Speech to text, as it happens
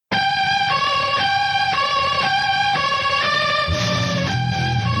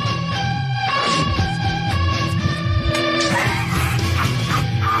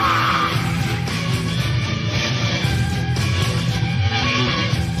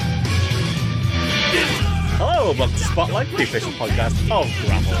Hello, welcome to Spotlight, the official podcast of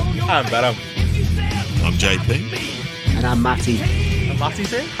Grapple. I'm Benno. I'm JP. And I'm Matty. And Matty's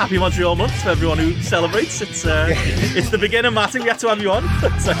here. Happy Montreal month for everyone who celebrates. It's the beginning, Matty. We had to have you on.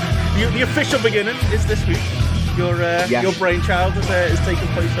 The official beginning is this week. Your brainchild is taking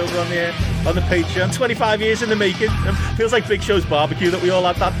place over on the Patreon. 25 years in the making. Feels like Big Show's barbecue that we all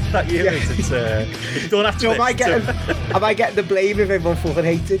had that year. Yeah. You don't have to. So am I getting the blame if everyone fucking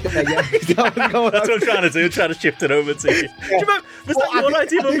hates it? That's what I'm trying to do. I'm trying to shift it over to you. Yeah. Do you remember, was that your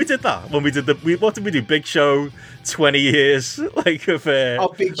idea when we did that? When we did what did we do? Big Show, 20 years like of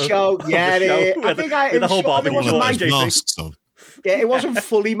Big Show. Yeah, I think the whole barbecue masks on. Yeah, it wasn't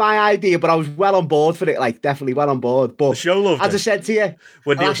fully my idea, but I was well on board for it. Like, definitely well on board. But the show loved as it. I said to you,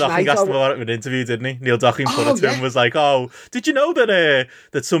 when Neil Docking asked him about it in an interview, didn't he? Neil Docking put it to him, was like, "Oh, did you know that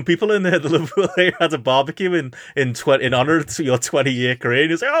some people in the Liverpool area had a barbecue in honour of your 20-year career?" And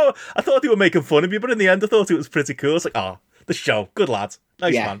he was like, "Oh, I thought they were making fun of you, but in the end, I thought it was pretty cool." It's like, "Oh, the show, good lad,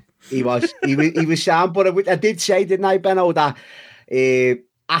 nice man." He was sound. But I did say, didn't I, Benno, that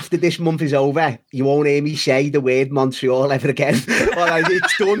after this month is over, you won't hear me say the word Montreal ever again. Like,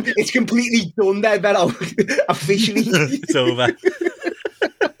 it's done. It's completely done there, Benno. Officially. It's over.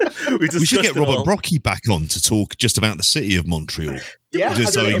 We should get Robert Brocky back on to talk just about the city of Montreal. Yeah,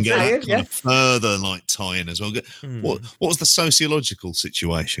 just so we can get that kind of further tie-in as well. What was the sociological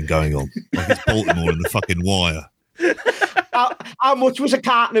situation going on? Like it's Baltimore in the fucking Wire. How much was a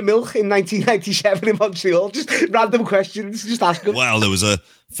carton of milk in 1997 in Montreal? Just random questions. Just ask them. Well, there was a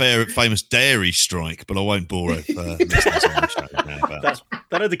famous dairy strike, but I won't bore listeners on the show now about that.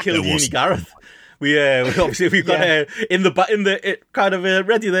 That had to kill Uni Gareth. We've got in the kind of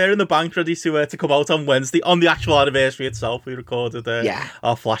ready there in the bank, ready to come out on Wednesday on the actual anniversary itself. We recorded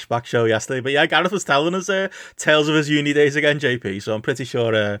our flashback show yesterday, but Gareth was telling us tales of his uni days again, JP. So I'm pretty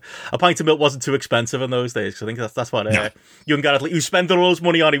sure a pint of milk wasn't too expensive in those days. Cause I think that's what young Gareth, who spent all his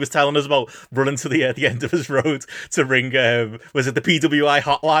money on, he was telling us about running to the end of his road to ring. Was it the PWI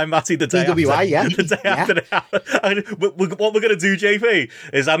hotline, Matty? The day after. What we're gonna do, JP,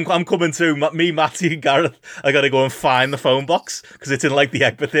 is I'm coming through. Matty and Gareth are going to go and find the phone box because it's in like the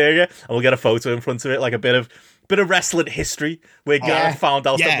Egbert area, and we'll get a photo in front of it, like a bit of wrestling history where Gareth found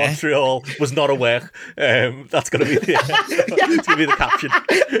out that Montreal was not aware. That's going to be the caption.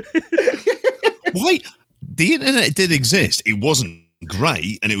 Why? The internet did exist. It wasn't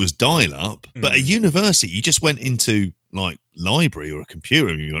great, and it was dial-up. But at university, you just went into like library or a computer,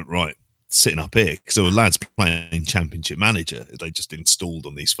 and you went right. Sitting up here because there were lads playing Championship Manager. They just installed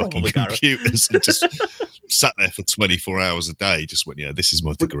on these fucking computers and just sat there for 24 hours a day. Just went, this is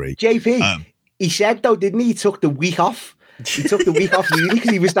my degree. JP, he said though, didn't he? He took the week off. He took the week off uni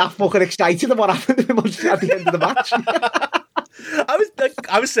because he was that fucking excited about what happened at the end of the match.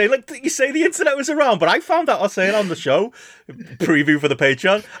 I was saying, like, you say the internet was around, but I found out, I was saying on the show, preview for the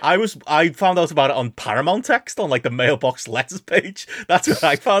Patreon, I found out about it on Paramount Text, on like the mailbox letters page. That's what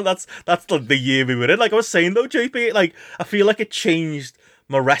I found. That's like the year we were in. Like I was saying though, JP, like, I feel like it changed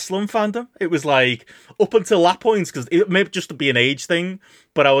my wrestling fandom. It was like up until that point, because it may just be an age thing,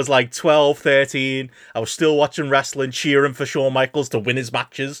 but I was like 12, 13. I was still watching wrestling, cheering for Shawn Michaels to win his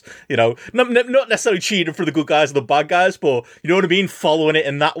matches. Not necessarily cheering for the good guys or the bad guys, but you know what I mean? Following it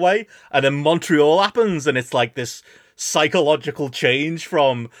in that way. And then Montreal happens, and it's like this psychological change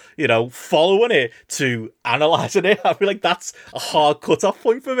from following it to analysing it. I feel like that's a hard cut-off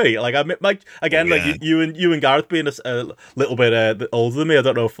point for me. Like you and Gareth being a little bit older than me, I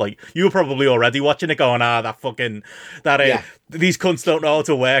don't know if like you were probably already watching it going, these cunts don't know how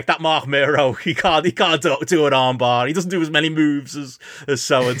to work. That Mark Miro, he can't do an armbar. He doesn't do as many moves as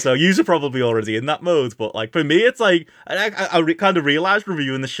so and so. You're probably already in that mode, but like for me, it's like I kind of realised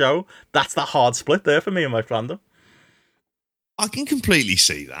reviewing the show that's that hard split there for me and my fandom. I can completely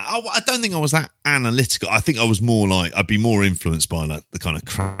see that. I don't think I was that analytical. I think I was more like, I'd be more influenced by like the kind of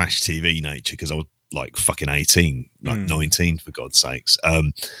Crash TV nature because I was like fucking 18, like 19 for God's sakes.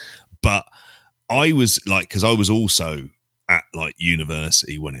 But I was like, because I was also at like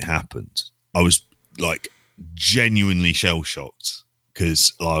university when it happened. I was like genuinely shell shocked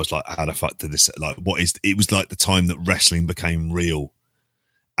because I was like, how the fuck did this? Like, it was like the time that wrestling became real,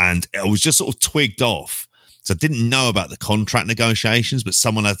 and I was just sort of twigged off. So I didn't know about the contract negotiations, but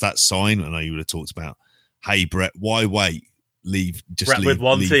someone had that sign. I know you would have talked about, hey, Brett, why wait? Leave. Just Brett leave, with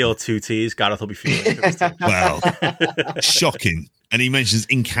one T or two T's. Gareth will be feeling it. Well, shocking. And he mentions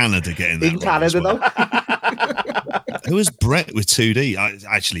in Canada getting that. In Canada, well. Who was Brett with 2D?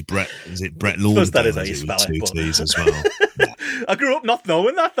 Actually, Brett, is it Brett Lord? That is how you spell it. 2 T's as well. I grew up not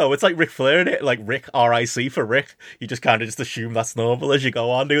knowing that, though. It's like Ric Flair in it, like Rick, R-I-C for Rick. You just kind of just assume that's normal as you go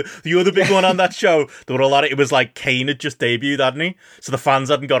on. The other big one on that show, there were a lot of, it was like Kane had just debuted, hadn't he? So the fans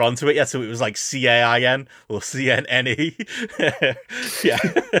hadn't got onto it yet, so it was like C-A-I-N or C-N-N-E. Yeah.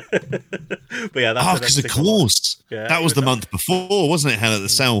 But yeah, that's... because of course. Yeah, that was the month before, wasn't it? Hell at the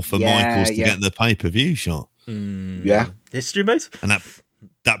Cell for Michaels to get the pay-per-view shot. Yeah. History, mate. And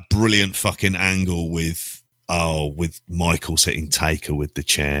that brilliant fucking angle with Michaels hitting Taker with the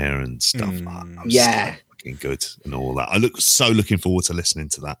chair and stuff. That was so fucking good and all that. Looking forward to listening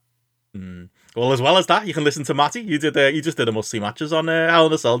to that. Well, as well as that, you can listen to Matty. You just did a must-see matches on Hell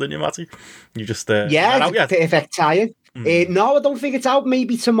in a Cell, didn't you, Matty? You just perfect tie-in. No, I don't think it's out.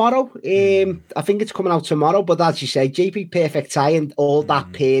 Maybe tomorrow. I think it's coming out tomorrow. But as you say, JP, perfect tie-in. All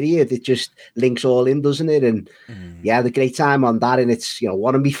that period, it just links all in, doesn't it? And the great time on that. And it's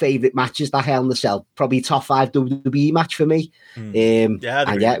one of my favourite matches. That Hell in a Cell, probably top 5 WWE match for me.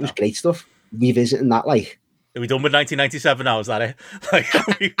 It was great stuff. Revisiting that, like. Are we done with 1997 now? Is that it?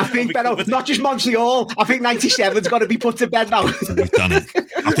 I think not just Montreal. I think 97's got to be put to bed now. We've done it.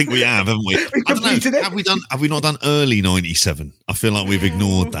 I think we have, haven't we? We've completed it. Have we not done early 97? I feel like we've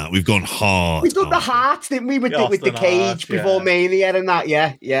ignored that. We've gone hard. We've done the Heart, didn't we? With the Cage before Mania and that.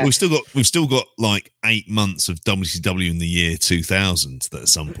 Yeah. We've still got like 8 months of WCW in the year 2000 that at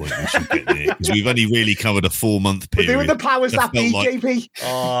some point we should get there, because we've only really covered a 4-month period. We're doing the powers that be, JP.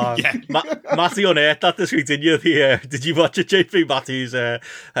 Oh, yeah. Matty unearthed that this week, didn't you? Did you watch it, JP? Matty's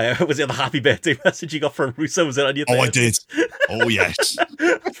was it the happy birthday message you got from Russo? Was it on your? I did. Oh yes.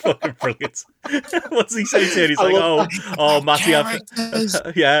 Fucking brilliant. What's he saying to you? He's like, Matty,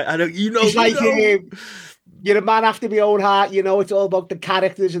 I know. He's like, you're a man after my own heart. It's all about the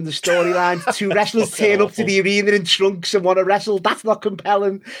characters and the storylines. 2 wrestlers turn up to the arena in trunks and want to wrestle. That's not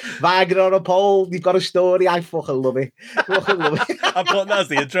compelling. Viagra on a pole. You've got a story. I fucking love it. I'm putting that as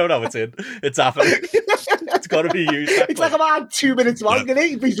the intro now. It's in. It's happening. It's got to be used. It's like about 2 minutes long, isn't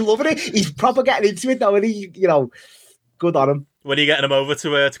it? He's loving it. He's proper getting into it, though, and he, good on him. When are you getting him over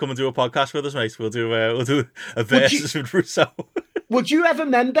to come and do a podcast with us, mate? We'll do a versus with Russo. Would you ever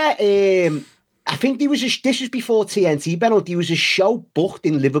remember? I think this was before TNT, Benno. There was a show booked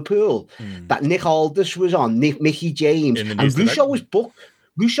in Liverpool that Nick Aldis was on, Mickey James, and Russo was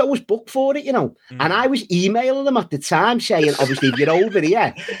booked for it, and I was emailing him at the time saying, obviously, if you're over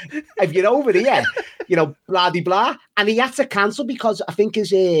here, blah de blah, and he had to cancel because I think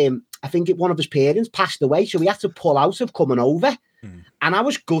one of his parents passed away, so he had to pull out of coming over. And I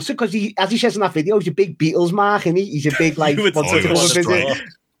was gutted because as he says in that video, he's a big Beatles mark, and he's a big like.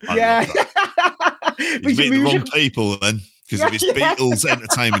 Yeah. He's meeting the wrong people then, because if it's Beatles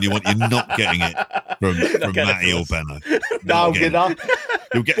entertainment, you're not getting it from Matty or Benno. No, you're not.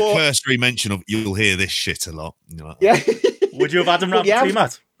 You'll get a cursory mention of, you'll hear this shit a lot. Would you have had him round the team,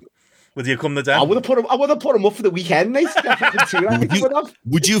 Matt? Would you come the day? I would have put him up for the weekend, mate.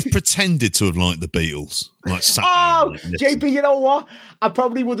 Would you have pretended to have liked the Beatles? Like, JP, you know what? I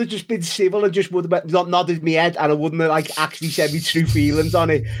probably would have just been civil and just would have nodded my head, and I wouldn't have actually said my true feelings on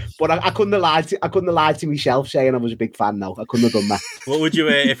it. But I couldn't have lied to myself saying I was a big fan. No, I couldn't have done that. What would you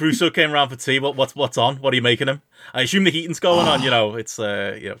if Russo came round for tea? What's on? What are you making him? I assume the heating's going on. It's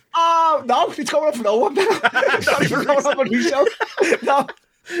Oh no, it's going on for no one. It's not even going on for Russo. No.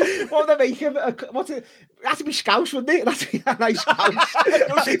 What would they make him? It has to be scouse, wouldn't it? That's a nice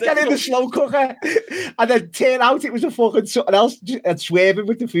scouse. Get in the slow cooker, and then turn out it was a fucking something else, and swerving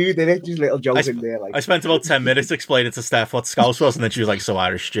with the food in it. Just little jokes in there. Like, I spent about 10 minutes explaining to Steph what scouse was, and then she was like, "So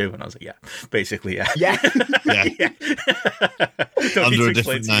Irish stew," and I was like, "Yeah, basically, yeah." Under a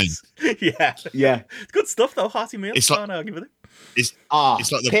different name. Yeah. It's good stuff though. Hearty meal. I'll give it. It's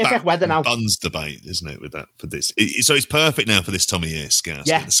like the perfect weather now. Buns debate, isn't it? With that for this, so it's perfect now for this time of year. Scouse,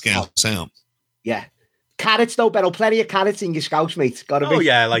 get the Scouse out. Yeah, carrots though, Benno. Plenty of carrots in your Scouse, mate. Gotta be. Oh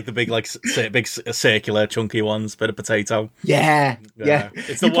yeah, like the big, big circular, chunky ones. Bit of potato. Yeah.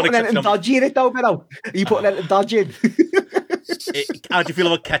 It's the one putting anything dodgy in it though, Benno? Are you putting anything dodgy in? How do you feel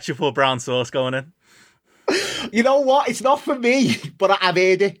about ketchup or brown sauce going in? You know what? It's not for me, but I've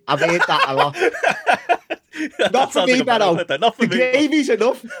heard it. I've heard that a lot. Not for me, Benno. The gravy's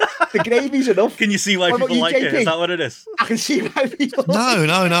enough. The gravy's enough. Can you see why people like it? Is that what it is? I can see why people. No.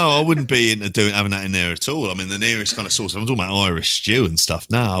 I wouldn't be into having that in there at all. I mean, the nearest kind of sauce. I'm talking about Irish stew and stuff.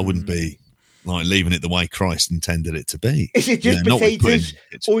 No, I wouldn't be like leaving it the way Christ intended it to be. Is it just potatoes,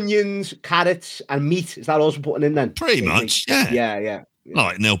 onions, carrots, and meat? Is that also putting in then? Pretty much, yeah. Yeah.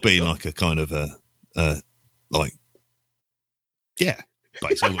 Like, and there'll be like a kind of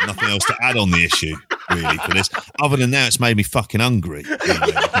basically, I've got nothing else to add on the issue. really for this. Other than that, it's made me fucking hungry.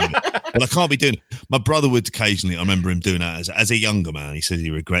 But I can't be doing. My brother would occasionally. I remember him doing that as a younger man. He said he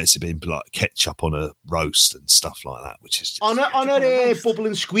regrets it being like ketchup on a roast and stuff like that, which is just on a bubble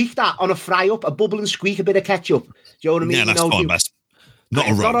and squeak, that on a fry up, a bubble and squeak, a bit of ketchup. Do you know what I mean? Yeah, that's fine. That's not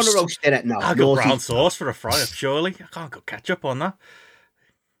a roast. Not on a roast, in it. No, I'll go brown sauce for a fry up. Surely I can't go ketchup on that.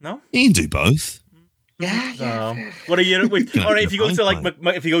 No, you can do both. Yeah. What are you? Wait, all right, if you go to like,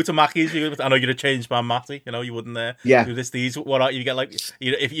 if you go to Mackey's, I know you're a changed man, Matty. You know you wouldn't do this. These what are you get like?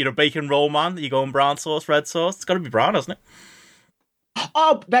 If you're a bacon roll man, you going brown sauce, red sauce. It's got to be brown, hasn't it?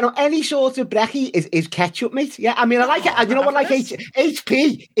 Oh, Benno, any sort of brekkie is ketchup, mate. Yeah, I mean, I like it. And you know what, like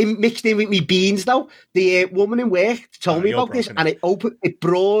HP mixed in with me beans, though. The woman in work told me about this, and it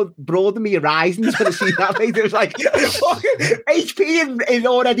broadened my horizons when I see that, mate. It was like, HP is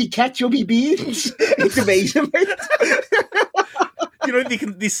already ketchupy beans. It's amazing, mate. You know,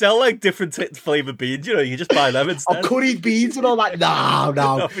 they sell like different flavoured beans. You know, you just buy them instead. Oh, curried beans and all that. No.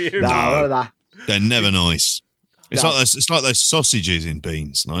 That. They're never nice. It's like those sausages in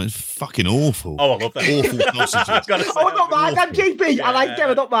beans. No, it's fucking awful. Oh, I love that. Awful sausages. I don't mind them, JP. I like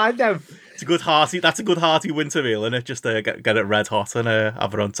them. I don't mind them. It's a good hearty. That's a good hearty winter meal, isn't it? Just get it red hot and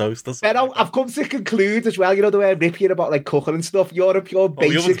have it on toasters. Benno, I've come to conclude as well. You know the way I rip here about like cooking and stuff. You're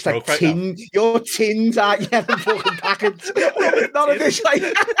basics like tin. Your tins aren't fucking packets. None of this like.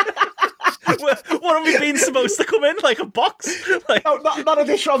 What have we been supposed to come in? Like a box? Like... No, none of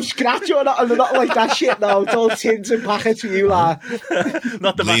this from scratch or not like that shit. No, it's all tins and packets for you, lad.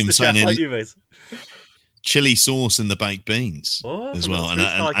 Not the master chef like you, mate. Chili sauce in the baked beans as well,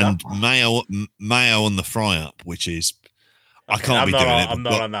 and mayo on the fry up, which is I can't be doing it. I'm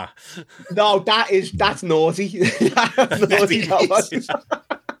not on that. No, that's naughty. That's naughty.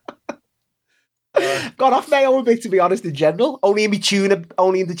 Got off mayo a bit, to be honest. In general, only in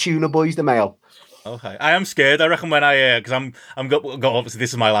the tuna boys the mayo. Okay, I am scared. I reckon when because I'm obviously this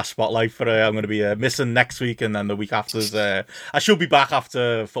is my last spotlight for I'm going to be missing next week, and then the week after I should be back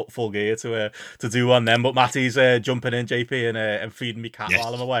after full gear to do one then. But Matty's jumping in, JP, and feeding me cat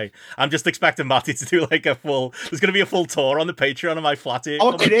while I'm away. I'm just expecting Matty to do like a full. There's going to be a full tour on the Patreon of my flat here.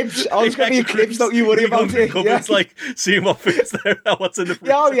 Oh, cribs! Oh, it's going to be a cribs. Don't you worry about it. It's like seeing what food's there, what's in the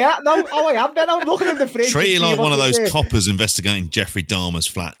fridge. Oh yeah, no, I am. Then I'm looking in the fridge. Treat you like one of those coppers investigating Jeffrey Dahmer's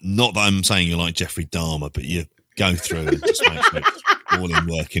flat. Not that I'm saying you're like Jeffrey Dahmer, but you go through and just make sure it's all in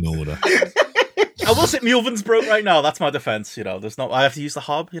working order. I will say my oven's broke right now. That's my defence. You know, there's not. I have to use the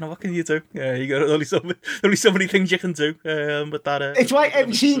hob. You know, what can you do? Yeah, you got only so many things you can do with that. It's like have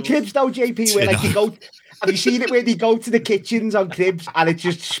you seen cribs though, JP? Where like you go. Have you seen it where they go to the kitchens on cribs and it's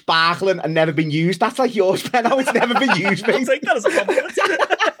just sparkling and never been used? That's like yours, Benno. It's never been used, mate. I'll take that as a compliment.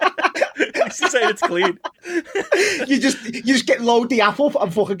 She's saying it's clean. You just get load the app up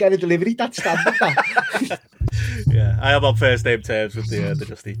and fucking get a delivery. That's standard. That. Yeah, I am on first name terms with the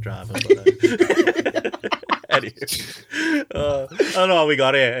Just Eat driver. But, anyway, I don't know what we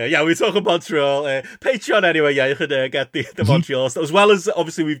got here. Yeah, we talk about Montreal. Patreon anyway. Yeah, you could get the Montreal stuff, as well as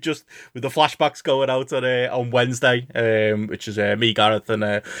obviously with the flashbacks going out on Wednesday, which is me, Gareth,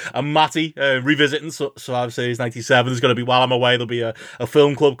 and Matty revisiting Survivor Series '97. There's going to be, while I'm away, there'll be a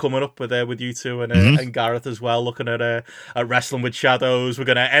film club coming up with you two and Gareth as well, looking at Wrestling with Shadows. We're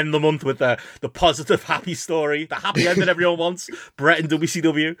going to end the month with the positive, happy story, the happy ending everyone wants. Brett and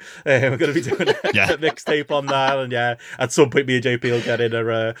WCW. We're going to be doing a mixtape on that, and yeah, at some point me and JP will get in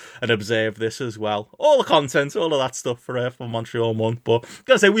and observe this as well. All the content, all of that stuff for Montreal month. But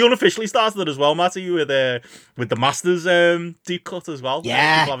gotta say, we unofficially started it as well, Matty, with the Masters deep cut as well.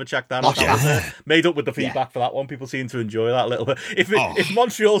 Yeah, people haven't checked that out. Made up with the feedback for that one. People seem to enjoy that a little bit. If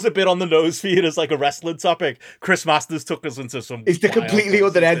Montreal's a bit on the nose for you as like a wrestling topic, Chris Masters took us into some. It's the completely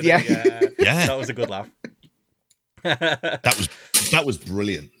other end, yeah. That was a good laugh. That was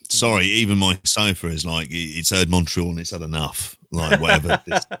brilliant. Sorry, even my sofa is like, it's heard Montreal and it's had enough. Like, whatever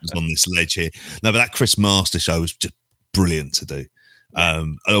is on this ledge here. No, but that Chris Master show was just brilliant to do.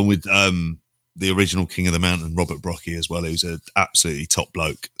 Along with the original King of the Mountain, Robert Brockie, as well, who's an absolutely top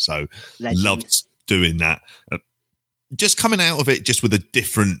bloke. So, loved doing that. Just coming out of it just with a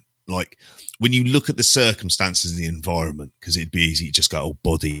different, like, when you look at the circumstances of the environment, because it'd be easy to just go,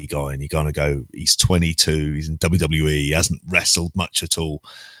 body guy, and you're going to go, he's 22, he's in WWE, he hasn't wrestled much at all.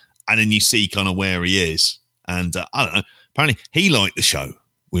 And then you see kind of where he is. And I don't know, apparently he liked the show,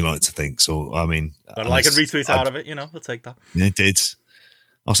 we like to think. So, I mean... But like a retweet out of it, we'll take that. Yeah, it did.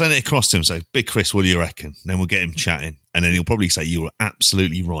 I'll send it across to him, say, Big Chris, what do you reckon? Then we'll get him chatting. And then he'll probably say, you were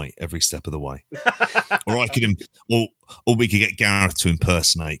absolutely right every step of the way. Or we could get Gareth to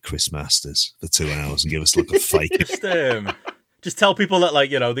impersonate Chris Masters for 2 hours and give us like a fake. Just tell people that, like,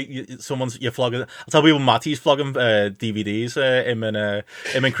 you know, you're flogging. I'll tell people Matty's flogging DVDs.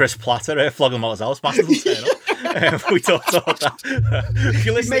 Him and Chris Platter flogging them out his house. Masters will turn up. We talked about that. If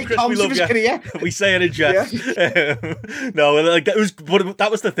you listen to Chris, we love you. We say it in jest. Yeah. No, like that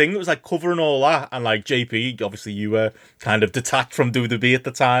was the thing. It was like covering all that, and like JP, obviously you were kind of detached from WWE at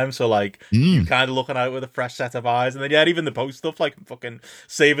the time, so like you kind of looking at it with a fresh set of eyes. And then even the post stuff, like fucking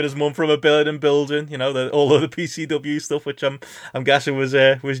saving his mum from a building, you know, all of the PCW stuff, which I'm guessing was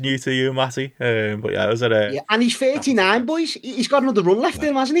new to you, Matty. But yeah, it was yeah, and he's 39, boys. He's got another run left in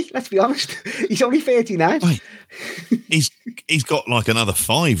him, hasn't he? Let's be honest. He's only 39. Right. He's got like another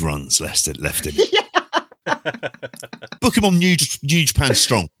 5 runs left in him. Book him on New Japan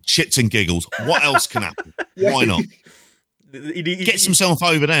Strong. Shits and giggles. What else can happen? Why not? He gets himself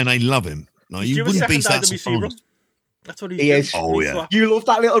over there and they love him. No, you wouldn't be that surprised. That's what he is. Oh, yeah. You love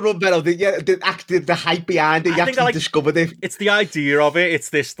that little run, Benno, didn't you? The hype behind it. You actually discovered it. It's the idea of it. It's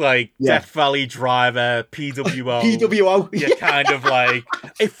this, like, Death Valley driver, PWO. PWO. Yeah, kind of like...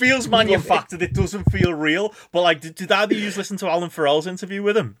 It feels manufactured. It doesn't feel real. But, like, did either of you listen to Alan Farrell's interview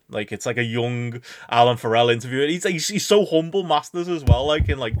with him? Like, it's like a young Alan Farrell interview. He's so humble, Masters, as well, like,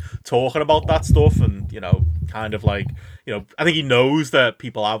 in, like, talking about that stuff and, you know, kind of, like, you know, I think he knows that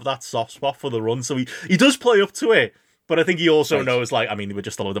people have that soft spot for the run, so he does play up to it. But I think he also knows, like, I mean, they were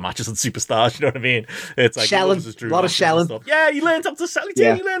just a load of matches on Superstars, you know what I mean? It's like shelling, a lot of shelling. Yeah, he learned how to sell. He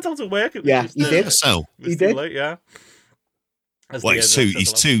learned how to work. He did. Sell. He did. Late, yeah. Well,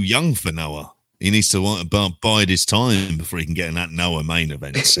 he's too young for Noah. He needs to bide his time before he can get in that Noah main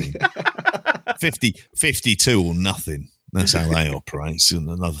event scene. 52 or nothing. That's how they operate. So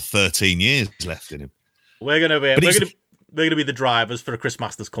another 13 years left in him. We're gonna be the drivers for a Chris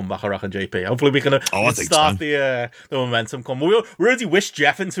Masters comeback, I reckon, JP. Hopefully we can start the momentum come. We already wish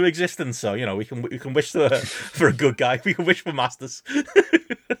Jeff into existence, so, you know, we can wish for a good guy. We can wish for Masters.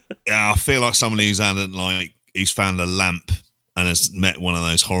 Yeah, I feel like somebody who's found a lamp and has met one of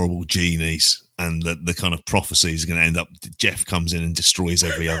those horrible genies, and the kind of prophecy is going to end up, Jeff comes in and destroys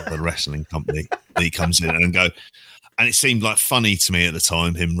every other wrestling company that he comes in and go. And it seemed like funny to me at the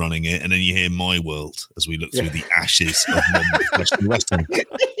time, him running it. And then you hear My World as we look through the ashes of non-professional wrestling.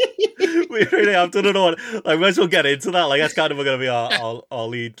 We really have to know. Like, might as well get into that. Like, that's kind of going to be our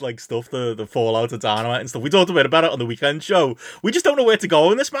lead, like, stuff, the fallout of Dynamite and stuff. We talked a bit about it on the weekend show. We just don't know where to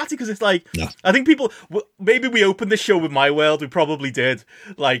go in this, Matty, because it's like, I think people, maybe we opened this show with My World. We probably did.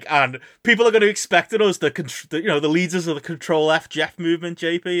 Like, and people are going to expect us, the leaders of the Control F Jeff movement,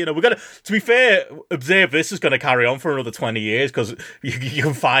 JP. You know, we're going to be fair, Observe this is going to carry on for another 20 years because you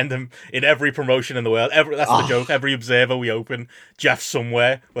can find them in every promotion in the world. That's the joke. Every Observer we open, Jeff's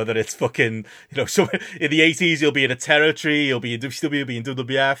somewhere, whether it's fucking, you know, so in the 80s he'll be in a territory, he'll be in WCW, he'll be in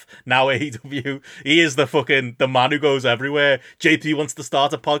WWF, now AEW. He is the man who goes everywhere. JP wants to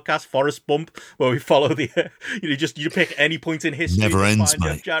start a podcast, Forrest Bump, where we follow you pick any point in history. Never ends,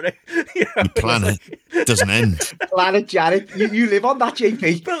 mate. Jarrett. The planet doesn't end. Planet Jarrett. You live on that,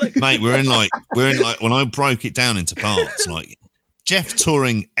 JP. Mate, we're in like when I broke it down into parts, like Jeff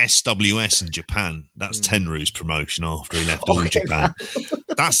touring SWS in Japan. That's Tenru's promotion after he left all Japan.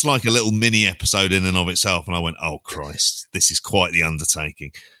 That's like a little mini episode in and of itself. And I went, oh Christ, this is quite the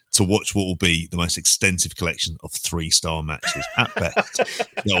undertaking to watch what will be the most extensive collection of 3-star matches at best.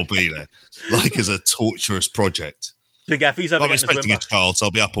 They'll be there, like as a torturous project. Big Effie's ever I'm expecting a child, so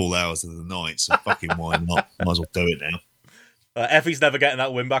I'll be up all hours of the night. So fucking why not? Might as well do it now. Effie's never getting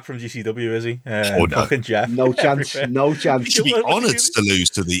that win back from GCW, is he? No. Fucking Jeff. No chance. No chance. Should be honoured to lose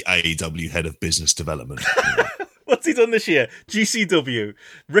to the AEW head of business development. What's he done this year? GCW,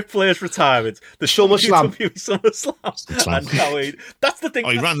 Ric Flair's retirement, the SummerSlam. And now that's the thing. Oh,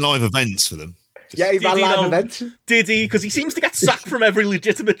 he ran live events for them. Yeah, he ran live events. Did he? Because he seems to get sacked from every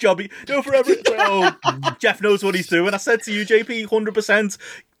legitimate job. Jeff knows what he's doing. I said to you, JP, 100%.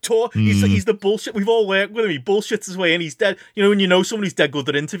 He's the bullshit. We've all worked with him. He bullshits his way in. He's dead. You know, when you know somebody's dead good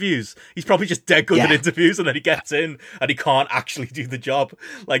at interviews, he's probably just dead good at interviews, and then he gets in and he can't actually do the job.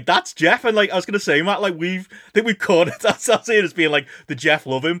 Like, that's Jeff. And like I was gonna say, Matt, like I think we've caught it. That's it as being like the Jeff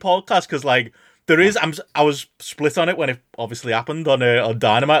Lovin podcast, because like there is. I was split on it when it obviously happened on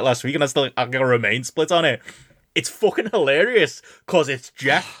Dynamite last week, and I'm gonna remain split on it. It's fucking hilarious because it's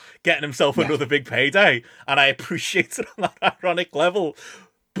Jeff getting himself another big payday, and I appreciate it on that ironic level.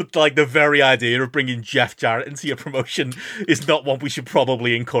 But like the very idea of bringing Jeff Jarrett into your promotion is not one we should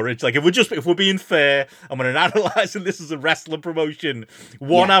probably encourage. Like if we're being fair, and we're analysing this as a wrestling promotion,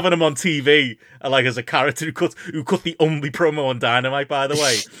 having him on TV like as a character who cut the only promo on Dynamite, by the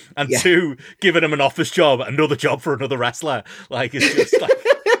way, and 2, giving him an office job, another job for another wrestler. Like it's just like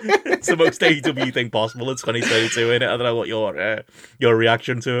It's the most AEW thing possible in 2022, innit? I don't know what your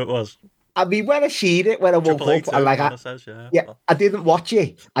reaction to it was. I mean, when I seen it, when I woke up, I didn't watch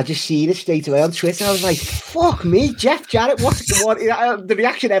it. I just seen it straight away on Twitter. I was like, fuck me, Jeff Jarrett, what's going on? The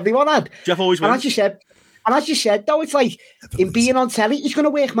reaction everyone had. Jeff always wins. And as you said, though, it's like in being on telly, he's going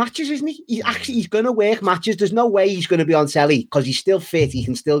to work matches, isn't he? He's going to work matches. There's no way he's going to be on telly because he's still fit. He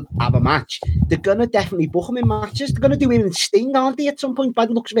can still have a match. They're going to definitely book him in matches. They're going to do him in Sting, aren't they, at some point, by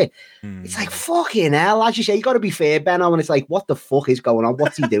the looks of it? It's like, fucking hell. As you say, you got to be fair, Benno. And it's like, what the fuck is going on?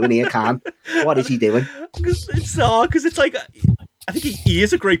 What's he doing here, Khan? What is he doing? It's hard because it's like... I think he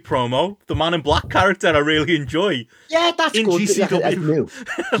is a great promo. The Man in Black character I really enjoy. Yeah, that's in good.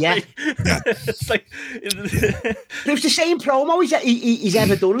 GCW. Yeah. It's like... It was the same promo he's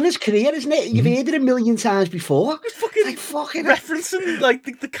ever done in his career, isn't it? You've heard it a million times before. He's fucking referencing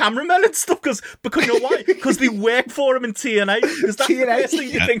like the cameramen and stuff because you know why? Because they work for him in TNA. Because that's the first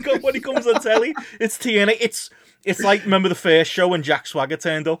thing you think of when he comes on telly. It's TNA. It's like, remember the first show when Jack Swagger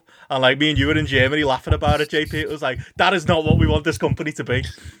turned up and like me and you were in Germany laughing about it, JP? It was like, that is not what we want this company to be.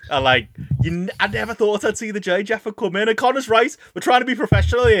 And like, I never thought I'd see the J. Jeff would come in. And Connor's right. We're trying to be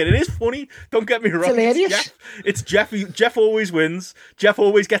professional here. It is funny. Don't get me wrong. It's Jeff. Jeff always wins. Jeff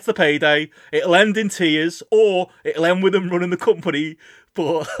always gets the payday. It'll end in tears or it'll end with him running the company.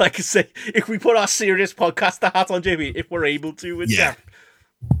 But like I say, if we put our serious podcaster hat on, JP, if we're able to with Jeff,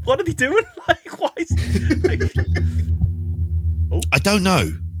 what are they doing? Like, why is... I don't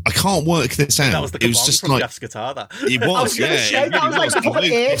know. I can't work this out. That was the just from like Jeff's guitar. That it was. That was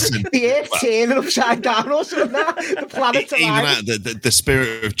like the earth turning upside down or something. The planet. Even the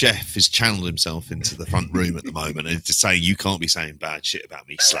spirit of Jeff has channeled himself into the front room at the moment and to say, "You can't be saying bad shit about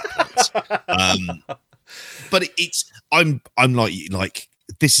me, slap." But I'm like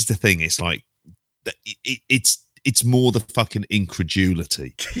this is the thing. It's like it's more the fucking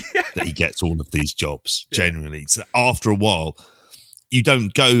incredulity that he gets all of these jobs generally. So after a while, you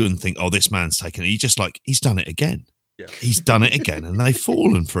don't go and think, oh, this man's taken it. You just like, he's done it again. Yeah. He's done it again and they've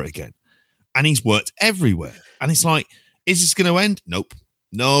fallen for it again. And he's worked everywhere. And it's like, is this going to end? Nope.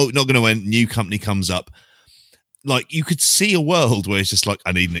 No, not going to end. New company comes up. Like you could see a world where it's just like,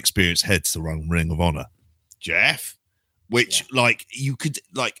 I need an experienced head to run Ring of Honor. Jeff, which like you could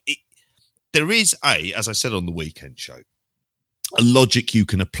like it. There is as I said on the weekend show, a logic you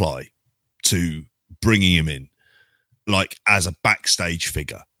can apply to bringing him in, like as a backstage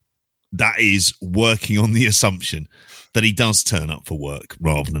figure. That is working on the assumption that he does turn up for work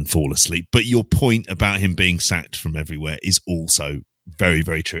rather than fall asleep. But your point about him being sacked from everywhere is also very,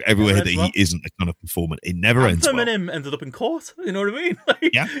 very true. Everywhere that he isn't a kind of performer, it never ends well. And him ended up in court. You know what I mean?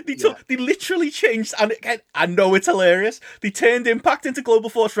 Like, they literally changed. And again, I know it's hilarious. They turned Impact into Global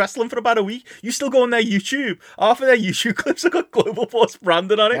Force Wrestling for about a week. You still go on their YouTube. Half of their YouTube clips have got Global Force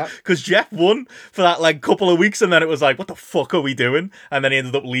branded on it because Jeff won for that like couple of weeks, and then it was like, what the fuck are we doing? And then he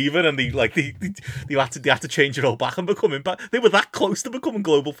ended up leaving, and they had to change it all back and become Impact. They were that close to becoming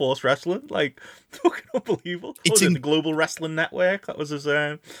Global Force Wrestling. Like, fucking unbelievable. It's in the Global Wrestling Network. That was his.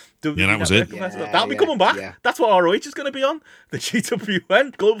 That was it. That'll be coming back. Yeah. That's what ROH is going to be on. The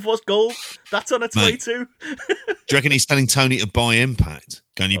GWN Global Force Gold. That's on its way too. Do you reckon he's telling Tony to buy Impact?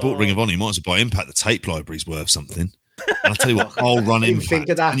 Going, you bought Ring of Honor, you might as well buy Impact. The tape library's worth something. And I'll tell you what, I'll run Impact.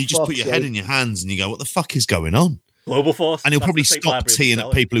 And you just put your head in your hands and you go, what the fuck is going on? Global Force. And he'll probably stop teeing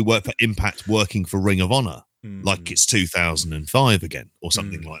up people who work for Impact working for Ring of Honor, like it's 2005 again or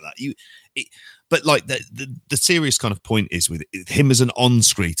something like that. But like the serious kind of point is with him as an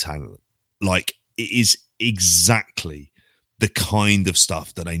on-screen talent, like it is exactly the kind of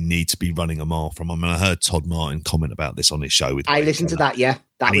stuff that I need to be running a mile from. I mean, I heard Todd Martin comment about this on his show. I listened to that, yeah.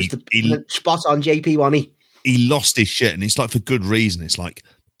 That was the spot on JP, wasn't he? He lost his shit, and it's like for good reason. It's like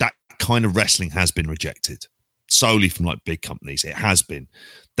that kind of wrestling has been rejected solely from like big companies. It has been.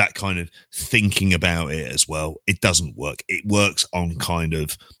 That kind of thinking about it as well, it doesn't work. It works on kind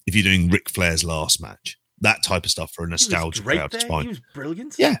of, if you're doing Ric Flair's last match, that type of stuff for a nostalgia crowd. It's fine. He was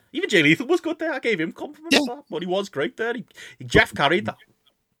brilliant. Yeah. Even Jay Lethal was good there. I gave him compliments for that, but he was great there. Jeff carried that.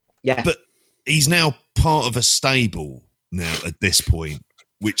 Yeah. But he's now part of a stable now at this point,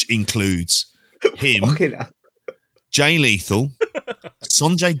 which includes him, Jay Lethal,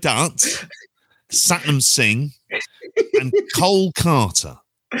 Sanjay Dutt, Satnam Singh, and Cole Carter.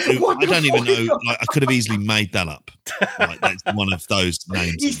 I don't even know. Like, I could have easily made that up. Like, that's one of those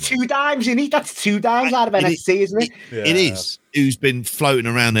names. He's 2 dimes, isn't he? That's 2 dimes out of NXT, isn't it? It is. Who's been floating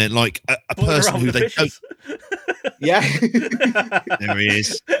around there like a person who they don't. Yeah. There he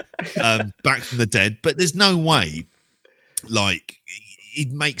is. Back from the dead. But there's no way. Like,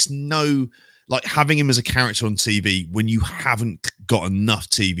 it makes no. like having him as a character on TV when you haven't got enough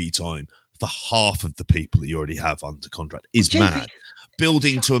TV time for half of the people that you already have under contract is mad.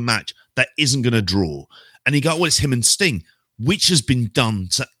 Building to a match that isn't going to draw. And you go, well, it's him and Sting, which has been done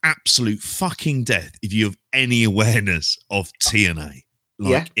to absolute fucking death if you have any awareness of TNA.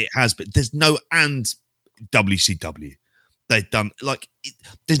 Like it has, but there's no, and WCW. They've done, like,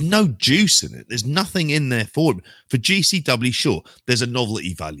 there's no juice in it. There's nothing in there for him. For GCW, sure, there's a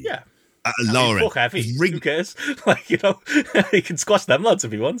novelty value. Yeah. At a lower end. Fuck heavy. Who cares? Like, you know, he can squash them lads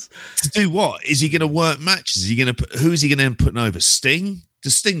if he wants. To do what? Is he going to work matches? Is he going to put, who is he going to end putting over? Sting?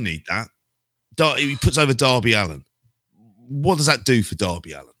 Does Sting need that? He puts over Darby Allin. What does that do for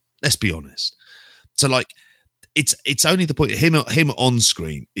Darby Allin? Let's be honest. So, like, it's only the point. Him on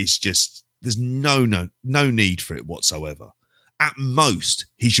screen is just, there's no need for it whatsoever. At most,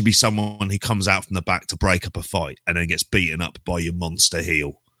 he should be someone who comes out from the back to break up a fight and then gets beaten up by your monster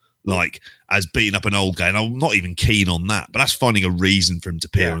heel, like as beating up an old guy. And I'm not even keen on that, but that's finding a reason for him to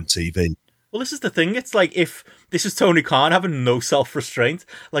appear on TV. Well, this is the thing. It's like, if this is Tony Khan having no self-restraint,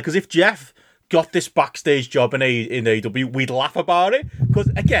 like, because if Jeff got this backstage job in AEW, we'd laugh about it, because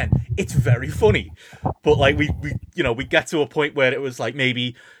again, it's very funny. But like we get to a point where it was like,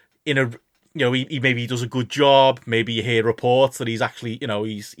 maybe in a, you know, he maybe does a good job. Maybe you hear reports that he's actually, you know,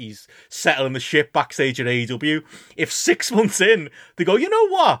 he's settling the ship backstage at AEW. If 6 months in, they go, you know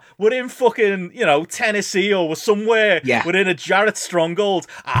what? We're in fucking, you know, Tennessee or we're somewhere. Yeah. We're in a Jarrett stronghold.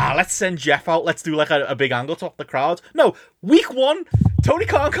 Let's send Jeff out. Let's do like a big angle to up the crowd. No, week one, Tony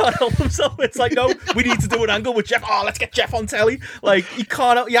Khan can't help himself. It's like, no, we need to do an angle with Jeff. Let's get Jeff on telly. Like, he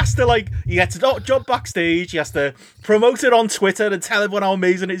can't. He has to, like, he gets a job backstage. He has to promote it on Twitter and tell everyone how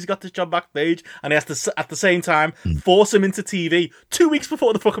amazing it is he's got this job backstage. And he has to, at the same time, force him into TV 2 weeks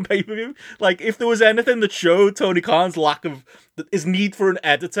before the fucking pay-per-view. Like, if there was anything that showed Tony Khan's lack of, his need for an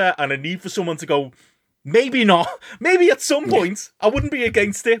editor and a need for someone to go, maybe not. Maybe at some point, I wouldn't be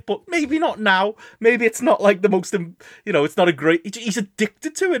against it, but maybe not now. Maybe it's not like the most, you know, it's not a great, he's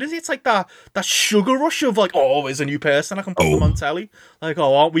addicted to it, is it? It's like that sugar rush of like, there's a new person, I can put them on telly. Like,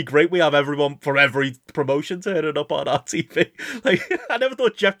 aren't we great? We have everyone for every promotion turning up on our TV. Like, I never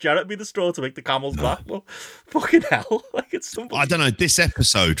thought Jeff Jarrett would be the straw to make the camels black, but fucking hell. Like, it's something. I don't know, this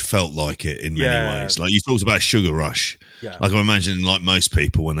episode felt like it in many ways. Like, you talked about sugar rush. Yeah. Like, I imagine, like most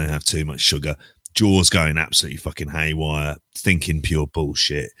people, when they have too much sugar, jaws going absolutely fucking haywire, thinking pure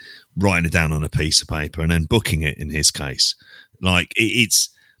bullshit, writing it down on a piece of paper and then booking it in his case. Like, it's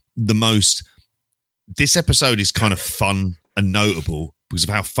the most... This episode is kind of fun and notable because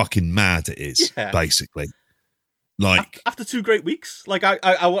of how fucking mad it is, basically. Like, after 2 great weeks, like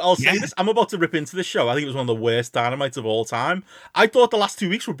I'll say this, I'm about to rip into this show. I think it was one of the worst Dynamites of all time. I thought the last 2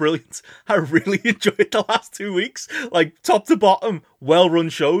 weeks were brilliant. I really enjoyed the last 2 weeks. Like, top to bottom, well-run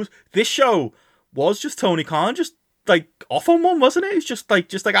shows. This show was just Tony Khan, just like off on one, wasn't it? It's just like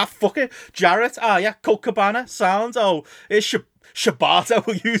fuck it, Jarrett. Colt Cabana sounds. It's Shibata.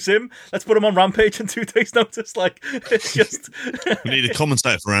 We'll use him. Let's put him on Rampage in 2 days' notice. Like, it's just. We need a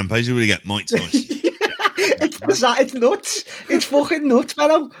commentator for Rampage. Who will we get? Mike Tyson. It's nuts. It's fucking nuts,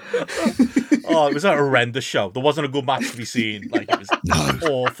 man. It was a horrendous show. There wasn't a good match to be seen. Like, it was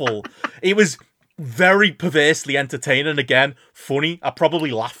awful. It was very perversely entertaining. Again, funny. I probably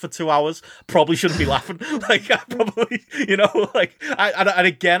laughed for 2 hours. Probably shouldn't be laughing. Like, I probably, you know, like, and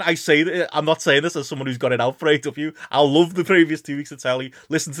again, I say that I'm not saying this as someone who's got it out for AW. I love the previous 2 weeks of telly.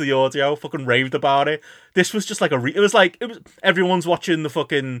 Listen to the audio. Fucking raved about it. This was just like it was everyone's watching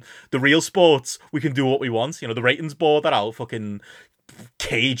the real sports. We can do what we want. You know, the ratings board that out. Fucking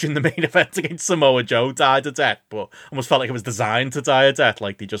Cage in the main event against Samoa Joe died a death, but almost felt like it was designed to die a death.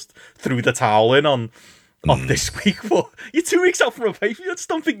 Like, they just threw the towel in on this week. But you're 2 weeks out from a pay-per-view. I just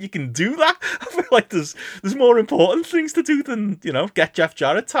don't think you can do that. I feel like there's more important things to do than, you know, get Jeff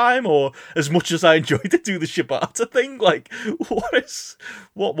Jarrett time, or as much as I enjoyed to do the Shibata thing. Like, what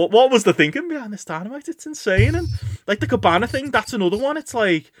was the thinking behind this Dynamite? It's insane. And like the Cabana thing, that's another one. It's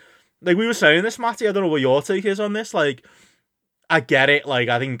like we were saying this, Matty. I don't know what your take is on this. Like, I get it. Like,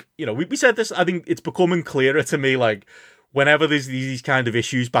 I think, you know, we said this. I think it's becoming clearer to me, like, whenever there's these kind of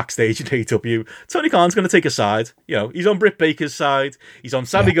issues backstage in AEW, Tony Khan's going to take a side. You know, he's on Britt Baker's side. He's on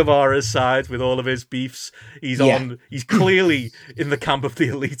Sammy Guevara's side with all of his beefs. He's clearly in the camp of the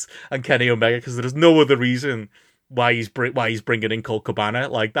Elite and Kenny Omega, because there's no other reason why he's bringing in Colt Cabana.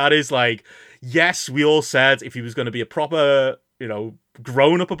 Like, that is like, yes, we all said if he was going to be a proper, you know,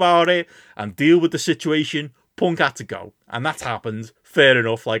 grown up about it and deal with the situation, Punk had to go, and that's happened. Fair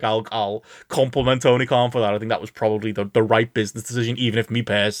enough. Like, I'll compliment Tony Khan for that. I think that was probably the right business decision, even if me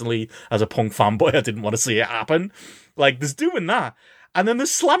personally, as a Punk fanboy, I didn't want to see it happen. Like, there's doing that. and then they're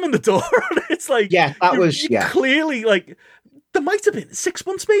slamming the door on it. It's like, yeah, that was clearly like. There might have been 6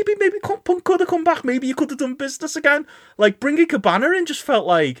 months, maybe Punk could have come back. Maybe you could have done business again. Like, bringing Cabana in just felt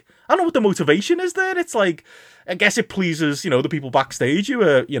like, I don't know what the motivation is there. It's like, I guess it pleases, the people backstage who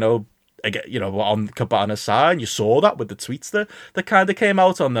are, on Cabana's side. And you saw that with the tweets that kind of came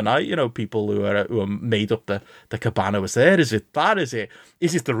out on the night. People who are made up the Cabana was there. Is it that? Is it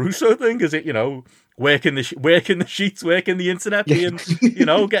the Russo thing? Is it, working the sheets, working the internet, being,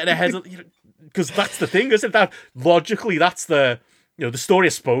 getting ahead of, because that's the thing, isn't it? That logically, that's the the story. I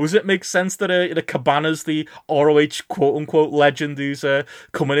suppose it makes sense that the Cabana's the ROH quote unquote legend who's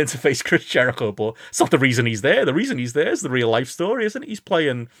coming in to face Chris Jericho, but it's not the reason he's there. The reason he's there is the real life story, isn't it? He's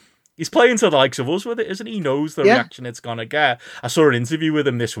playing to the likes of us with it, isn't he? He knows the reaction it's gonna get. I saw an interview with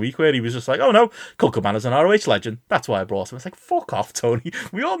him this week where he was just like, "Oh no, Colt Cabana's an ROH legend. That's why I brought him." It's like, fuck off, Tony.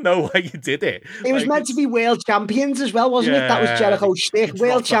 We all know why you did it. It was meant to be world champions as well, wasn't it? That was Jericho's shtick.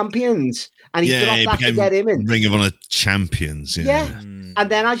 World champions. And he dropped that to get him in. Ring of Honor champions. Yeah. And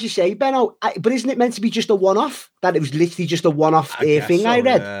then, as you say, Benno, but isn't it meant to be just a one-off? That it was literally just a one-off thing I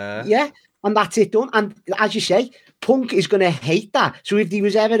read. Yeah. And that's it done. And as you say, Punk is going to hate that. So if there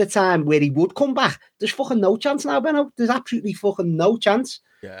was ever a time where he would come back, there's fucking no chance now, Benno. There's absolutely fucking no chance.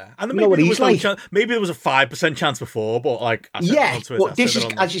 Yeah. And maybe there was a 5% chance before, but like... but this is,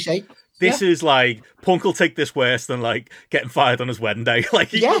 as you say... This is like, Punk will take this worse than like getting fired on his wedding day. Like,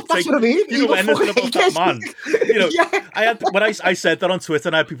 that's what I mean. Anything about that man. When I said that on Twitter,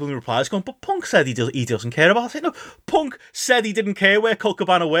 and I had people in replies going, "But Punk said he doesn't care about it." No, Punk said he didn't care where Colt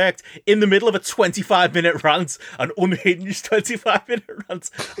Cabana worked in the middle of a 25-minute rant, an unhinged 25-minute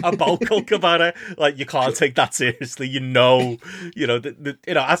rant about Colt Cabana. Like, you can't take that seriously. I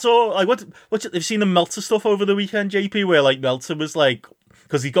saw like what you've seen the Meltzer stuff over the weekend, JP, where like Meltzer was like.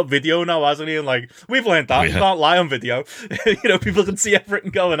 Because he's got video now, hasn't he? And like, we've learned that. You can't lie on video. People can see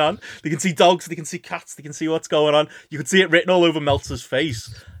everything going on. They can see dogs, they can see cats, they can see what's going on. You can see it written all over Meltzer's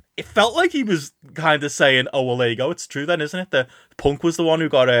face. It felt like he was kind of saying, oh, well, there you go. It's true then, isn't it? The Punk was the one who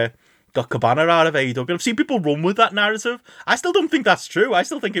got Cabana out of AEW. I've seen people run with that narrative. I still don't think that's true. I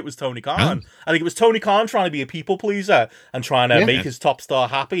still think it was Tony Khan. I think it was Tony Khan trying to be a people pleaser and trying to make his top star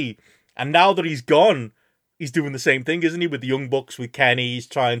happy. And now that he's gone, he's doing the same thing, isn't he? With the Young Bucks, with Kenny, he's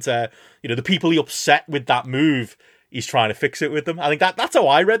trying to, the people he upset with that move, he's trying to fix it with them. I think that's how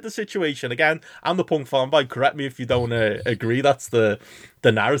I read the situation. Again, I'm the Punk fanboy. Correct me if you don't agree. That's the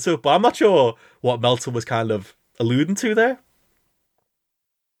narrative, but I'm not sure what Meltzer was kind of alluding to there.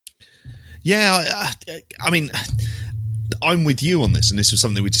 Yeah, I mean, I'm with you on this, and this was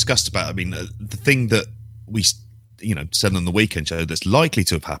something we discussed about. I mean, the thing that we said on the weekend show that's likely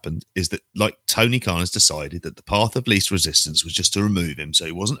to have happened is that, like, Tony Khan has decided that the path of least resistance was just to remove him, so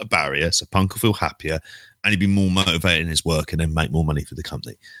he wasn't a barrier, so Punk will feel happier and he'd be more motivated in his work and then make more money for the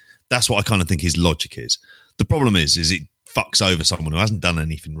company. That's what I kind of think his logic is. The problem is it fucks over someone who hasn't done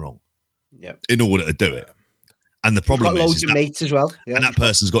anything wrong in order to do it. And the problem is loads of mates as well. Yeah. And that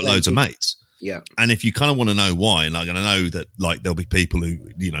person's got loads of mates. Yeah. And if you kind of want to know why, and I know that like there'll be people who,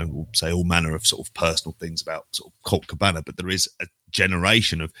 will say all manner of sort of personal things about sort of Colt Cabana, but there is a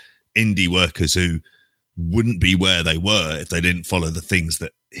generation of indie workers who wouldn't be where they were if they didn't follow the things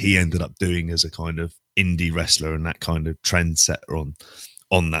that he ended up doing as a kind of indie wrestler and that kind of trendsetter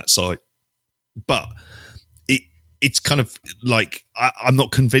on that side. But it's kind of like, I'm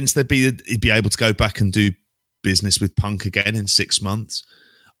not convinced he'd be able to go back and do business with Punk again in 6 months.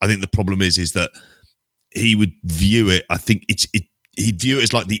 I think the problem is that he would view it. I think he'd view it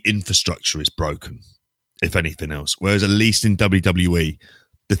as like the infrastructure is broken, if anything else. Whereas at least in WWE,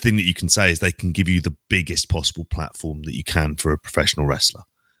 the thing that you can say is they can give you the biggest possible platform that you can for a professional wrestler,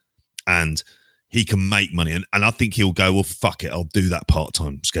 and he can make money. And I think he'll go, well, fuck it, I'll do that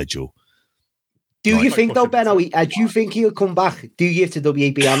part-time schedule. Do you think though, Benno? Do you think he'll come back? Do you to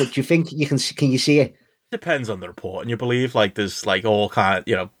WB on it? Do you think you can you see it? Depends on the report, and you believe like there's like all kind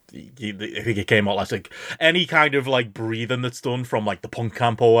of, I think it came out like any kind of like breathing that's done from like the Punk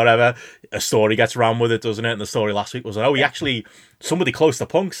camp or whatever, a story gets around with it, doesn't it? And the story last week was, somebody close to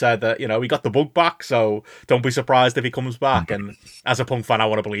Punk said that, he got the bug back, so don't be surprised if he comes back. And as a Punk fan, I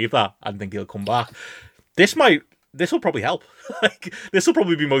want to believe that. I think he'll come back. This will probably help. Like, this will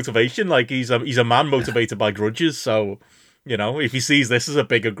probably be motivation. Like, he's a man motivated by grudges, so if he sees this as a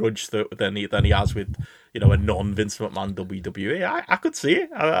bigger grudge than he has with, a non-Vince McMahon WWE, I could see it.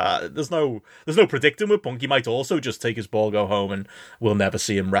 There's no predicting with Punk. He might also just take his ball, go home, and we'll never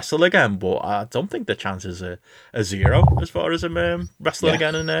see him wrestle again. But I don't think the chances are zero as far as him wrestling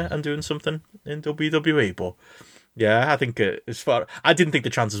again and doing something in WWE. But Yeah, I think I didn't think the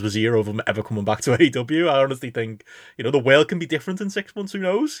chances were zero of him ever coming back to AEW. I honestly think, the world can be different in 6 months. Who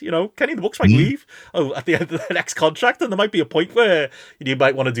knows? Kenny the Bucks might leave at the end of the next contract, and there might be a point where you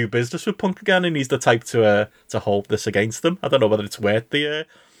might want to do business with Punk again, and he's the type to hold this against them. I don't know whether it's worth the.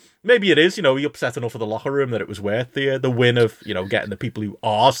 Maybe it is. He upset enough of the locker room that it was worth the win of getting the people who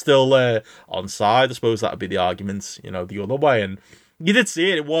are still on side. I suppose that would be the arguments the other way. And you did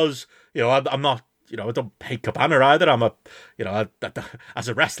see it. It was I'm not. I don't hate Cabana either. I'm as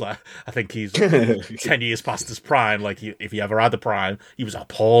a wrestler, I think he's 10 years past his prime. Like, if he ever had the prime, he was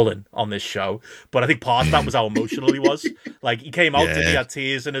appalling on this show. But I think part of that was how emotional he was. Like, he came out and he had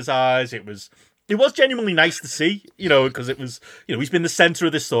tears in his eyes. It was genuinely nice to see, because it was, he's been the center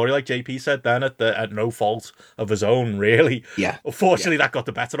of this story, like JP said then, at no fault of his own, really. Yeah. Unfortunately, that got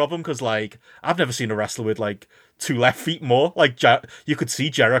the better of him, because, like, I've never seen a wrestler with, like, 2 left feet more. Like, you could see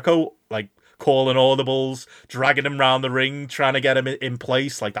Jericho, like, calling audibles, dragging him around the ring, trying to get him in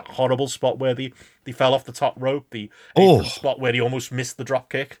place, like that horrible spot where they fell off the top rope, the spot where he almost missed the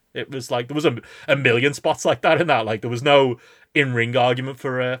drop kick. It was like, there was a million spots like that in that. Like, there was no in-ring argument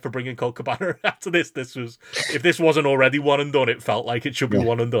for bringing Colt Cabana after this. This was, if this wasn't already one and done, it felt like it should be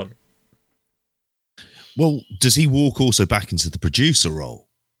one and done. Well, does he walk also back into the producer role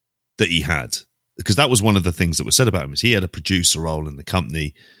that he had? Because that was one of the things that was said about him, is he had a producer role in the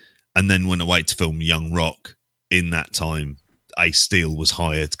company and then went away to film Young Rock. In that time, Ace Steel was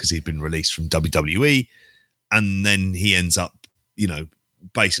hired because he'd been released from WWE, and then he ends up,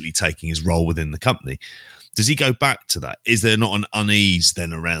 basically taking his role within the company. Does he go back to that? Is there not an unease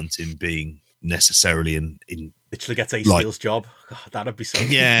then around him being necessarily in literally gets Ace Steel's job? God, that'd be so.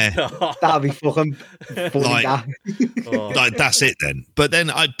 Yeah, that'd be fucking funny. Like, that's it then. But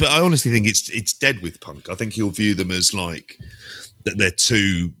I honestly think it's dead with Punk. I think he'll view them as like that they're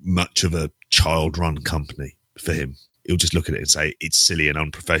too much of a child-run company for him. He'll just look at it and say it's silly and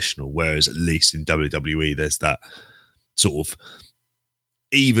unprofessional. Whereas at least in WWE, there's that sort of,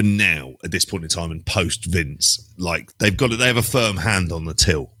 even now at this point in time and post Vince, like they have a firm hand on the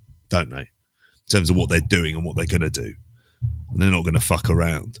till, don't they? In terms of what they're doing and what they're going to do. And they're not going to fuck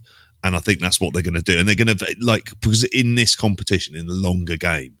around. And I think that's what they're going to do. And they're going to, like, because in this competition, in the longer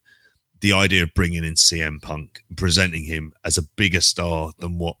game, the idea of bringing in CM Punk and presenting him as a bigger star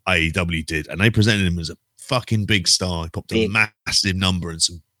than what AEW did, and they presented him as a fucking big star. He popped a massive number and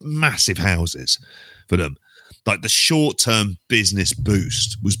some massive houses for them. Like, the short-term business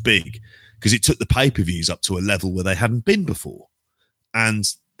boost was big because it took the pay-per-views up to a level where they hadn't been before. And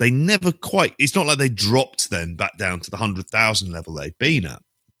they never quite, it's not like they dropped then back down to the 100,000 level they'd been at.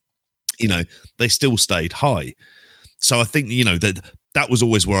 They still stayed high. So I think, that was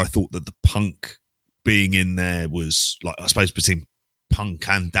always where I thought that the Punk being in there was, like, I suppose between Punk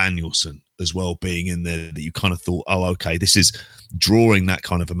and Danielson as well being in there, that you kind of thought, oh, okay, this is drawing that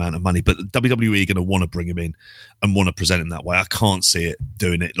kind of amount of money. But WWE are going to want to bring him in and want to present him that way. I can't see it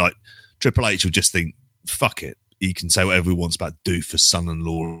doing it. Like, Triple H will just think, fuck it. He can say whatever he wants about Doofus,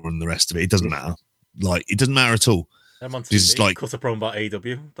 son-in-law and the rest of it. It doesn't matter. Like, it doesn't matter at all. It's like, cut a promo about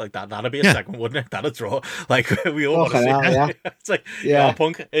AEW, like that'd be a segment, wouldn't it? That'd draw. Like, we all want to see it. It's like,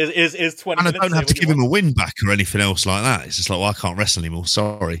 Punk is 20 and minutes. I don't have to give him a win back or anything else like that. It's just like, well, I can't wrestle anymore.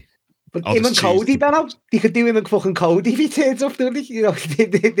 Sorry. But him and Cody, Benno, you could do him and fucking Cody if he turns up, don't he?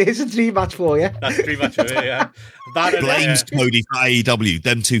 There's a dream match for you. That's a dream match for me, yeah. Blames Cody for AEW.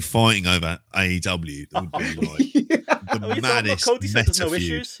 Them two fighting over AEW would be like the maddest. Cody said there's no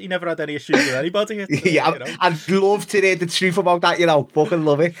issues. He never had any issues with anybody. I'd love to hear the truth about that. Fucking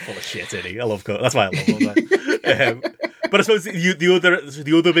love it. Full of shit, isn't he? I love Cody. That's why I love him. But I suppose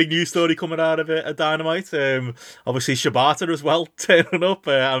the other big news story coming out of it at Dynamite, obviously Shibata as well turning up.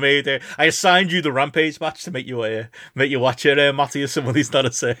 I assigned you the Rampage match to make you watch it, Matty, as somebody's not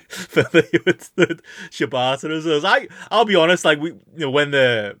a for the Shibata as well. I'll be honest, like, when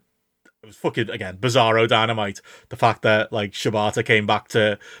it was fucking, again, bizarro Dynamite. The fact that, like, Shibata came back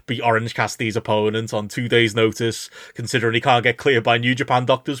to beat Orange Cassidy's opponent on 2 days' notice, considering he can't get cleared by New Japan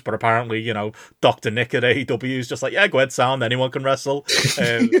doctors, but apparently, Dr. Nick at AEW is just like, yeah, go ahead, sound, anyone can wrestle.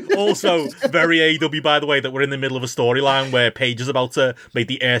 Also, very AEW, by the way, that we're in the middle of a storyline where Paige is about to make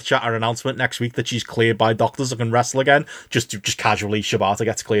the Earth Shatter announcement next week that she's cleared by doctors and can wrestle again. Just casually, Shibata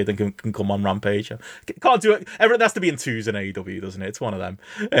gets cleared and can come on Rampage. Can't do it. Everything has to be in twos in AEW, doesn't it? It's one of them.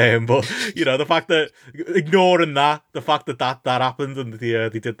 But the fact that, ignoring that, the fact that happened and they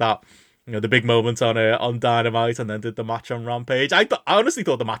did that, the big moment on Dynamite and then did the match on Rampage. I honestly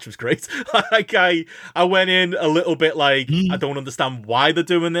thought the match was great. Like, I went in a little bit like, I don't understand why they're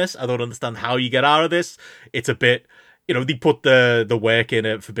doing this. I don't understand how you get out of this. It's a bit, they put the work in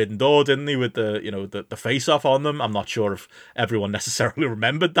at Forbidden Door, didn't they, with the face-off on them. I'm not sure if everyone necessarily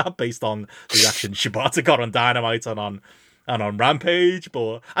remembered that based on the reaction Shibata got on Dynamite and on Rampage,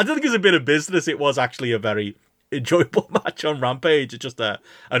 but I don't think it was a bit of business. It was actually a very enjoyable match on Rampage. It's just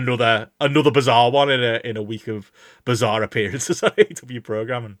another bizarre one in a week of bizarre appearances on AEW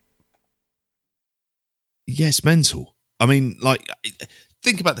programming. Yes, mental. I mean, like,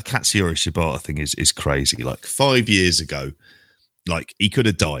 think about the Katsuyori Shibata thing is crazy. Like 5 years ago, like he could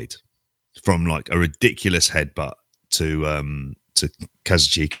have died from like a ridiculous headbutt to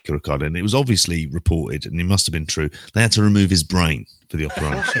Kazuchika Okada, and it was obviously reported, and it must have been true. They had to remove his brain for the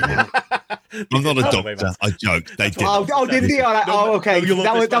operation. I'm not a doctor. I joke. They did. Oh, did he? All right. Oh, okay.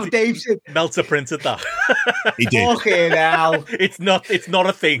 That was Dave. Meltzer printed that. He did. Okay, now it's not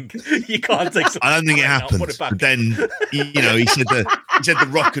a thing. You can't take. I don't think it happened. But then, he said the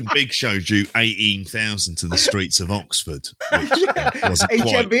Rock and Big Show drew 18,000 to the streets of Oxford. Which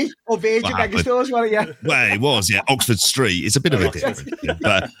HMB or Virgin Megastores, wasn't it? Yeah. Well, it was. Yeah, Oxford Street. It's a bit of a difference,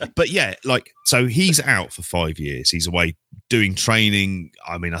 but yeah, like, so he's out for 5 years. He's away doing training.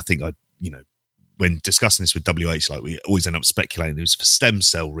 I mean, I think when discussing this with WH, like, we always end up speculating it was for stem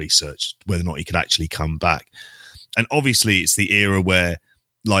cell research, whether or not he could actually come back. And obviously it's the era where,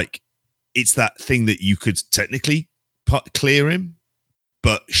 like, it's that thing that you could technically clear him,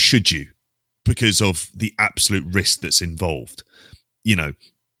 but should you? Because of the absolute risk that's involved,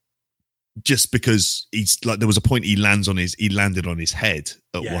 just because he's like, there was a point he landed on his head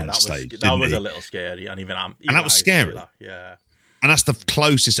at one stage. That was a little scary, and that was scary. Yeah. And that's the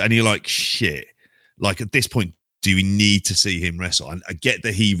closest, and you're like, shit. Like, at this point, do we need to see him wrestle? And I get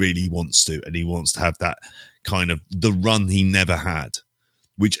that he really wants to, and he wants to have that kind of the run he never had,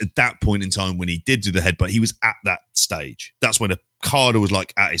 which at that point in time when he did do the headbutt, he was at that stage. That's when Okada was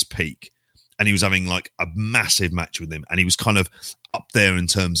like at his peak, and he was having like a massive match with him, and he was kind of up there in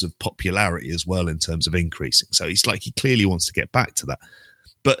terms of popularity as well, in terms of increasing. So he's like, he clearly wants to get back to that.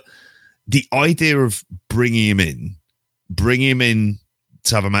 But the idea of bringing him in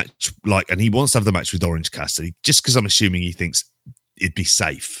to have a match, like, and he wants to have the match with Orange Cassidy, just because I'm assuming he thinks it'd be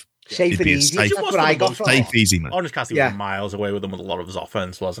safe. Safe and easy. That's what I got from safe, easy, man. Orange Cassidy was miles away with him with a lot of his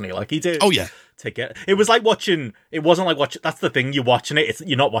offense, wasn't he? Like, he did. Oh, yeah. It was like watching. It wasn't like watching. That's the thing. You're watching it.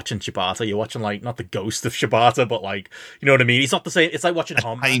 You're not watching Shibata. You're watching, like, not the ghost of Shibata, but, like, you know what I mean. He's not the same. It's like watching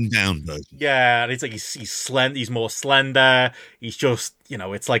Honma. Tamed down version. Yeah, and it's like he's slender. He's more slender. He's just,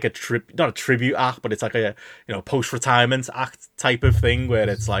 it's like not a tribute act, but it's like a post retirement act type of thing where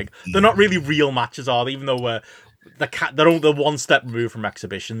it's like they're not really real matches, are they? Even though they're one step removed from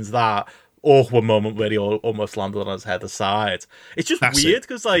exhibitions. That awkward moment where he almost landed on his head aside. It's just weird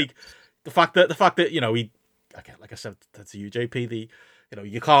because, like, the fact that like I said to you, JP,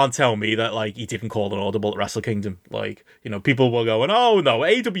 you can't tell me that, like, he didn't call an audible at Wrestle Kingdom. Like, people were going, oh no,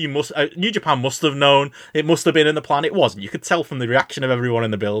 New Japan must have known. It must have been in the plan. It wasn't. You could tell from the reaction of everyone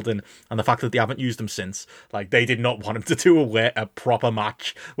in the building and the fact that they haven't used him since. Like, they did not want him to do a proper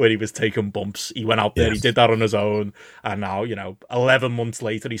match where he was taking bumps. He went out there, He did that on his own, and now, 11 months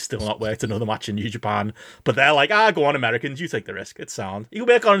later, he's still not worked another match in New Japan. But they're like, go on, Americans, you take the risk. It's sound. You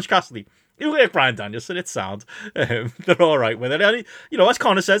can make Orange Cassidy. You get Bryan Danielson, it's sound. They're all right with it. And, as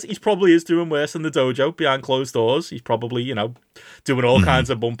Connor says, he probably is doing worse in the dojo behind closed doors. He's probably, doing all kinds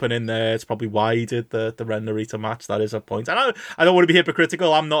of bumping in there. It's probably why he did the Ren Narita match. That is a point. And I don't want to be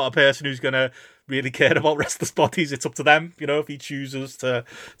hypocritical. I'm not a person who's going to really care about wrestlers' bodies. It's up to them. If he chooses to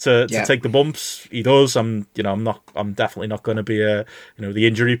take the bumps, he does. I'm definitely not going to be the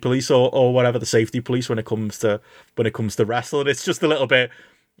injury police or whatever, the safety police when it comes to wrestling. It's just a little bit.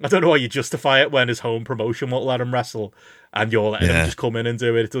 I don't know how you justify it when his home promotion won't let him wrestle and you're letting him just come in and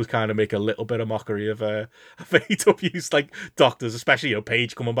do it. It does kind of make a little bit of mockery of AEW's, like, doctors, especially,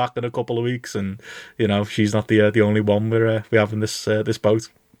 Paige coming back in a couple of weeks, and, she's not the only one we have in this boat.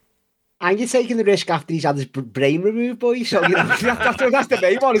 And you're taking the risk after he's had his brain removed, boy. So, that's the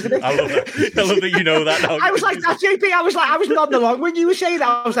main one, isn't it? I love that you know that now. I was like, that, JP. I was nodding along when you were saying that.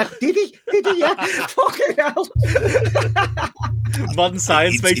 I was like, did he? Yeah. Fucking hell. Modern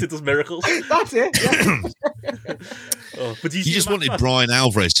science makes it does miracles. That's it. Yeah. But you just wanted Brian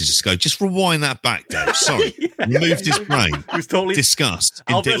Alvarez to just go, just rewind that back, Dave. Sorry. Removed his brain. He was totally discussed.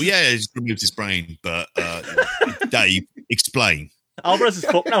 He just removed his brain. But Dave, explain. Alvarez is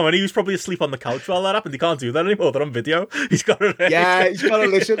fucked now, and he was probably asleep on the couch while that happened. He can't do that anymore. They're on video. He's got to. Yeah, he's got to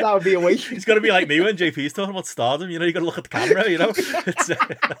listen. That would be a week. He's got to be like me when JP's talking about stardom. You know, you got to look at the camera. You know,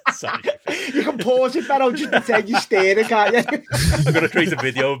 sorry, JP. You can pause it, but I'll just pretend you're staring, can't you? I'm gonna create a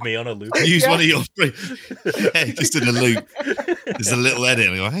video of me on a loop. Use one of your just in a loop. There's a little edit.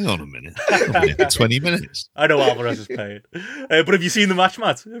 And I go, hang on a minute. 20 minutes. I know Alvarez is paid, but have you seen the match,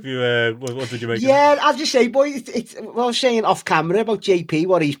 Matt? Have you? What did you make? Yeah, I'll just say, boy, it's well, I was saying off camera about JP,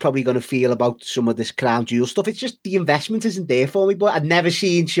 what he's probably going to feel about some of this Crown Jewel stuff. It's just the investment isn't there for me. But I'd never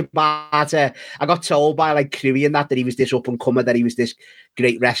seen Shibata. I got told by like Crewy and that he was this up and comer, that he was this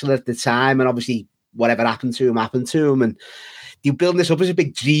great wrestler at the time, and obviously whatever happened to him, and you're building this up as a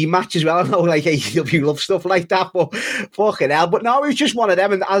big dream match as well. I know, like, AEW love stuff like that, but fucking hell. But no, it was just one of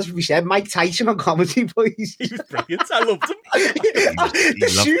them. And as we said, Mike Tyson on commentary, boys. He was brilliant. I loved him.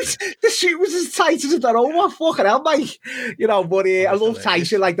 The suit was as tight as that. Oh, what fucking hell, Mike? You know, but I love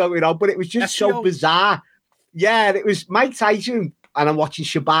Tyson, like, don't you know, but it was just so bizarre. Yeah, it was Mike Tyson, and I'm watching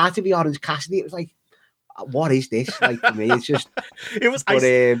Shibata v Orange Cassidy. It was like, what is this? Like, for me, it's just. It was. But,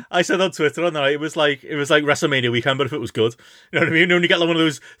 I said on Twitter on the night, it was like WrestleMania weekend, but if it was good, you know what I mean. When you get like one of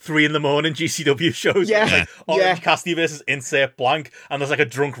those 3 a.m. GCW shows, like Orange Cassidy versus insert blank, and there's like a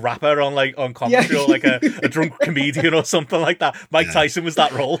drunk rapper on commentary, or like a drunk comedian or something like that. Mike Tyson was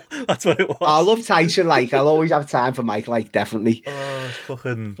that role. That's what it was. I love Tyson. Like, I'll always have time for Mike. Like, definitely.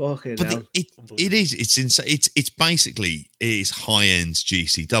 Fucking. But it is. It's insane. It's basically high end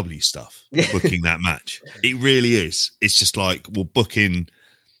GCW stuff. Booking that match. It really is. It's just like, we're booking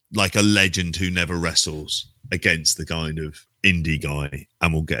like a legend who never wrestles against the kind of indie guy,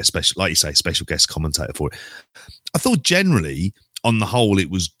 and we'll get a special, like you say, special guest commentator for it. I thought generally, on the whole, it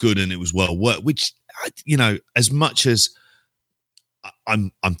was good and it was well worked, which, you know, as much as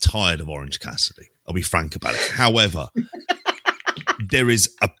I'm tired of Orange Cassidy, I'll be frank about it. However, there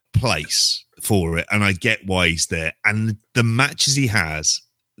is a place for it, and I get why he's there. And the matches he has,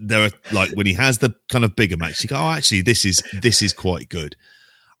 there are, like, when he has the kind of bigger match, you go, oh, actually, this is quite good.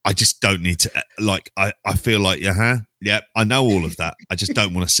 I just don't need to, like, I feel like, yeah, I know all of that. I just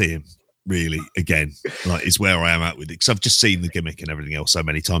don't want to see him really again, like, is where I am at with it. Because I've just seen the gimmick and everything else so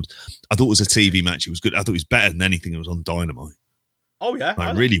many times. I thought it was a TV match. It was good. I thought it was better than anything that was on Dynamite. Oh, yeah.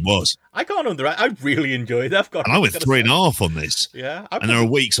 It really was. I can't I really enjoyed it. And I went 3.5 on this. Yeah. And there are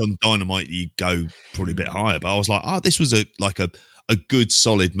weeks on Dynamite you go probably a bit higher, but I was like, this was a good,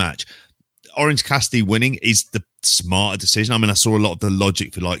 solid match. Orange Cassidy winning is the smarter decision. I mean, I saw a lot of the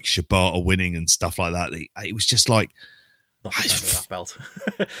logic for like Shibata winning and stuff like that. It was just like, not that belt.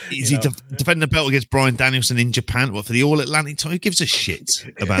 Is he defending the belt against Bryan Danielson in Japan? What, for the All Atlantic title? Who gives a shit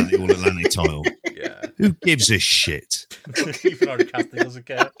about the All Atlantic title? Yeah. Who gives a shit? Even Orange Cassidy doesn't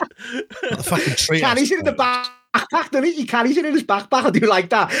care. What the fucking treat? Carries it in the backpack, doesn't he? He carries it in his backpack. I do like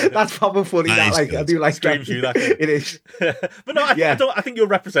that. Yeah. That's probably funny. I do like that. It is. But no, I think you're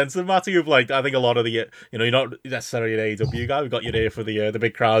representative, Matty, of like, I think a lot of the, you know, you're not necessarily an AEW guy. We've got you there for the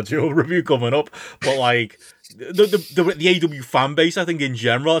big crowd duel review coming up, but like, the AW fan base, I think in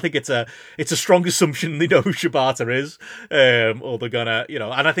general, I think it's a strong assumption they know who Shibata is, or they're gonna, you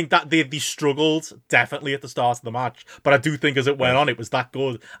know, and I think that they struggled definitely at the start of the match, but I do think as it went on, it was that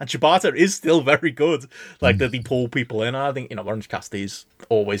good, and Shibata is still very good, like that they pull people in. And I think, you know, Orange Cassidy's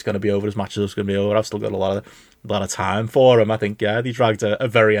always going to be over as much as it's going to be over. I've still got a lot of time for him. I think, they dragged a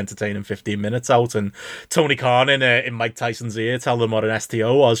very entertaining 15 minutes out, and Tony Khan in Mike Tyson's ear telling him what an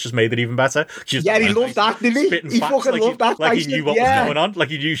STO was just made it even better. He loved that, didn't he? He fucking loved that. Like he knew what was going on. Like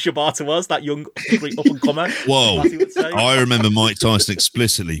he knew Shibata was that young up-and-comer. Whoa. I remember Mike Tyson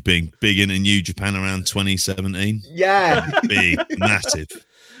explicitly being big into New Japan around 2017. Yeah. Big, massive.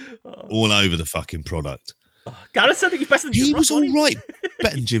 All over the fucking product. Gareth said that he's better than Jim Ross. He was all right.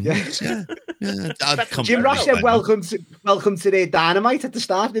 Better than Jim Ross, yeah. Jim Ross said welcome to the Dynamite at the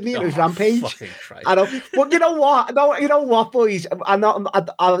start, didn't he? It was Rampage. I know. But you know what? No, you know what, boys? I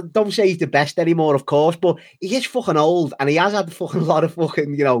don't say he's the best anymore, of course, but he is fucking old, and he has had a lot of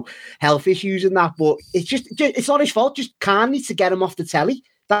fucking, you know, health issues and that. But it's not his fault. Just Khan needs to get him off the telly.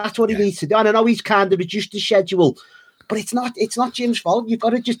 That's what he needs to do. And I know he's kind of reduced the schedule, but it's not Jim's fault. You've got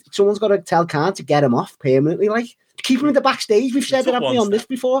to someone's got to tell Khan to get him off permanently. Like, keep him in the backstage. We've said it, haven't we, on this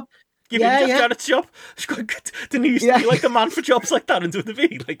before? Give him Jeff Jarrett's job. Didn't he used to be like the man for jobs like that in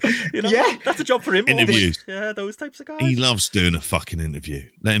WWE? Like, you know, that's a job for him. Interviews. Yeah, those types of guys. He loves doing a fucking interview.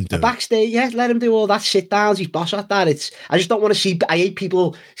 Let him do it. Backstage, let him do all that sit downs. He's boss at that. I just don't want to see. I hate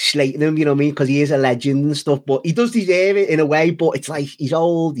people slating him, you know what I mean? Because he is a legend and stuff. But he does deserve it in a way. But it's like he's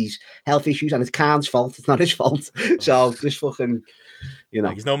old, he's health issues, and it's Khan's fault. It's not his fault. So just fucking. You know,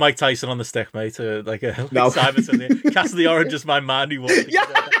 Like, he's no Mike Tyson on the stick, mate. Like No. Simonson there. Cast of the Orange is my man. He won.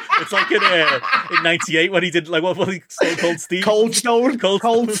 It's like in '98 when he did like what he Stone Cold Steve. Cold Stone.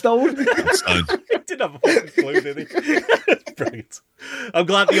 He didn't have a fucking clue, did he? Brilliant. I'm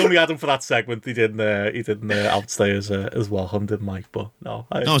glad they only had him for that segment. He didn't outstay as welcome, did Mike? But no,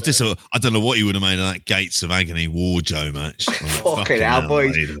 I don't know what you would have made of that Gates of Agony War Joe match. Like, fucking hell,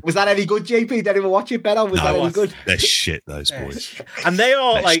 boys. Was that any good, JP? Did anyone watch it better? Was that any good? They're shit, those boys. And they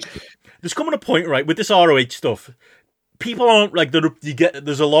are like, there's coming a point, right, with this ROH stuff. People aren't like,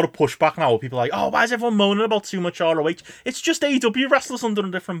 there's a lot of pushback now where people are like, oh, why is everyone moaning about too much ROH? It's just AEW wrestlers under a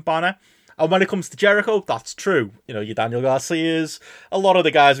different banner. And when it comes to Jericho, that's true. You know, your Daniel Garcias, a lot of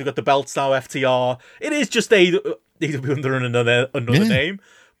the guys who've got the belts now, FTR. It is just AEW under another name.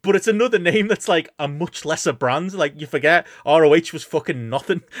 But it's another name that's like a much lesser brand. Like, you forget ROH was fucking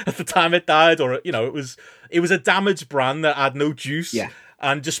nothing at the time it died, or you know, it was a damaged brand that had no juice. Yeah.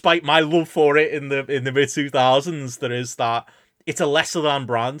 And despite my love for it in the mid 2000s, there is that it's a lesser than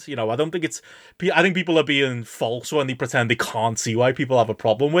brand. You know, I think people are being false when they pretend they can't see why people have a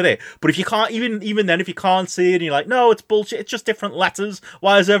problem with it. But if you can't, even then, if you can't see it, and you're like, no, it's bullshit. It's just different letters.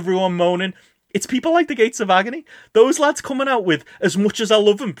 Why is everyone moaning? It's people like the Gates of Agony. Those lads coming out with, as much as I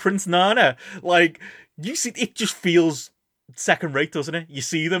love them, Prince Nana, like, you see, it just feels second rate, doesn't it? You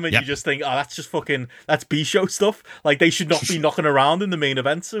see them and you just think, oh, that's B-show stuff. Like, they should not be knocking around in the main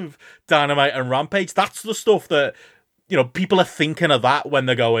events of Dynamite and Rampage. That's the stuff that, you know, people are thinking of that when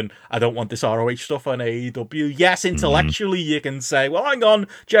they're going, I don't want this ROH stuff on AEW. Yes, intellectually you can say, well, hang on,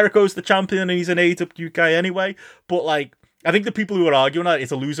 Jericho's the champion and he's an AEW guy anyway. But, like, I think the people who are arguing that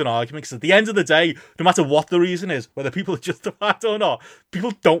it's a losing argument, because at the end of the day, no matter what the reason is, whether people are justified or not,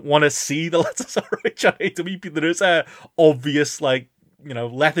 people don't want to see the letters ROH on AEW. There is a obvious, like, you know,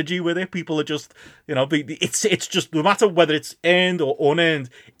 lethargy with it. People are just, you know, it's just, no matter whether it's earned or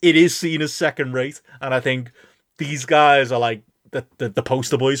unearned, it is seen as second rate. And I think these guys are like the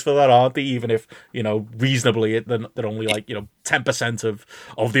poster boys for that, aren't they? Even if, you know, reasonably they're only like, you know, 10%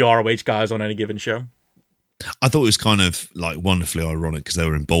 of the ROH guys on any given show. I thought it was kind of like wonderfully ironic because they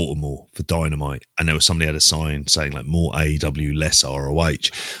were in Baltimore for Dynamite and there was somebody had a sign saying like more AEW, less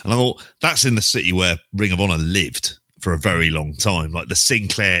ROH. And I thought that's in the city where Ring of Honor lived for a very long time, like the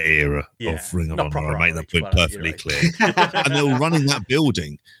Sinclair era of Ring of Honor. I made that point perfectly clear. And they were running that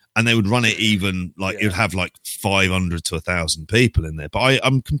building and they would run it even like it would have like 500 to 1,000 people in there. But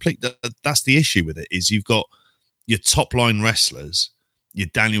I'm complete. That's the issue with it is you've got your top line wrestlers, your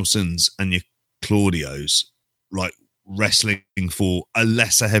Danielsons and your Claudios, like wrestling for a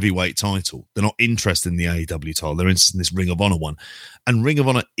lesser heavyweight title. They're not interested in the AEW title. They're interested in this Ring of Honor one. And Ring of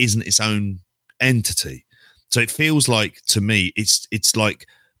Honor isn't its own entity. So it feels like, to me, it's like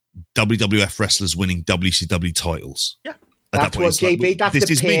WWF wrestlers winning WCW titles. Yeah. That's what, JB, like, that's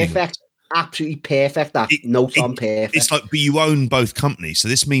the perfect, absolutely perfect, that note on perfect. It's like, but you own both companies, so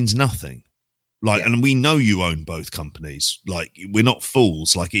this means nothing. Like, and we know you own both companies. Like, we're not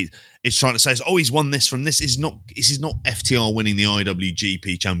fools. Like, it's trying to say, oh, he's won this from this. This is not FTR winning the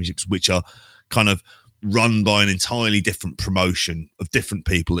IWGP championships, which are kind of run by an entirely different promotion of different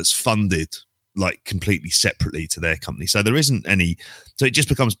people that's funded like completely separately to their company. So there isn't any. So it just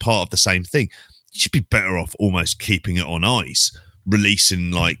becomes part of the same thing. You should be better off almost keeping it on ice,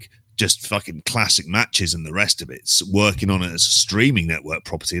 releasing like just fucking classic matches and the rest of it, working on it as a streaming network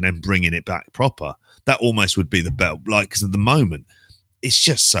property and then bringing it back proper. That almost would be the better, like, because at the moment it's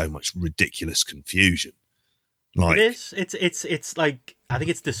just so much ridiculous confusion. Like, it is. It's like, I think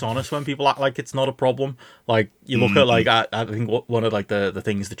it's dishonest when people act like it's not a problem. Like, you look at, like, I think one of, like, the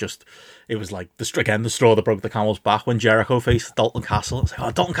things that just, it was like, the straw that broke the camel's back when Jericho faced Dalton Castle. It's like,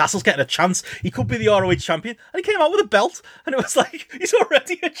 oh, Dalton Castle's getting a chance. He could be the ROH champion. And he came out with a belt. And it was like, he's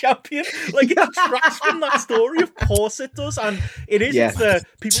already a champion. Like, it detracts from that story. Of course it does. And it is. Yeah. It's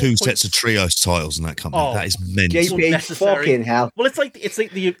people two sets of trios titles in that company. That is mental. JP, fucking hell. Well, it's like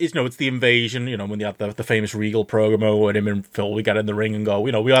the, you know, it's the invasion, you know, when they had the famous Regal promo where him and Phil would get in the ring and go,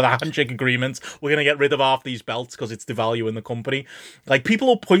 you know, we are the handshake agreement. We're going to get rid of half these belts because it's devaluing the company. Like, people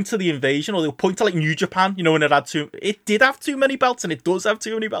will point to the invasion, or they'll point to like New Japan, you know, when it did have too many belts, and it does have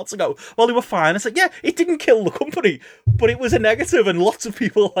too many belts, and go, well, they were fine. It's like, yeah, it didn't kill the company, but it was a negative, and lots of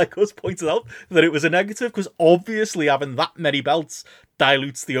people like us pointed out that it was a negative because obviously having that many belts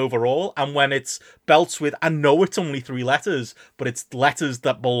dilutes the overall. And when it's belts with, I know it's only 3 letters, but it's letters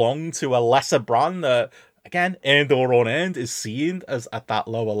that belong to a lesser brand that, again, earned or unearned, is seen as at that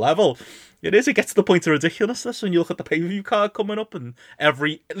lower level. It is. It gets to the point of ridiculousness when you look at the pay-per-view card coming up, and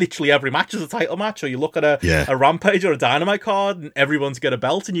literally every match is a title match, or you look at a Rampage or a Dynamite card, and everyone's got a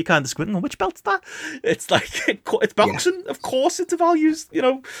belt, and you kind of squint, which belt's that? It's like it's boxing, of course. It's a values,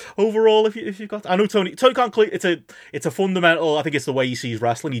 overall. If you've got, I know Tony can't. It's a fundamental. I think it's the way he sees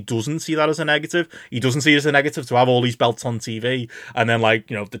wrestling. He doesn't see that as a negative. He doesn't see it as a negative to have all these belts on TV, and then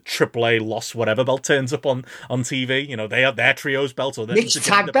the AAA lost whatever belt turns up on TV. They have their trios belts or their mixed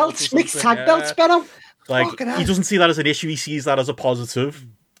tag belts, Benno. He doesn't see that as an issue. He sees that as a positive.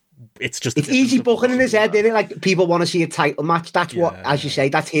 It's easy booking in his head, isn't it? Like, people want to see a title match. That's what, as you say,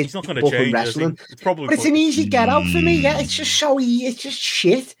 that's his booking wrestling. It's an easy get out for me. Yeah, it's just it's just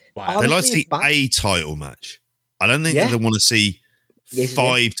shit. Wow. They like to see a title match. I don't think they want to see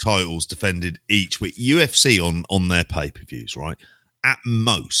 5 titles defended each week. UFC on their pay-per-views, right? At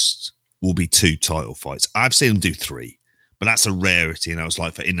most will be 2 title fights. I've seen them do 3. But that's a rarity, and that was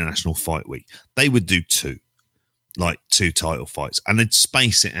like for International Fight Week. They would do 2 title fights, and they'd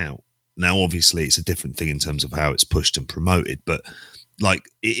space it out. Now, obviously, it's a different thing in terms of how it's pushed and promoted, but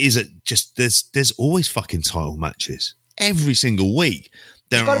it is there's always fucking title matches every single week.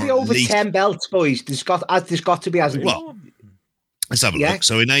 There's got to be over 10 belts, boys. There's got to be, hasn't it? Well, let's have a look.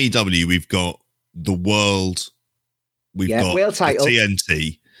 So in AEW, we've got the world, we've got world title,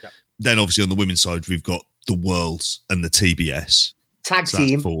 TNT. Yep. Then, obviously, on the women's side, we've got the Worlds and the TBS. Tag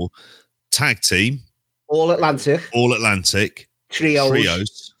team. That's 4. Tag team. All Atlantic.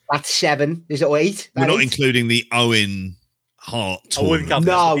 Trios. That's 7. Is it 8? We're not including the Owen Hart tournament.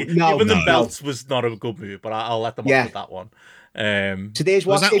 No. Even the belts was not a good move, but I'll let them off with that one. So there's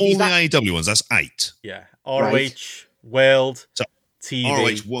was that all the AEW ones? That's 8. Yeah. ROH, World, so, TV.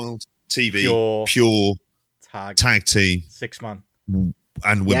 ROH, World, TV, Pure Tag Team. 6-man.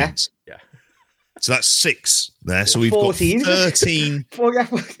 And women's. Yeah. So that's 6 there. So we've 14. got 13. You're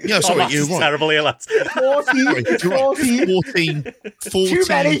right. Terrible here, lads. 14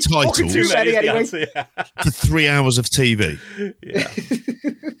 titles too many anyway. for 3 hours of TV. Yeah.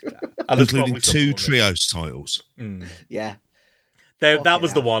 Including 2 trios titles. Yeah. That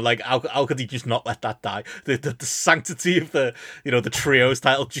was the one. How could he just not let that die? The sanctity of the trios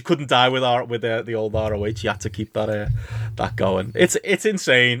title just couldn't die with the old ROH. You had to keep that going. It's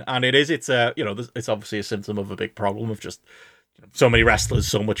insane, and it is. It's obviously a symptom of a big problem of just so many wrestlers,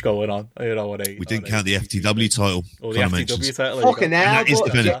 so much going on. We didn't count the FTW title. Or the FTW title. Fucking hell. That is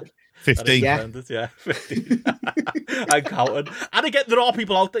defended. 15. Yeah, 15. I'm counting. And again, there are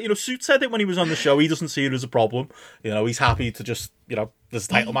people out there. Suit said it when he was on the show. He doesn't see it as a problem. He's happy to just, there's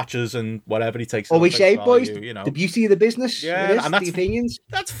title matches and whatever he takes. We say, boys, the beauty of the business. Yeah, and that's the opinions.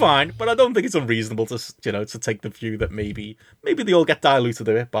 That's fine, but I don't think it's unreasonable to take the view that maybe they all get diluted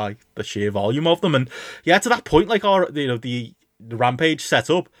a bit by the sheer volume of them. And to that point, the Rampage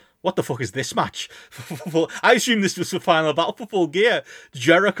setup. What the fuck is this match? I assume this was for Final Battle for Full Gear.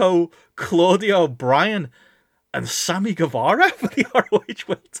 Jericho, Claudio, Bryan, and Sammy Guevara for the ROH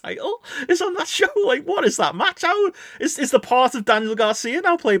World title is on that show. What is that match? How is the part of Daniel Garcia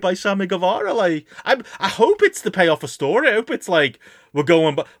now played by Sammy Guevara? I hope it's the payoff a story. I hope it's we're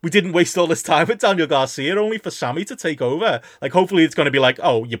going, but we didn't waste all this time with Daniel Garcia only for Sammy to take over. Hopefully it's going to be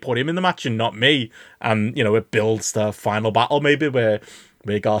you put him in the match and not me, and it builds the Final Battle maybe where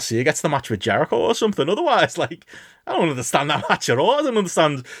Garcia gets the match with Jericho or something. Otherwise, I don't understand that match at all. I don't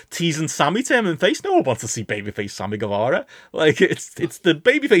understand teasing Sammy to him and face. No one wants to see babyface Sammy Guevara. It's the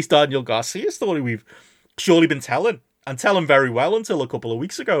babyface Daniel Garcia story we've surely been telling very well until a couple of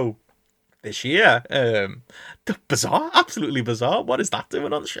weeks ago this year. Bizarre, absolutely bizarre. What is that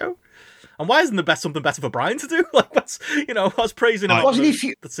doing on the show? And why isn't there something better for Bryan to do? I was praising him on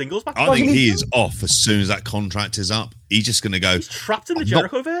the singles match. I think he is off as soon as that contract is up. He's just going to go. He's trapped in the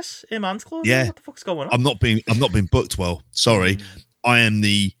Jericho-verse, him and Claude. Yeah. What the fuck's going on? I'm not being booked well. Sorry. I am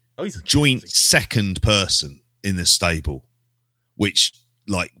the joint second person in the stable, which,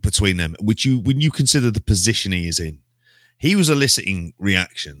 between them, when you consider the position he is in, he was eliciting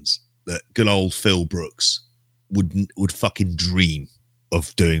reactions that good old Phil Brooks would fucking dream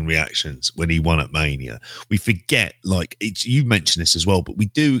of doing reactions when he won at Mania. We forget, you mentioned this as well, but we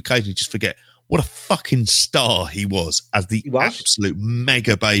do occasionally just forget what a fucking star he was as the absolute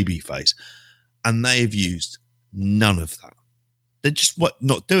mega baby face. And they have used none of that. They're just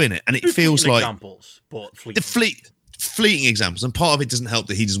not doing it. And it feels like examples, but fleeting examples. And part of it doesn't help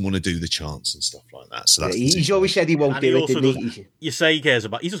that he doesn't want to do the chants and stuff like that. So that's he's always said he won't do it, didn't he? You say he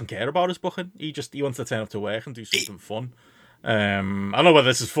doesn't care about his booking. He wants to turn up to work and do something fun. I don't know whether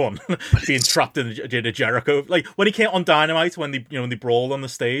this is fun, being trapped in a Jericho. Like when he came on Dynamite, when they brawled on the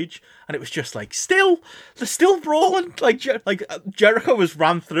stage, and it was just like they're still brawling. Like Jericho was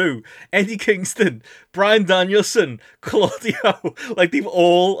ran through. Eddie Kingston, Bryan Danielson, Claudio, like they've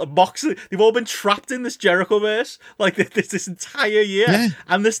all been trapped in this Jericho verse like this entire year,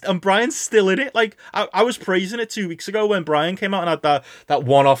 and Bryan's still in it. Like I was praising it 2 weeks ago when Bryan came out and had that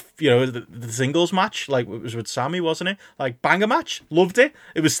one-off, the singles match, like it was with Sammy, wasn't it? Like banger match, loved it.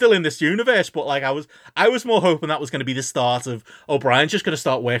 It was still in this universe, but like I was more hoping that was going to be the start of Bryan's just going to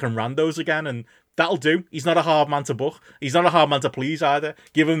start working randos again, and that'll do. He's not a hard man to book. He's not a hard man to please either.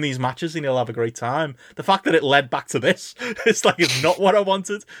 Give him these matches and he'll have a great time. The fact that it led back to this, it's not what I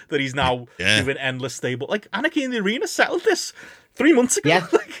wanted. That he's now doing endless stable. Like Anarchy in the Arena settled this 3 months ago. Yeah.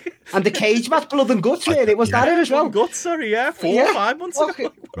 And the cage match, Blood and Guts, really, was that it as well? Guts, sorry, 4 or 5 months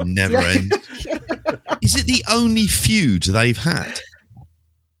ago. Never end. Is it the only feud they've had?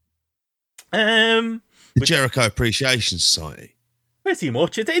 The Jericho Appreciation Society. Pretty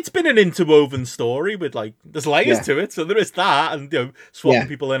much. It's been an interwoven story with, like, there's layers to it. So there is that, and, swapping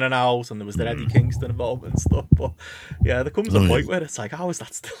people in and out, and there was the Eddie Kingston involvement and stuff. But, yeah, there comes a point where it's like, how is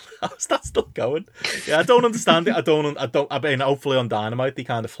that still going? Yeah, I don't understand it. I mean, hopefully on Dynamite, they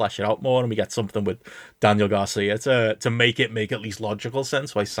kind of flesh it out more, and we get something with Daniel Garcia to make at least logical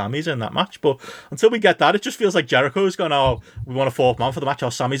sense why Sammy's in that match. But until we get that, it just feels like Jericho's going, we want a 4th man for the match.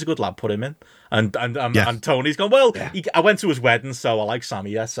 Sammy's a good lad, put him in. And Tony's gone, I went to his wedding, so I like Sammy.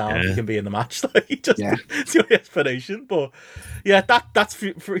 He can be in the match. Like, it's the only explanation. But yeah, that's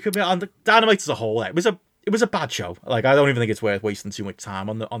freaking me out. And Dynamite as a whole, it was a bad show. Like, I don't even think it's worth wasting too much time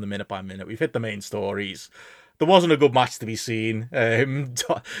on the minute by minute. We've hit the main stories. There wasn't a good match to be seen.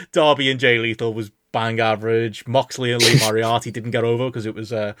 Darby and Jay Lethal was bang average. Moxley and Lee Moriarty didn't get over because it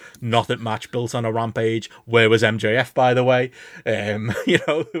was a nothing match built on a Rampage. Where was MJF, by the way? And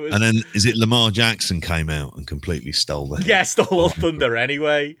then is it Lamar Jackson came out and completely stole that? Yeah, stole all thunder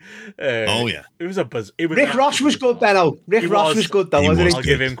anyway. It was a buzz. Rick Ross was good, Benno. Rick Ross was good though, wasn't he? I'll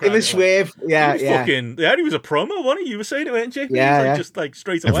give him credit. It was Swerve. Yeah, he was a promo, wasn't he? You were saying it, weren't you? Yeah, just like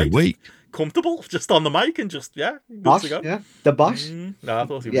straight away. Every week. Comfortable, just on the mic and just good boss, to go. Yeah, the boss. No, I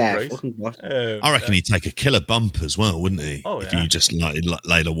thought he was great. Fucking boss. I reckon he'd take a killer bump as well, wouldn't he? Oh, if you just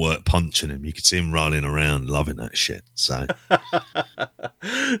laid a work punching him, you could see him rolling around, loving that shit. So,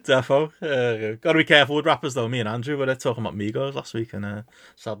 defo. Got to be careful with rappers though. Me and Andrew were talking about Migos last week, and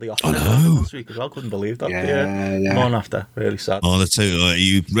sadly off last week as well. Couldn't believe that. Yeah. Morning after, really sad. The two. Are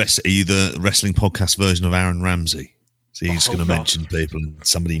you the wrestling podcast version of Aaron Ramsey? So he's going to mention people and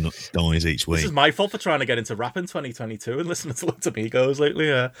somebody dies each week. This is my fault for trying to get into rap in 2022 and listening to lots of Migos lately.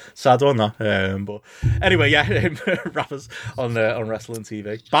 Sad one, that. But anyway, rappers on wrestling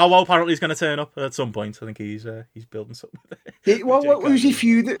TV. Bow Wow apparently is going to turn up at some point. I think he's building something. What was he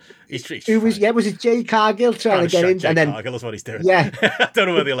feud? Was it Jay Cargill trying to get in? Jay Cargill is what he's doing. Yeah. I don't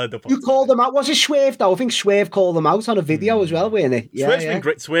know where they'll end up on. You called them out. Was it Swerve though? I think Swerve called them out on a video as well, weren't he? Yeah, Swerve's been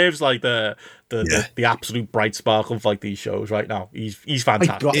great. Swerve's like the absolute bright sparkle of like these shows right now. He's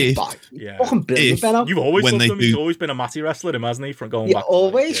fantastic. Fucking brilliant. You've always loved him. He's always been a Matty wrestler, hasn't he? From going back.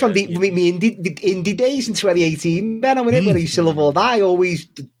 Always from the indie days in 2018, Ben, where he still of all that. I always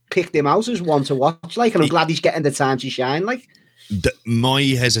picked him out as one to watch, like, and I'm glad he's getting the time to shine. Like, my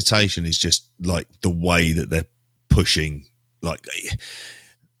hesitation is just like the way that they're pushing. Like,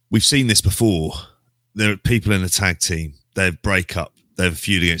 we've seen this before. There are people in a tag team. They break up. They have a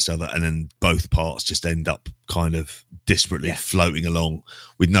feud against each other, and then both parts just end up kind of disparately floating along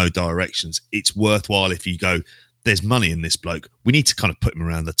with no directions. It's worthwhile if you go, there's money in this bloke. We need to kind of put him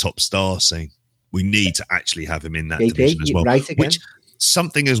around the top star scene. We need to actually have him in that division as well. Right again. Which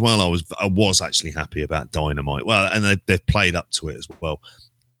something as well I was actually happy about Dynamite. Well, and they've played up to it as well,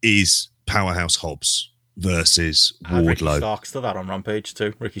 is Powerhouse Hobbs versus Wardlow. Ricky Stark's to that on Rampage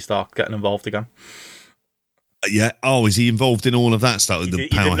too. Ricky Stark getting involved again. Yeah. Oh, is he involved in all of that stuff? The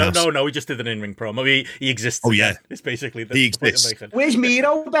Powerhouse? No. He just did an in-ring promo. He exists. Oh, yeah. It's basically the he exists. Where's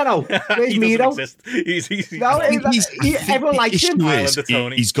Miro, Benno? Where's Miro? Everyone likes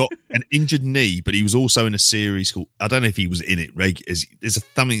him. He's got an injured knee, but he was also in a series called, I don't know if he was in it. There's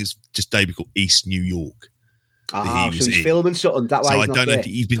something that's just debuted called East New York. So he's filming something. That way. So I don't know if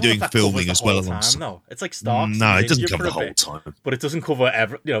he's been doing filming as well. No, it's like Starks. No, it doesn't cover the whole time. But it doesn't cover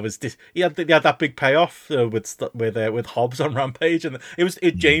every. He had that big payoff with Hobbs on Rampage, and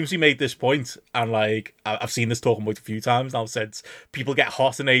James. He made this point, and like I've seen this talking about a few times now. Since people get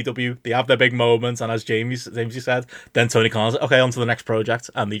hot in AEW, they have their big moments, and as James said, then Tony Khan's like, okay, on to the next project,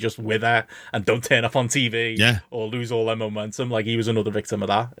 and they just wither and don't turn up on TV, or lose all their momentum. Like he was another victim of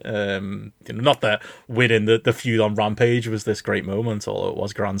that. Not that winning the feud on Rampage was this great moment, although it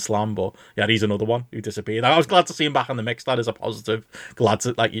was Grand Slam. But yeah, he's another one who disappeared. I was glad to see him back in the mix. That is a positive. Glad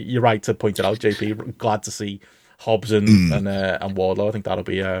to, like, you're right to point it out, JP. Glad to see Hobbs and Wardlow. I think that'll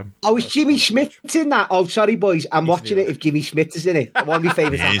be. Oh, is Jimmy Smith's in that? Oh, sorry, boys. I'm watching it if Jimmy Smith is in it. One of my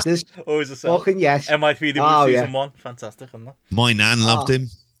favourite actors. Always a fucking yes. MIP season 1. Fantastic, isn't that? My nan loved him,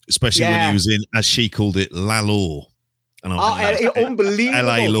 especially when he was in, as she called it, La Law. And unbelievable.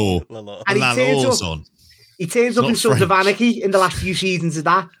 LA Law. And La Law's on. He turns up in Sons of Anarchy in the last few seasons of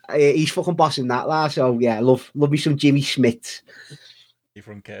that. He's fucking bossing that, lad. So yeah, love me some Jimmy Smith.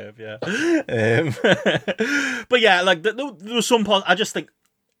 From Curve, yeah. But yeah, like there was some. I just think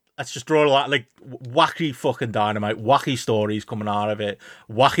let's just draw a lot, like, wacky fucking Dynamite, wacky stories coming out of it,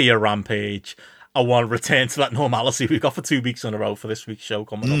 wacky a Rampage. I want to return to that normality we've got for 2 weeks in a row for this week's show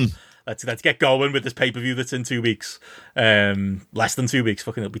coming up. Let's get going with this pay-per-view that's in 2 weeks. Less than 2 weeks.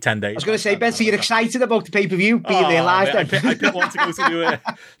 Fucking, it'll be 10 days. I was going to say, Ben, so you're excited about the pay-per-view being there live then? I didn't want to go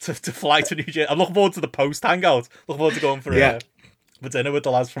to fly to New Jersey. I'm looking forward to the post hangout. Looking forward to going for dinner with the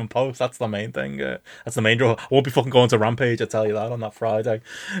lads from Post. That's the main thing. That's the main draw. I won't be fucking going to Rampage, I tell you that, on that Friday.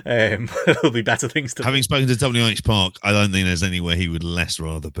 There'll be better things to do. Having spoken to WH Park, I don't think there's anywhere he would less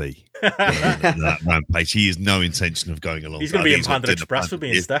rather be than that Rampage. He has no intention of going along. He's going to be in Panda Express with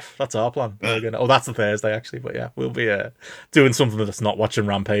me and Steph. That's our plan. That's the Thursday, actually. But yeah, we'll be doing something that's not watching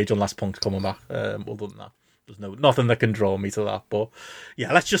Rampage unless Punk's coming back. Other than that, there's nothing that can draw me to that. But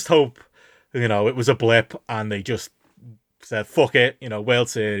yeah, let's just hope, it was a blip and they just said, fuck it, World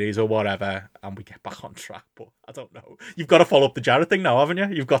Series or whatever, and we get back on track. But I don't know. You've got to follow up the Jarrett thing now, haven't you?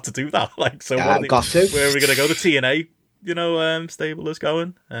 You've got to do that. Like, so I've got to. Where are we going to go? The TNA, stable is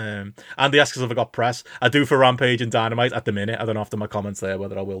going. And they ask us if I got press. I do for Rampage and Dynamite at the minute. I don't know after my comments there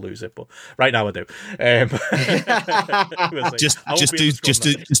whether I will lose it, but right now I do. We'll just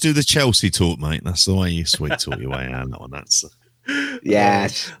do the Chelsea talk, mate. That's the way you sweet talk your way out on that.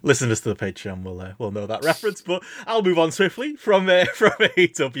 Yes, listeners to the Patreon will know that reference. But I'll move on swiftly from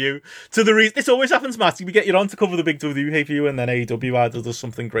AEW to the reason. This always happens, Matty. We get you on to cover the big WWE, and then AEW either does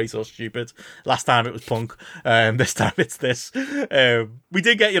something great or stupid. Last time it was Punk. This time it's this. We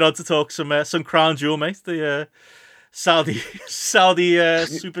did get you on to talk some Crown Jewel, mate. The Saudi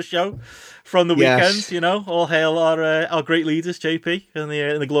Super Show from the weekend. All hail our great leaders, JP, and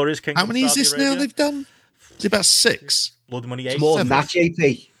the glorious King. How many is this now they've done? It's about 6. Blood Money 8. It's more than that,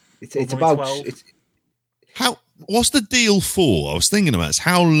 JP. It's about 12. What's the deal for? I was thinking about this.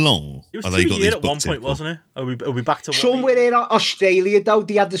 How long it was are they got these at one point, wasn't it? Are we back to somewhere in Australia though?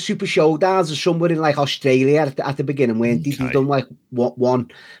 They had the Super Showdowns, or somewhere in like Australia at the beginning, weren't they? They've done like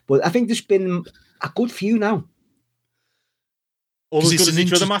one, but I think there's been a good few now. All as good as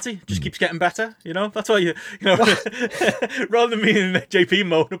each other, Matty. Just keeps getting better, That's why rather than me and JP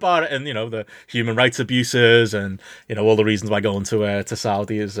moan about it and the human rights abuses and all the reasons why going to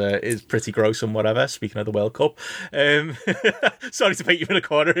Saudi is pretty gross and whatever. Speaking of the World Cup, sorry to paint you in a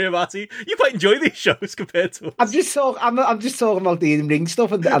corner here, Matty. You quite enjoy these shows compared to us. I'm just talking about the in-ring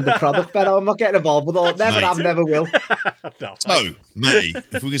stuff and the product, but I'm not getting involved with all. Never have, never will. No, so, Matty,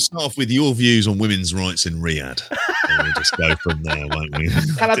 if we could start off with your views on women's rights in Riyadh, and we'll just go from there. Won't we?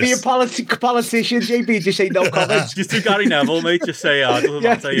 Can I be a politician, JP? Just say no comments. Just do Gary Neville, mate. Just say, it doesn't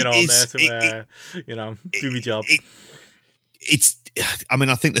matter, I'm there to, do my job.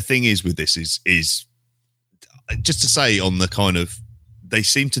 I think the thing is with this is just to say on the kind of, they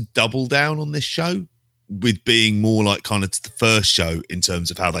seem to double down on this show with being more like kind of the first show in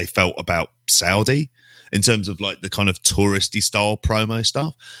terms of how they felt about Saudi, in terms of like the kind of touristy style promo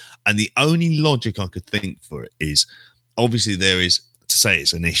stuff. And the only logic I could think for it is, obviously there is, to say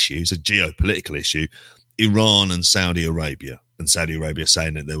it's an issue, it's a geopolitical issue, Iran and Saudi Arabia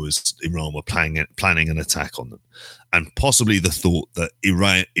saying that Iran were planning an attack on them, and possibly the thought that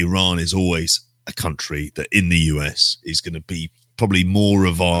Iran is always a country that in the US is going to be probably more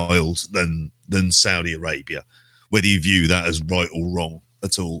reviled than Saudi Arabia, whether you view that as right or wrong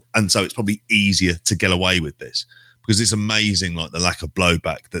at all. And so it's probably easier to get away with this, because it's amazing, like the lack of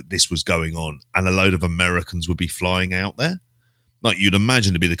blowback that this was going on, and a load of Americans would be flying out there. Like you'd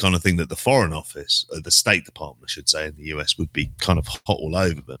imagine to be the kind of thing that the Foreign Office, the State Department, I should say, in the US would be kind of hot all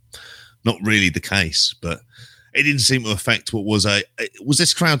over, but not really the case. But it didn't seem to affect what was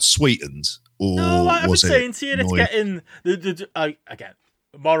this crowd sweetened, or no? I've been was saying to you, it's getting again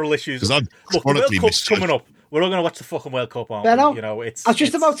moral issues. Because Look, the World Cup's coming up. we're all going to watch the fucking World Cup, aren't Benno, we? You know, it's. I was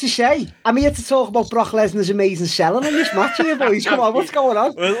just about to say, I'm here to talk about Brock Lesnar's amazing selling in this match here, boys. Come on, what's going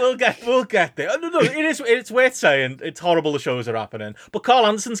on? We'll get there. No, it's worth saying. It's horrible the shows are happening, but Carl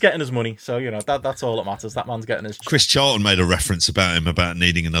Anderson's getting his money, so you know that's all that matters. That man's getting his. Chris Charlton made a reference about him about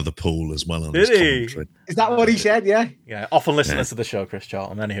needing another pool as well on his commentary. Is that what he said? Yeah. Yeah, often listeners to the show, Chris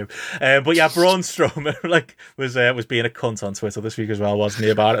Charlton. Anywho, but yeah, Braun Strowman was being a cunt on Twitter this week as well, wasn't he?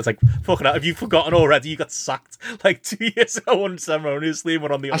 About it, it's like fucking hell, have you forgotten already? You got sacked like 2 years ago unceremoniously.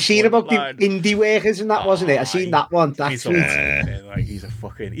 When on the I seen about the indie workers and that, wasn't it? I seen that one. That's sweet.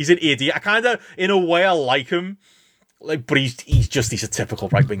 He's an idiot. I kind of, in a way, I like him. Like, but he's a typical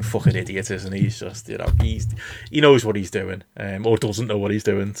right wing fucking idiot, isn't he? He's just, you know, he knows what he's doing, or doesn't know what he's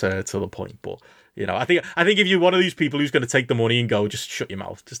doing to the point. But you know, I think if you're one of these people who's going to take the money and go, just shut your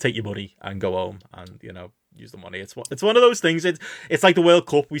mouth, just take your money and go home, and you know, use the money. It's one of those things. It's like the World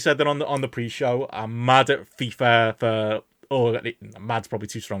Cup. We said that on the pre-show. I'm mad at FIFA for. Oh, mad's probably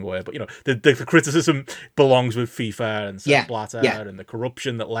too strong a word, but you know, the criticism belongs with FIFA and Sepp Blatter and the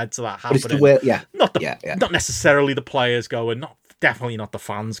corruption that led to that happening. Not necessarily the players going, definitely not the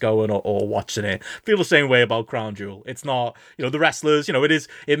fans going or watching it. Feel the same way about Crown Jewel. It's not, you know, the wrestlers. You know,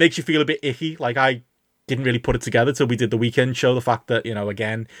 it makes you feel a bit icky. Like I didn't really put it together till we did the weekend show. The fact that, you know,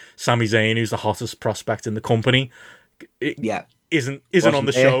 again, Sami Zayn, who's the hottest prospect in the company, isn't on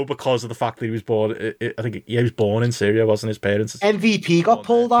the show because of the fact that he was born. I think he was born in Syria, wasn't his parents? MVP got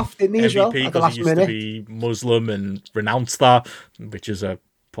pulled off, didn't he? MVP, as well, at the last minute. He used to be Muslim and renounced that, which is a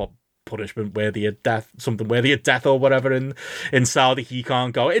punishment worthy of death, something worthy of death or whatever. In Saudi, he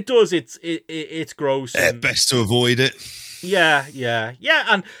can't go. It does. It's gross. Best to avoid it. Yeah,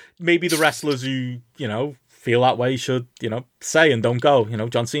 and maybe the wrestlers who, you know, feel that way should, you know, say and don't go. You know,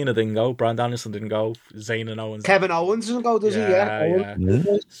 John Cena didn't go, Bryan Danielson didn't go, Zayn and Owens. Kevin Owens doesn't go, does he?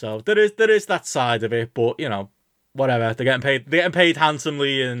 Yeah. So there is that side of it, but you know, whatever. They're getting paid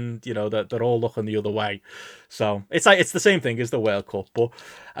handsomely, and you know they're all looking the other way. So it's the same thing as the World Cup. But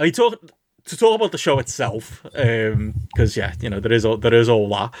I mean, talk about the show itself, because you know there is all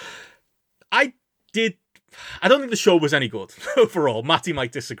that. I don't think the show was any good overall. Matty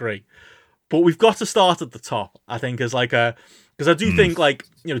might disagree. But we've got to start at the top, I think, as like because I do think, like,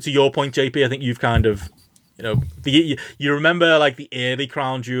 you know, to your point, JP, I think you've kind of, you know, you remember like the early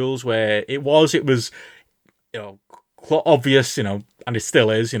Crown Jewels where it was, you know, obvious, you know, and it still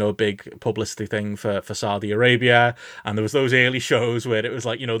is, you know, a big publicity thing for Saudi Arabia. And there was those early shows where it was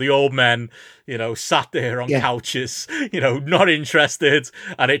like, you know, the old men, you know, sat there on couches, you know, not interested.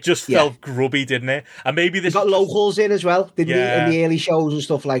 And it just felt grubby, didn't it? And maybe this got locals in as well, didn't he? In the early shows and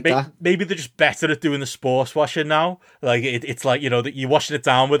stuff like that. Maybe they're just better at doing the sports washing now. Like it's like, you know, that you're washing it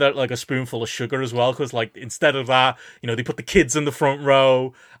down with like a spoonful of sugar as well. Because like instead of that, you know, they put the kids in the front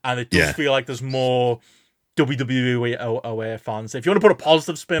row, and it does feel like there's more WWE aware fans. If you want to put a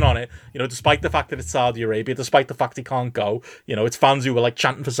positive spin on it, you know, despite the fact that it's Saudi Arabia, despite the fact he can't go, you know, it's fans who were like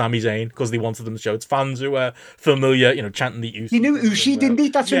chanting for Sami Zayn because they wanted them to show. It's fans who were familiar, you know, chanting the Usos. You knew Ushi, didn't he?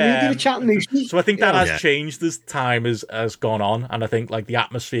 That's what we did, chanting Ushi. So I think that has changed as time has gone on, and I think like the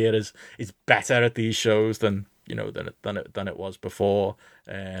atmosphere is better at these shows than, you know, than it was before.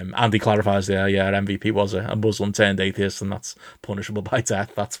 Andy clarifies there, MVP was a Muslim turned atheist, and that's punishable by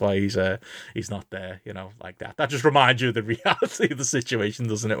death. That's why he's not there, you know, like that. That just reminds you of the reality of the situation,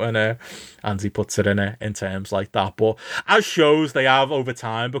 doesn't it, when Andy puts it in terms like that. But as shows, they have over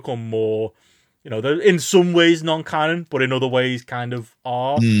time become more, you know, they're in some ways non-canon, but in other ways kind of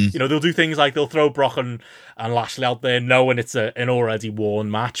are. You know, they'll do things like they'll throw Brock and Lashley out there knowing it's an already worn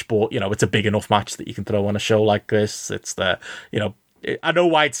match, but, you know, it's a big enough match that you can throw on a show like this. It's the, you know, I know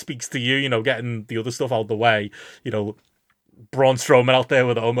why it speaks to you, you know, getting the other stuff out of the way, you know, Braun Strowman out there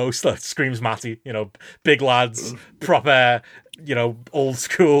with almost like screams Matty, you know, big lads, proper, you know, old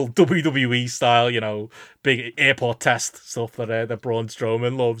school WWE style, you know, big airport test stuff that Braun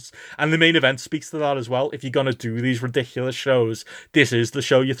Strowman loves. And the main event speaks to that as well. If you're going to do these ridiculous shows, this is the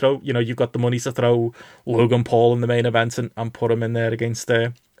show you throw. You know, you've got the money to throw Logan Paul in the main event and put him in there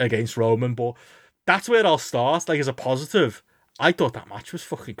against Roman. But that's where I'll start, like, as a positive. I thought that match was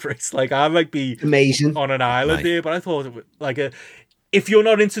fucking great. Like, I might be amazing on an island here, but I thought it was like if you're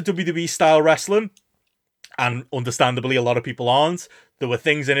not into WWE style wrestling, and understandably a lot of people aren't, there were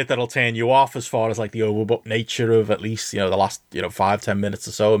things in it that'll turn you off as far as like the overbooked nature of at least, you know, the last, you know, 5-10 minutes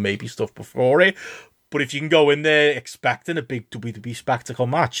or so, and maybe stuff before it. But if you can go in there expecting a big WWE spectacle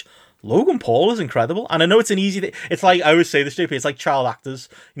match, Logan Paul is incredible, and I know it's an easy thing. It's like, I always say this, JP, it's like child actors.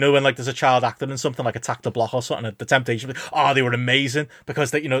 You know, when like there's a child actor in something like Attack the Block or something, the Temptation, they were amazing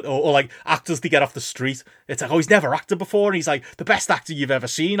because they, you know, or like actors they get off the street. It's like, he's never acted before, and he's like the best actor you've ever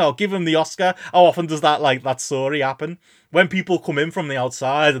seen. I'll give him the Oscar. How often does that story happen? When people come in from the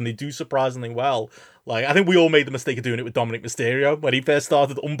outside and they do surprisingly well. Like, I think we all made the mistake of doing it with Dominic Mysterio when he first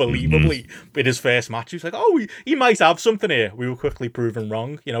started unbelievably in his first match. He was like, he might have something here. We were quickly proven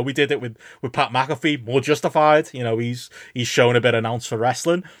wrong. You know, we did it with Pat McAfee, more justified. You know, he's shown a bit of ounce for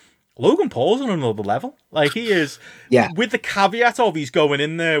wrestling. Logan Paul's on another level. Like, he is, with the caveat of he's going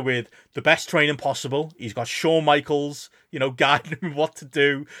in there with the best training possible. He's got Shawn Michaels, you know, guiding him what to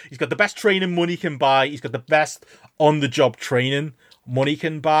do. He's got the best training money can buy. He's got the best on-the-job training money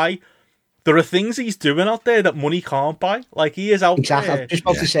can buy. There are things he's doing out there that money can't buy. Like, he is out there. I was just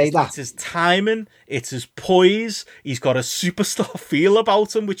about to say that. It's his timing. It's his poise. He's got a superstar feel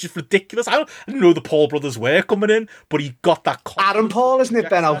about him, which is ridiculous. I didn't know the Paul brothers were coming in, but he got that... Aaron Paul, isn't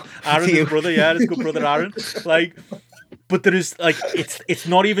it, Benno? Aaron's his brother, his good brother Aaron. Like, but there is, like, it's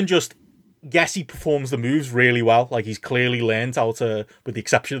not even just... Yes, he performs the moves really well. Like, he's clearly learned how to, with the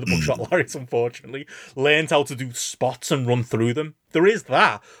exception of the Buckshot Lariats, unfortunately, learned how to do spots and run through them. There is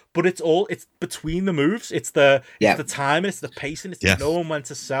that, but it's between the moves. It's the timing, it's the pacing, it's the knowing when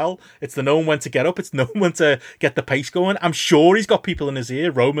to sell, it's the knowing when to get up, it's knowing when to get the pace going. I'm sure he's got people in his ear.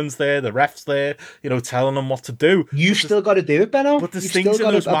 Roman's there, the ref's there, you know, telling him what to do. You still got to do it, Benno. But there's things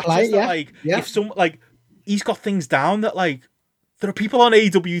in those matches that, if some, like, he's got things down that, like, there are people on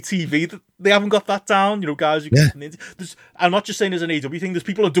AWTV that they haven't got that down. You know, guys who I'm not just saying there's an AW thing. There's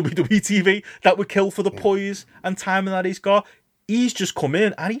people on WWTV that would kill for the poise and timing that he's got. He's just come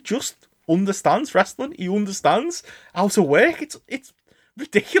in and he just understands wrestling. He understands how to work. It's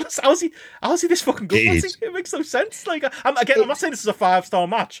ridiculous. How's he this fucking good? It makes no sense. Like, I'm not saying this is a 5-star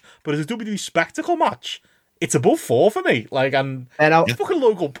match, but as a WWE spectacle match, it's above 4 for me. Like, and it's fucking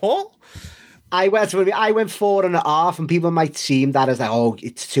Logan Paul. I went 4.5, and people might seem that as like,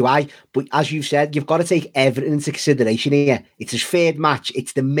 it's too high. But as you've said, you've got to take everything into consideration here. It's his third match.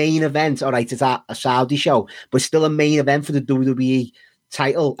 It's the main event. All right, it's a Saudi show, but it's still a main event for the WWE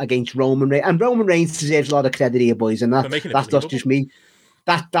title against Roman Reigns. And Roman Reigns deserves a lot of credit here, boys. And that's not just me.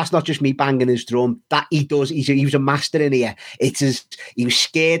 That's not just me banging his drum. That he does. He was a master in here. He was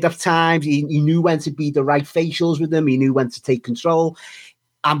scared of times. He knew when to be the right facials with them. He knew when to take control.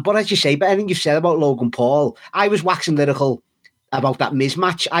 But as you say, but everything you said about Logan Paul, I was waxing lyrical about that Miz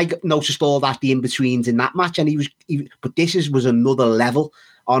match. I noticed all that, the in-betweens in that match, and but this was another level.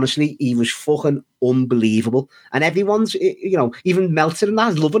 Honestly, he was fucking unbelievable. And everyone's, you know, even Meltzer and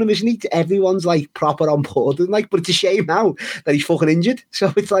that is loving him, isn't he? Everyone's like proper on board, and like, but it's a shame now that he's fucking injured.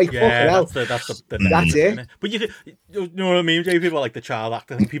 So it's like, fucking hell. That's it. But you know what I mean, Jay? People like the child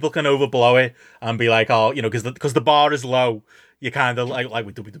actor. I think people can overblow it and be like, you know, because the bar is low. You kind of like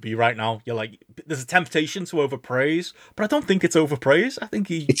with WWE right now. You're like, there's a temptation to overpraise, but I don't think it's overpraise. I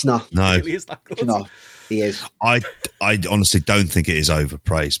think it's not. No, really is that good. It's not. He is. I honestly don't think it is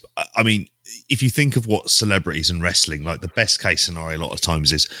overpraised. I mean, if you think of what celebrities and wrestling, like the best case scenario a lot of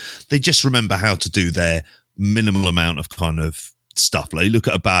times is they just remember how to do their minimal amount of kind of stuff. Like, you look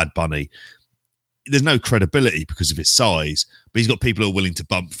at a Bad Bunny. There's no credibility because of his size, but he's got people who are willing to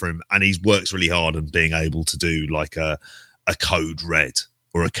bump for him, and he works really hard on being able to do like a Code Red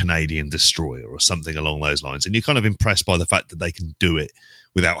or a Canadian Destroyer or something along those lines. And you're kind of impressed by the fact that they can do it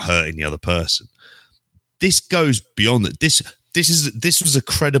without hurting the other person. This goes beyond that. This was a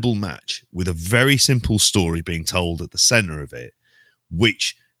credible match with a very simple story being told at the center of it,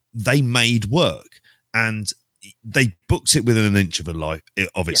 which they made work, and they booked it within an inch of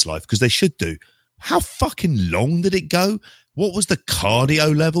its life, because they should do. How fucking long did it go? What was the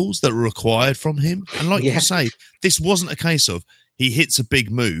cardio levels that were required from him? And like you say, this wasn't a case of he hits a big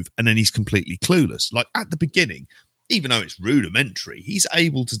move and then he's completely clueless. Like, at the beginning, even though it's rudimentary, he's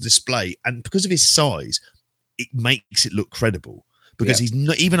able to display, and because of his size, it makes it look credible. Because he's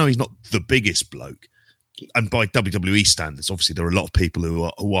not, even though he's not the biggest bloke, and by WWE standards, obviously there are a lot of people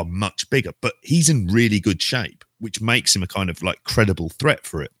who are much bigger, but he's in really good shape, which makes him a kind of like credible threat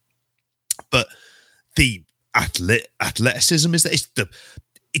for it. But the athleticism is that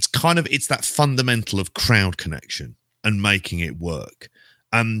it's that fundamental of crowd connection and making it work.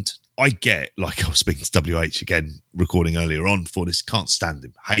 And I get, like I was speaking to WH again, recording earlier on for this, can't stand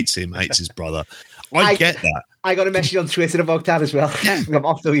him, hates his brother. I get that. I got a message on Twitter about that as well. Yeah. I'm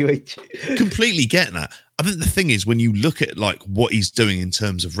off WH. Completely get that. I think the thing is, when you look at like what he's doing in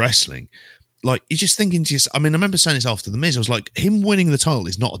terms of wrestling, like, you're just thinking to yourself, I mean, I remember saying this after the Miz, I was like, him winning the title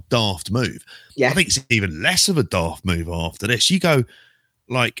is not a daft move. Yeah. I think it's even less of a daft move after this. You go,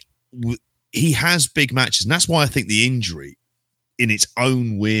 like, he has big matches, and that's why I think the injury, in its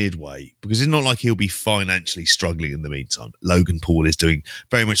own weird way, because it's not like he'll be financially struggling in the meantime. Logan Paul is doing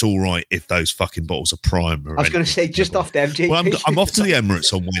very much all right if those fucking bottles of Prime are. I was going to say just off the MJ. Well, I'm off to the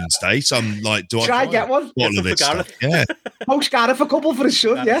Emirates on Wednesday, so I'm like, do I try and get one? Bottle of this stuff? Yeah. Post Gareth a couple for his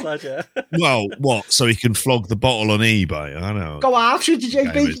son, yeah. Well, what? So he can flog the bottle on eBay? I know. Go after it,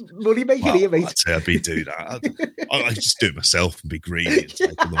 JP. Money making here, mate. I'd say I'd be do that. I just do it myself and be greedy and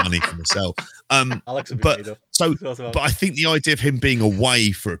take all the money for myself. But I think the idea of him being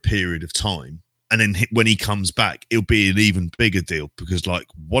away for a period of time, and then when he comes back, it'll be an even bigger deal, because like,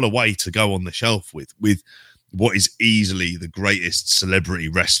 what a way to go on the shelf with what is easily the greatest celebrity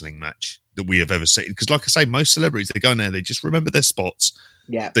wrestling match that we have ever seen. Because like I say, most celebrities, they go in there, they just remember their spots.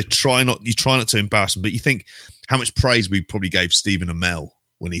 Yeah. You try not to embarrass them, but you think how much praise we probably gave Stephen Amell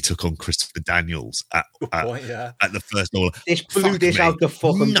when he took on Christopher Daniels at the first All. This blew this out the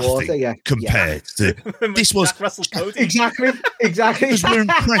fucking water, yeah. Compared to this was exactly. Because we're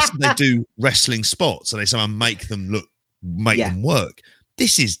impressed that they do wrestling spots and they somehow make them work.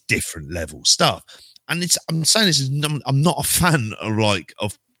 This is different level stuff, and I'm saying this is I'm not a fan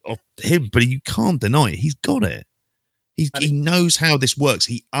of him, but you can't deny it. He's got it. He knows how this works.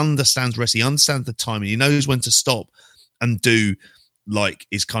 He understands wrestling. He understands the timing. He knows when to stop and do. Like,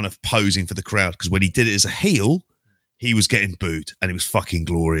 is kind of posing for the crowd, because when he did it as a heel, he was getting booed and it was fucking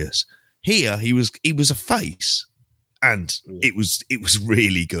glorious. Here, he was a face, and it was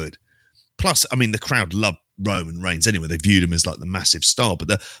really good. Plus, I mean, the crowd loved Roman Reigns anyway. They viewed him as like the massive star,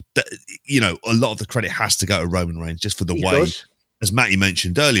 but a lot of the credit has to go to Roman Reigns just for the way, as Matty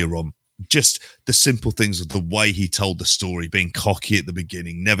mentioned earlier on, just the simple things of the way he told the story, being cocky at the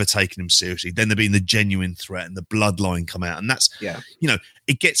beginning, never taking him seriously, then there being the genuine threat and the bloodline come out. And that's,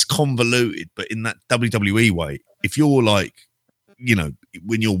 it gets convoluted, but in that WWE way, if you're like,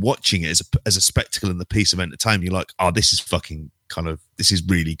 when you're watching it as a spectacle and the piece of entertainment, you're like, oh, this is this is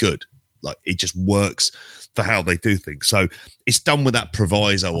really good. Like, it just works for how they do things. So it's done with that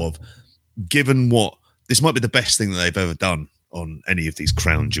proviso of, given what, this might be the best thing that they've ever done on any of these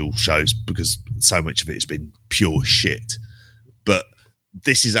crown jewel shows, because so much of it has been pure shit. But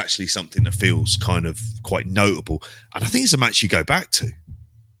this is actually something that feels kind of quite notable. And I think it's a match you go back to.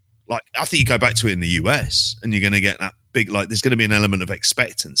 Like, I think you go back to it in the US and you're going to get that big, like, there's going to be an element of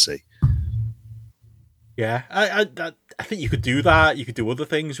expectancy. Yeah, I think you could do that. You could do other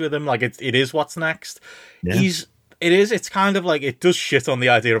things with him. Like, it is what's next. Yeah. It's kind of like, it does shit on the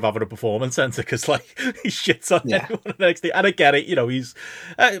idea of having a performance center, because like, he shits on anyone the next day. And I get it, he's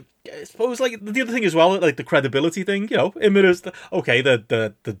I suppose, like, the other thing as well, like the credibility thing, him as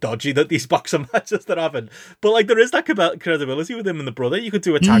the dodgy that these boxer matches they're having, but like, there is that credibility with him and the brother. You could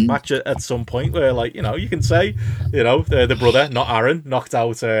do a tag match at some point where, like, you can say, the brother, not Aaron, knocked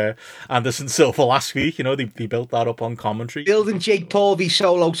out Anderson Silva last week. They built that up on commentary. Building Jake Paul v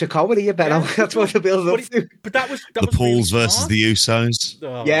Solo to comedy, you better. That's what they're building up to. But that was the Pauls really versus the Usos.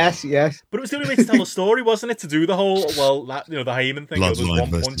 Oh, yes. But it was the only way to tell a story, wasn't it? To do the whole, the Heyman thing. Bloodline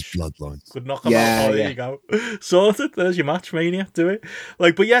versus Bloodline. Could knock him out. There you go. Sorted. There's your match, Mania. Do it.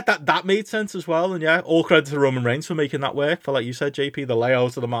 Like, but yeah, that made sense as well. And yeah, all credit to Roman Reigns for making that work. For, like you said, JP, the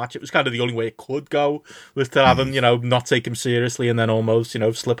layout of the match, it was kind of the only way it could go, was to have him, not take him seriously and then almost,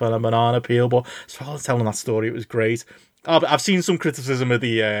 slip on a banana peel. But as far as telling that story, it was great. I've seen some criticism of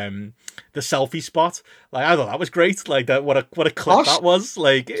the selfie spot. Like, I thought that was great. Like, that what a clip that was.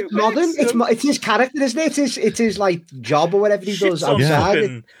 Like, it's modern. It's his character, isn't it? It's his like job or whatever he does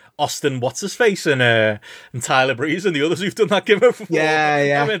outside. Austin, what's his face, and Tyler Breeze and the others who've done that gimmick before.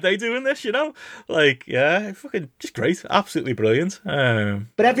 Yeah. I mean, they doing this, like, fucking just great, absolutely brilliant.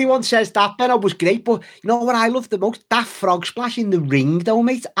 But everyone says that Benno was great. But you know what I loved the most? That frog splash in the ring, though,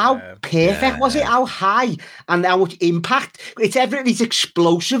 mate. How perfect was it? How high and how much impact? It's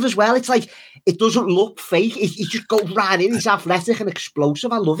explosive as well. It's like, it doesn't look fake. He just goes right in. He's athletic and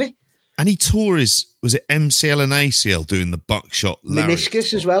explosive. I love it. And he tore was it MCL and ACL doing the buckshot lariat?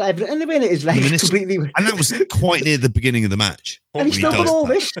 Meniscus as well. And the minute his legs completely... And that was quite near the beginning of the match. And he's still got all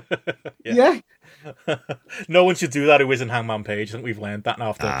this. Yeah. No one should do that who isn't Hangman Page. I think we've learned that now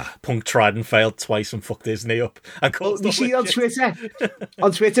after Punk tried and failed twice and fucked his knee up. And you see on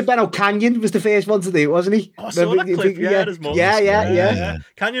Twitter, Benno Canyon was the first one to do it, wasn't he? I saw that clip, there's more. Yeah.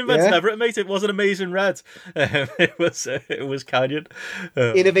 Canyon Vince Everett, mate. It wasn't Amazing Red. It was Canyon.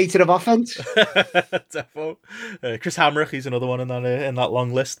 Innovator of offense. Defo. Chris Hamrick, he's another one in that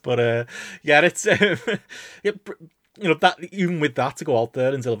long list. But it's that even with that, to go out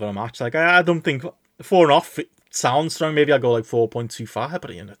there and deliver a match, like, I don't think 4 and off sounds strong. Maybe I go like 4.25,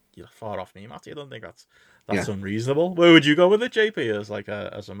 but you're far off me, Matty. I don't think that's unreasonable. Where would you go with it, JP?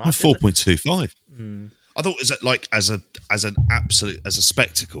 As a match? 4.25. I thought as a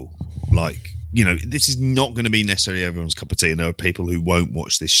spectacle, like, you know, this is not going to be necessarily everyone's cup of tea, and there are people who won't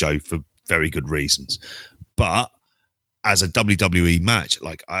watch this show for very good reasons. But as a WWE match,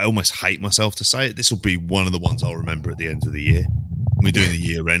 like, I almost hate myself to say it, this will be one of the ones I'll remember at the end of the year. We're doing the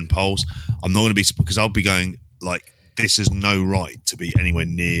year-end polls. I'm not going to be, because I'll be going, like, this has no right to be anywhere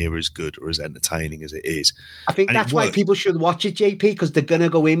near as good or as entertaining as it is. I think that's why people should watch it, JP, because they're going to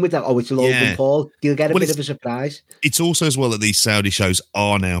go in with that, it's Logan Paul. You'll get a bit of a surprise. It's also as well that these Saudi shows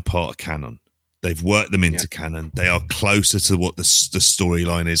are now part of canon. They've worked them into canon. They are closer to what the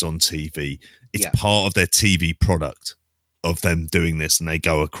storyline is on TV. It's part of their TV product of them doing this, and they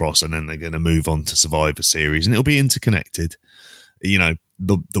go across, and then they're going to move on to Survivor Series, and it'll be interconnected, you know,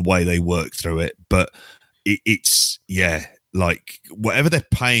 the way they work through it. But it's like, whatever they're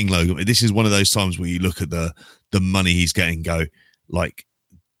paying Logan, this is one of those times where you look at the money he's getting, go, like,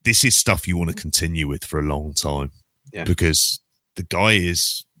 this is stuff you want to continue with for a long time, because the guy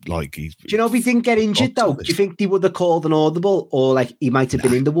is, like, do you know if he didn't get injured though? Do you think they would have called an audible, or like he might have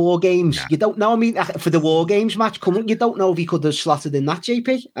been in the War Games? You don't know. I mean, for the War Games match coming, you don't know if he could have slotted in that,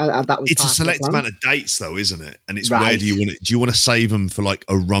 JP. And that was it's a select amount of dates though, isn't it? And it's where do you want it? Do you want to save him for like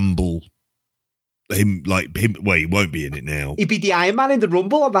a Rumble? Him, well, he won't be in it now. He'd be the Iron Man in the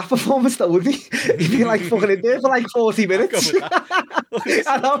Rumble on that performance, though, wouldn't he? He'd be like fucking in there for like 40 minutes.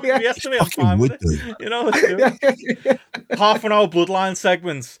 I know, yeah. I'm fine with it. You know, half an hour bloodline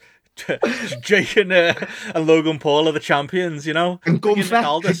segments. Jake and Logan Paul are the champions, you know. And Gunther.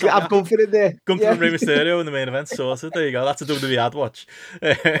 I've Gunther in there. Gunther and Rey Mysterio in the main event sorted. There you go. That's a WWE ad watch.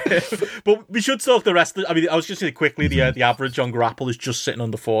 But we should talk the rest. I was just saying quickly, the average on Grapple is just sitting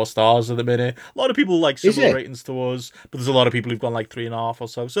under 4 stars at the minute. A lot of people like similar ratings to us, but there's a lot of people who've gone like 3.5 or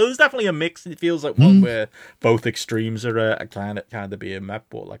so. So there's definitely a mix. It feels like one where both extremes are kind of being met.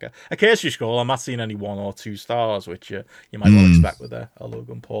 But like a cursory scroll, I'm not seeing any 1 or 2 stars, which you might well expect with a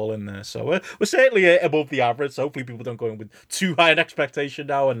Logan Paul in there. So we're certainly above the average. So hopefully people don't go in with too high an expectation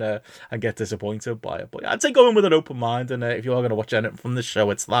now and get disappointed by it. But I'd say go in with an open mind, and if you are going to watch anything from this show,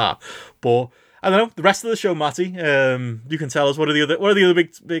 it's that. But I don't know, the rest of the show, Matty, you can tell us what are the other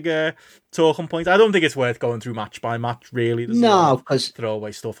big talking points. I don't think it's worth going through match by match, really. There's because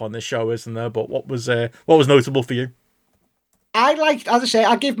throwaway stuff on this show, isn't there? But what was notable for you?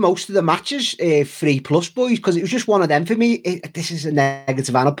 I give most of the matches 3+ boys, because it was just one of them for me. This is a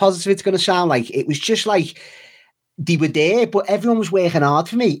negative and a positive. It's going to sound like it was just like they were there, but everyone was working hard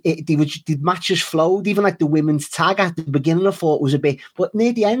for me. The matches flowed, even like the women's tag at the beginning. I thought was a bit, but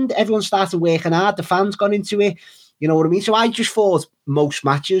near the end, everyone started working hard. The fans got into it. You know what I mean? So I just thought most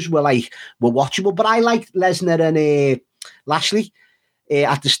matches were watchable. But I liked Lesnar and Lashley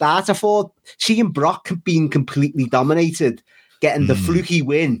at the start. I thought seeing Brock being completely dominated, getting the fluky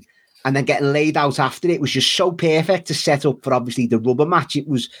win, and then getting laid out after it was just so perfect to set up for obviously the rubber match. It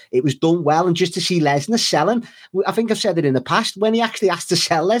was done well, and just to see Lesnar selling, I think I've said it in the past, when he actually has to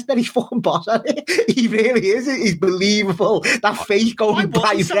sell Lesnar, he's fucking boss at it. He really is. He's believable. That face going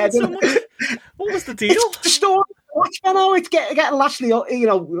by red. What was the deal? It's the story. You know, it's getting Lashley, you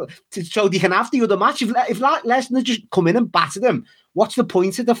know, so they can have the other match. If Lesnar just come in and batter them, what's the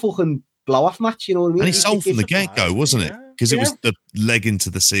point of the fucking blow-off match? You know what I mean? And he sold from the get-go, wasn't it? Because it was the leg into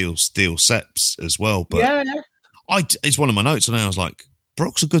the steel seps as well. But it's one of my notes, and I was like,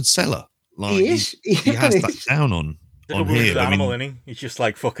 Brock's a good seller. Like, he is. He has that down on here. Animal, isn't he? He's just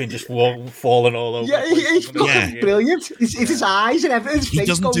like fucking just falling all over. Yeah, he's fucking brilliant. It's his eyes and everything. He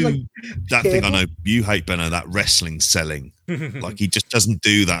doesn't do that thing I know you hate, Benno, that wrestling selling. Like, he just doesn't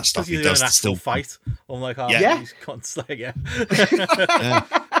do that stuff. He does still fight. Unlike our these cunts,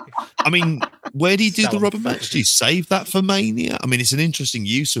 I mean, where do you do the rubber match? Do you save that for Mania? I mean, it's an interesting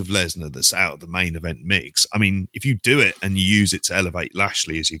use of Lesnar that's out of the main event mix. I mean, if you do it and you use it to elevate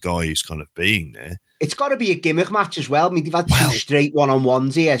Lashley as your guy who's kind of being there. It's got to be a gimmick match as well. I mean, they've had 2 straight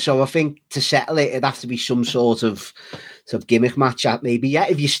one-on-ones here, so I think to settle it, it'd have to be some sort of gimmick match at maybe,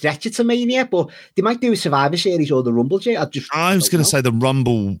 if you stretch it to Mania, but they might do a Survivor Series or the Rumble, Jay. I was going to say the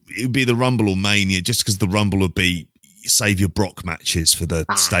Rumble, it would be the Rumble or Mania, just because the Rumble would be save your Brock matches for the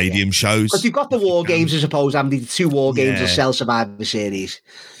stadium shows. Because you've got the War Games, I suppose, haven't you? The 2 War Games will sell Survivor Series.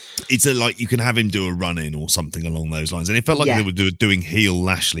 It's like you can have him do a run-in or something along those lines. And it felt like they were doing heel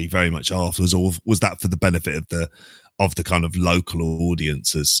Lashley very much afterwards, or was that for the benefit of of the kind of local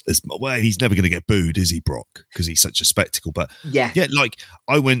audience as well. He's never going to get booed, is he, Brock? Because he's such a spectacle. But yeah, like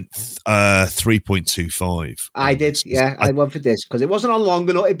I went 3.25. I did, yeah. I went for this because it wasn't on long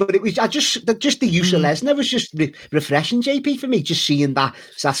enough, but it was just the use of Lesnar was just refreshing, JP, for me. Just seeing that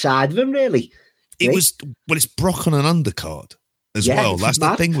side of him, really. It's Brock on an undercard as well. That's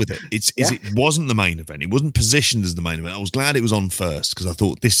the thing with it. It wasn't the main event. It wasn't positioned as the main event. I was glad it was on first because I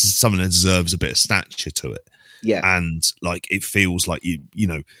thought this is something that deserves a bit of stature to it. Yeah. And like it feels like you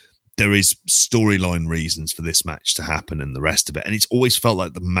know, there is storyline reasons for this match to happen and the rest of it. And it's always felt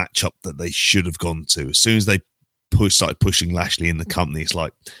like the matchup that they should have gone to. As soon as they started pushing Lashley in the company, it's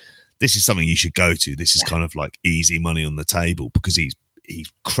like, this is something you should go to. This is kind of like easy money on the table because he's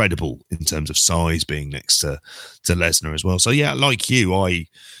credible in terms of size being next to Lesnar as well. So yeah, like you, I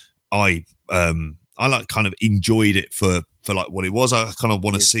like kind of enjoyed it for like what it was. I kind of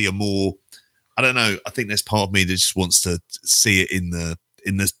want to see a more, I don't know. I think there's part of me that just wants to see it in the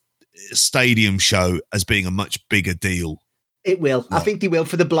stadium show as being a much bigger deal. It will. Right. I think they will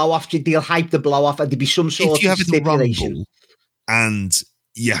for the blow off. They'll hype the blow off, and there'll be some sort of stipulation. Rumble and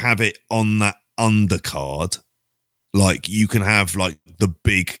you have it on that undercard, like you can have like the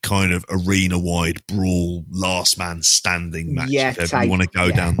big kind of arena wide brawl, last man standing match if you want to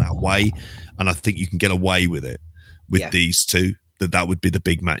go down that way. And I think you can get away with it with these two. That would be the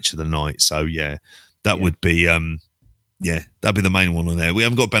big match of the night. So yeah, that would be that'd be the main one on there. We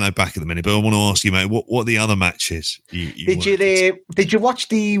haven't got Benno back at the minute, but I want to ask you, mate, what are the other matches? Did you watch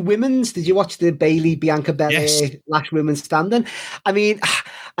the women's? Did you watch the Bayley Bianca Belair last women's standing? I mean,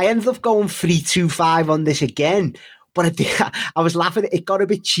 I ended up going 3-2-5 on this again. But I was laughing. It got a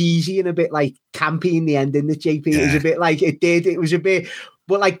bit cheesy and a bit like campy in the end, didn't it, JP? It was a bit like it did. It was a bit,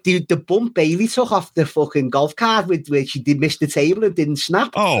 but like the bump Bailey took off the fucking golf cart where she did miss the table and didn't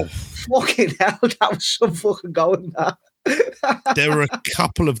snap. Oh, fucking hell! That was some fucking going there. There were a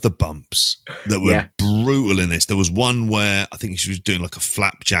couple of the bumps that were brutal in this. There was one where I think she was doing like a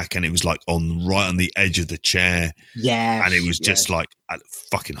flapjack and it was like right on the edge of the chair. Yeah, and it was just like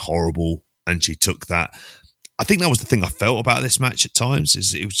fucking horrible. And she took that. I think that was the thing I felt about this match at times.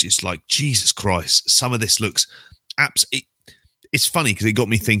 Is it was just like, Jesus Christ, some of this looks it's funny because it got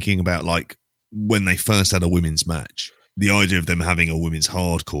me thinking about like when they first had a women's match, the idea of them having a women's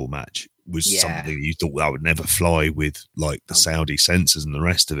hardcore match was something you thought that would never fly with like the Saudi censors and the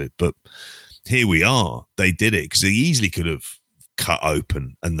rest of it. But here we are. They did it because they easily could have cut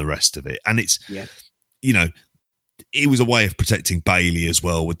open and the rest of it. And it's, you know, it was a way of protecting Bayley as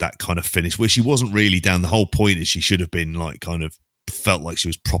well with that kind of finish where she wasn't really down. The whole point is she should have been like kind of felt like she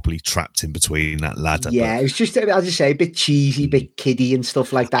was properly trapped in between that ladder. Yeah, it was just, as I say, a bit cheesy, a bit kiddie and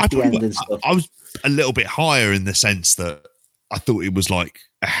stuff like that at the end and stuff. I was a little bit higher in the sense that I thought it was like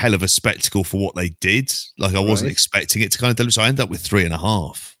a hell of a spectacle for what they did. Like I wasn't expecting it to kind of deliver. So I ended up with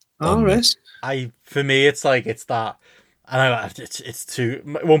 3.5. Oh, right. For me, it's like, it's that. I know it's too.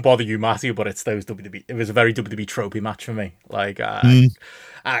 It won't bother you, Matty, but it's those WWE. It was a very WWE tropey match for me. Like I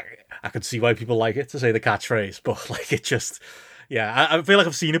could see why people like it, to say the catchphrase, but like it just, I feel like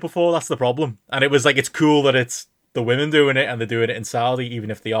I've seen it before. That's the problem. And it was like, it's cool that it's the women doing it and they're doing it in Saudi,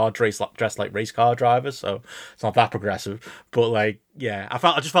 even if they are dressed like race car drivers. So it's not that progressive. But like, I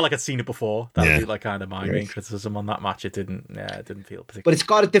just felt like I'd seen it before. That would be like kind of my main criticism on that match. It didn't feel particularly.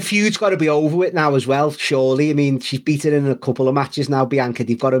 But the feud's got to be over with now as well. Surely, I mean, she's beaten in a couple of matches now. Bianca,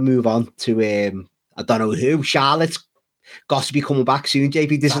 they've got to move on to I don't know who. Charlotte's got to be coming back soon.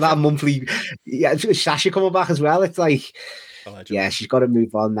 JP, this is that monthly. Yeah, Sasha coming back as well. It's like, she's got to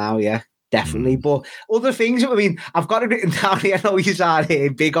move on now. Yeah. Definitely, but other things. I mean, I've got it written down here. I know you are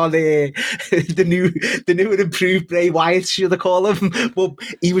big on the new and improved Bray Wyatt, should I call him? But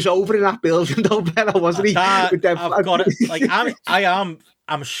he was over in that building, though, Ben, wasn't he? I've got it. Like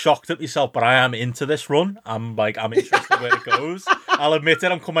I'm shocked at myself, but I am into this run. I'm interested where it goes. I'll admit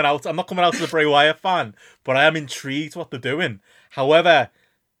it. I'm not coming out as a Bray Wyatt fan, but I am intrigued what they're doing. However,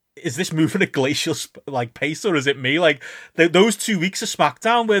 is this moving at glacial like pace, or is it me? Like those 2 weeks of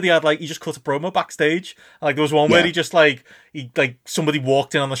SmackDown where they had like, he just cut a promo backstage. Like there was one where he just like somebody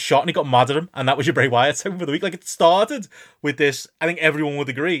walked in on the shot and he got mad at him, and that was your Bray Wyatt segment for the week. Like it started with this, I think everyone would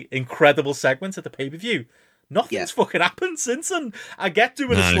agree, incredible segment at the pay-per-view. Nothing's fucking happened since, and I get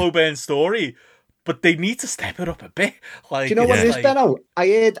doing a slow burn story, but they need to step it up a bit. Like, do you know what it is, Benno?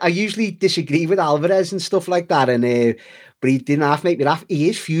 I usually disagree with Alvarez and stuff like that, and but he didn't half make me laugh. He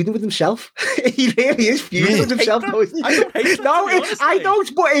is feuding with himself. He really is feuding with himself. I don't hate that. No, I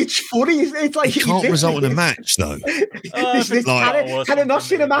don't, but it's funny. It's like it can't result in a match, though. Can it not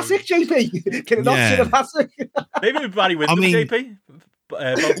cinematic, JP? Can it not cinematic? Maybe everybody wins, JP.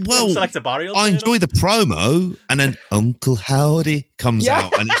 Selector Barry. I enjoy the promo, and then Uncle Howdy comes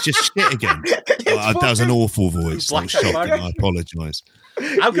out, and it's just shit again. That was an awful voice. That was shocking. I apologise.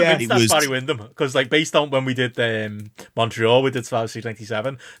 I'm convinced that's Barry Windham, because like based on when we did Montreal, we did Survivor Series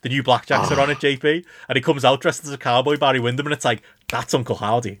 97, the new Blackjacks are on it, JP, and he comes out dressed as a cowboy, Barry Windham, and it's like, that's Uncle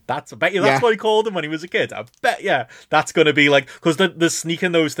Howdy. I bet you that's what he called him when he was a kid. I bet that's going to be like, because they're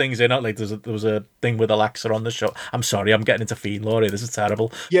sneaking those things in. Like there was a thing with Alexa on the show. I'm sorry, I'm getting into Fiend lore here. This is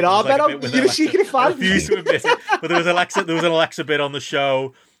terrible. You're a secret fan. I refuse to admit it, but there was an Alexa bit on the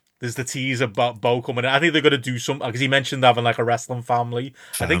show. There's the tease about Bo coming in. I think they're going to do something, because he mentioned having like a wrestling family.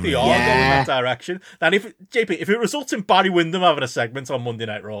 I think they are going in that direction. And if it results in Barry Windham having a segment on Monday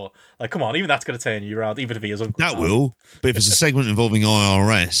Night Raw, like, come on, even that's going to turn you around, even if he is Uncle That will. But if it's a segment involving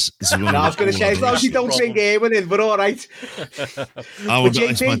IRS, I was going to say, as long as you don't bring Eamon in, but all right.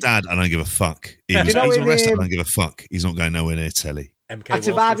 It's my dad, I don't give a fuck. He's a wrestler, I don't give a fuck. He's not going nowhere near telly. At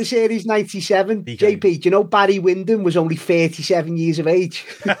Survivor Series 97, JP, do you know Barry Windham was only 37 years of age?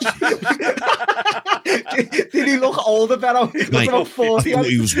 Did he look older, Benno? Mate, I thought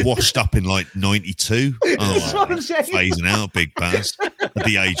he was washed up in like 92. That's what I'm saying. Phasing out, big bass, at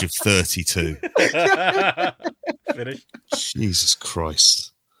the age of 32. Finished. Jesus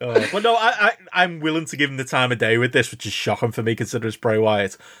Christ. Well, no, I'm willing to give him the time of day with this, which is shocking for me, considering it's Bray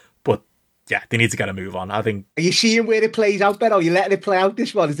Wyatt. But yeah, they need to get a move on. I think. Are you seeing where it plays out, Ben? Are you letting it play out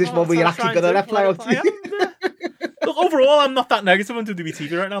this one? Is this one where you're actually going to let it play out? Look, overall, I'm not that negative on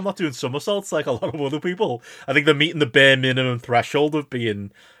WWE right now. I'm not doing somersaults like a lot of other people. I think they're meeting the bare minimum threshold of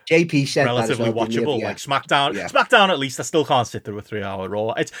being JP said relatively watchable. Like SmackDown at least I still can't sit through a 3-hour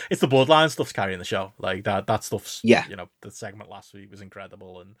Raw. It's the Bloodline stuff's carrying the show. Like that stuff's the segment last week was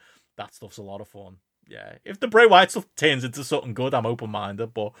incredible, and that stuff's a lot of fun. Yeah, if the Bray Wyatt stuff turns into something good, I'm open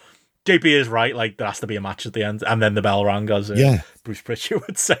minded, but. JP is right, like there has to be a match at the end, and then the bell rang, as Bruce Pritchard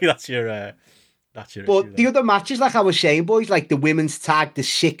would say. That's your But the other matches, like I was saying, boys, like the women's tag, the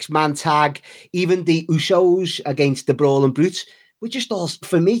 6-man tag, even the Usos against the Brawling Brutes, were just all,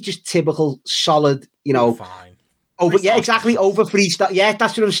 for me, just typical solid, fine. Exactly. Over freestyle. Yeah,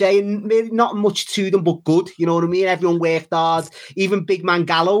 that's what I'm saying. Maybe not much to them, but good. You know what I mean? Everyone worked hard. Even Big Man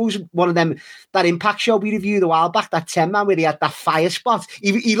Gallows, one of them, that Impact show we reviewed a while back, that 10-man where he had that fire spot.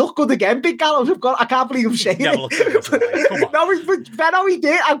 He looked good again, Big Gallows. I can't believe I'm saying it. No, he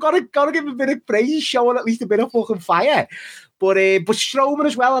did. I've got to give him a bit of praise. He's showing at least a bit of fucking fire. But Strowman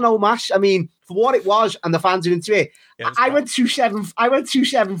as well and Omos, I mean, for what it was, and the fans are into it. I went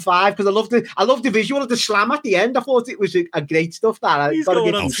 275 because I loved the visual of the slam at the end. I thought it was a great stuff. That he's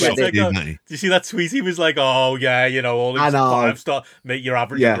going on Twitter. Did you see that tweet? He was like, "Oh yeah, all these 5-star. Mate, your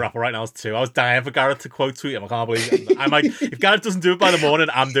average rapper right now is 2." I was dying for Garrett to quote tweet him. I can't believe it. If Garrett doesn't do it by the morning,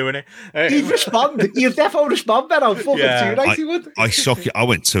 I'm doing it. He'd respond. He'd definitely respond. Ben, I'm fucking 2 nights. He would. I shock you. I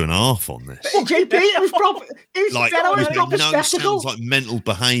went 2.5 on this. JP, it was proper. It was proper spectacle. Sounds like mental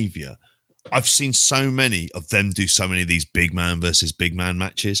behaviour. I've seen so many of them do so many of these big man versus big man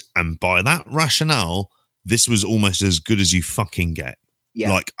matches, and by that rationale, this was almost as good as you fucking get.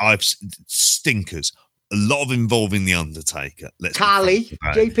 Yeah. Like stinkers. A lot of involving the Undertaker. Carly,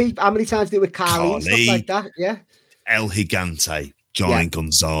 JP, how many times did it with Carly and stuff like that? Yeah. El Gigante, Giant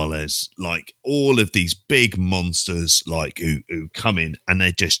Gonzalez, like all of these big monsters, like who come in and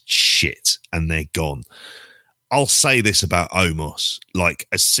they're just shit and they're gone. I'll say this about Omos, like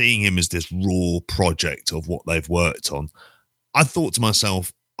as seeing him as this raw project of what they've worked on, I thought to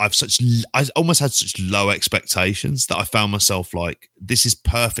myself, I almost had such low expectations that I found myself like, this is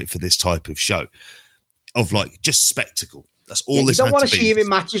perfect for this type of show of like just spectacle. That's all this. You don't want to see him in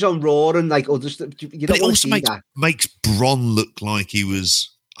matches on Raw and like other stuff. You don't want to see that. Makes Bron look like he was.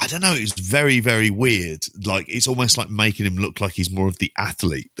 I don't know. It's very, very weird. Like it's almost like making him look like he's more of the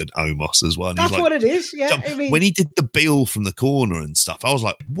athlete than Omos as well. And that's what it is. Yeah. I mean, when he did the Bill from the corner and stuff, I was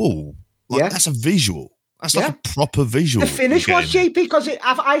like, "Whoa, that's a visual. That's like a proper visual." The finish was JP because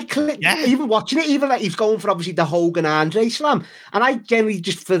I clicked even watching it, even like he's going for obviously the Hogan Andre slam, and I generally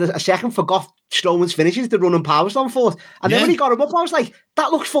just for a second forgot Strowman's finishes, the running power slam forth, and then when he got him up, I was like,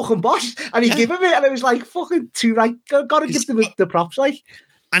 "That looks fucking boss," and he gave him it, and it was like fucking too right. Got to give them the props, like.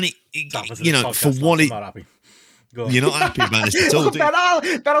 And for what it, you're not happy about this at all.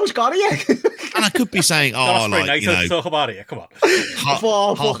 Benno's got it. And I could be saying, Naito, talk about it. Come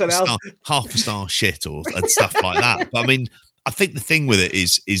on, half a star shit and stuff like that. But I mean, I think the thing with it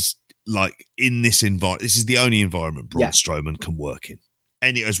is like in this environment, this is the only environment Braun Strowman can work in.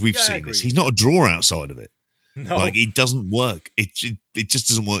 And as we've seen this, he's not a draw outside of it. No. Like it doesn't work. It just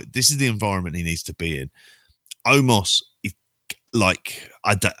doesn't work. This is the environment he needs to be in. Omos. Like,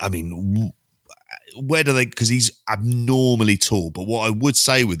 I mean, where do they? Because he's abnormally tall. But what I would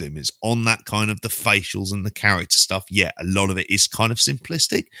say with him is on that kind of the facials and the character stuff. Yeah, a lot of it is kind of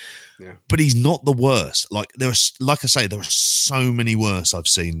simplistic. Yeah. But he's not the worst. Like there are so many worse I've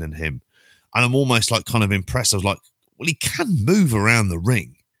seen than him, and I'm almost like kind of impressed. I was like, well, he can move around the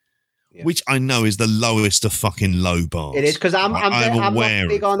ring. Yeah. Which I know is the lowest of fucking low bars. It is, because I'm not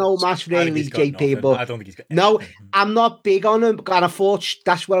big on Omos really, JP. But I don't think he's got I'm not big on him. And I thought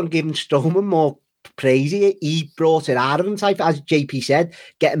that's where I'm giving Strowman more praise. He brought it out of him, type, as JP said,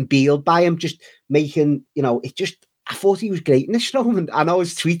 getting bealed by him, just making, it just. I thought he was great in this, Strowman. I know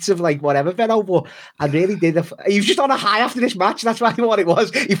his tweets of like whatever, Benno, but I really did. He was just on a high after this match. That's why what it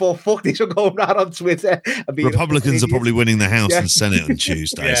was. He thought, fuck this, I'm going around on Twitter. Republicans are probably winning the House and Senate on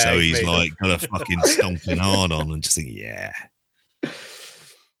Tuesday, so he's like got a fucking stomping hard on and just think, yeah.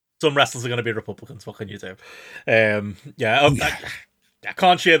 Some wrestlers are going to be Republicans. What can you do? I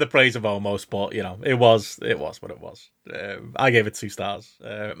can't share the praise of Omos, but it was what it was. I gave it 2 stars.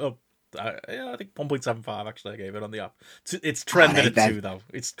 I think 1.75 actually I gave it on the app. It's trending at 2 though.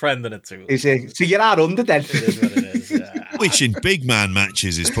 It's trending at 2. Is it? So you're out under then. It is what it is. Yeah. Which in big man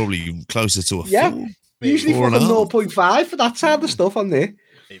matches is probably closer to a 4. Usually for 0.5 for that side of stuff on there.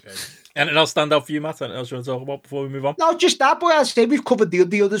 Maybe. Anything else stand out for you, Matt? Anything else you want to talk about before we move on? No, just that, boy. I say we've covered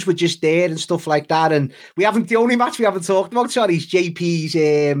the others were just there and stuff like that. And the only match we haven't talked about, sorry, is JP's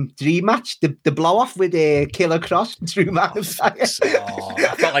dream match, the blow off with Killer Cross and Drew McIntyre.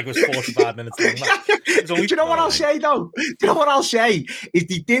 I felt like it was 45 minutes long. Do you know what I'll say, though? Do you know what I'll say? Is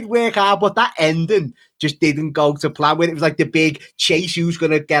they did work hard, but that ending just didn't go to plan. When it was like the big chase, who's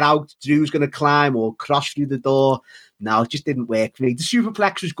going to get out, Drew's going to climb or cross through the door. No, it just didn't work for me. The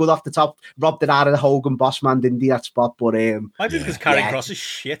superplex was good off the top. Robbed it out of the Hogan boss man, didn't he, that spot? But maybe because Karrion Kross is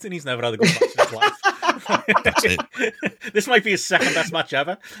shit and he's never had a good match in his life. That's it. This might be his second best match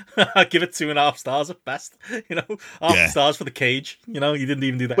ever. I'd give it 2.5 stars at best. Half stars for the cage. He didn't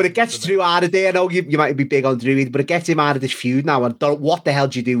even do that. But it gets Drew out of there. I know you might be big on Drew, but it gets him out of this feud now. And what the hell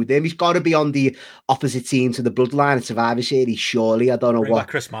do you do with him? He's got to be on the opposite team to the Bloodline at Survivor Series, surely. I don't know Bring what. back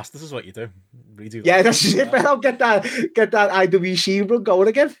Chris Masters is what you do. Redo yeah, that's it. But I'll get that IWC run going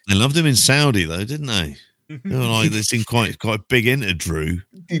again. They loved him in Saudi though, didn't they? They were like, they seemed quite big into Drew.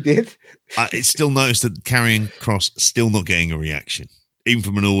 He did. It's still noticed that Karrion Kross still not getting a reaction, even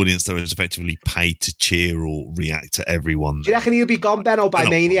from an audience that was effectively paid to cheer or react to everyone. Do you reckon he'll be gone, Benno, by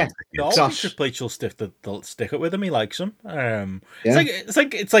Mania? No, he's just played she'll stick it with him. He likes him.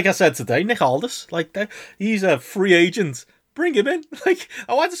 It's like I said today, Nick Aldis. He's a free agent. Bring him in.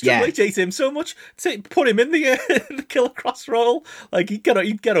 Why does Triple H hate him so much? Put him in the Killer Cross role. He'd get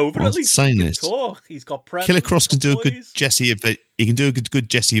over it at least. Saying this, talk. He's got press. Killer Cross can do a good Jesse. He can do a good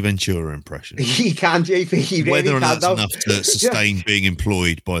Jesse Ventura impression. He can, JP. He really Whether or not can, that's enough to sustain being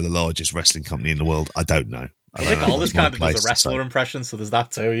employed by the largest wrestling company in the world, I don't know. I think all this kind of does a wrestler impression, so there's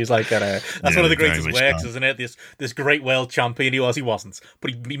that too. He's like, that's one of the greatest works, isn't it? This great world champion he wasn't,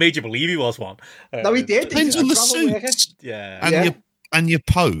 but he made you believe he was one. No, he did. Depends on the suit, and your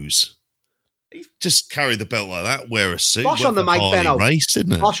pose. Just carry the belt like that. Wear a suit. Bosh on the mic, Benno. Race,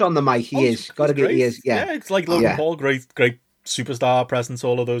 isn't it? Bosh on the mic. He is. Got to get. He is. Yeah. It's like Logan Paul. Great superstar presence.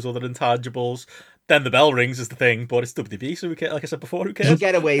 All of those other intangibles. Then the bell rings is the thing, but it's WWE, so like I said before, who cares? He'll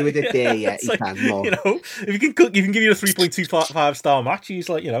get away with it there, yeah. He can more. If he can give you a 3.25 star match, he's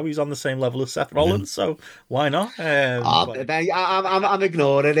he's on the same level as Seth Rollins, so why not? I'm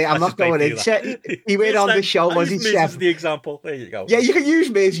ignoring it. I'm not going in. He went on the show, was he, Miz Seth? Is the example. There you go. Yeah, you can use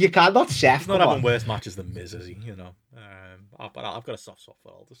Miz. You can, not Seth. He's not having worse matches than Miz, is he? But I've got a soft spot for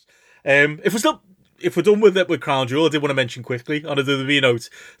all this. If we're done with it with Crown Jewel, I did want to mention quickly on the WWE note,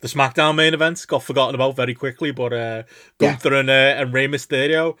 the SmackDown main event got forgotten about very quickly, but Gunther and Rey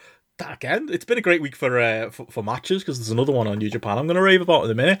Mysterio, again, it's been a great week for matches because there's another one on New Japan I'm going to rave about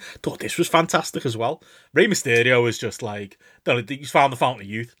in a minute. Thought this was fantastic as well. Rey Mysterio was just he's found the fountain of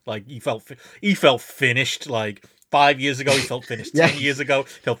youth. He felt finished. 5 years ago, he felt finished. 10 years ago, he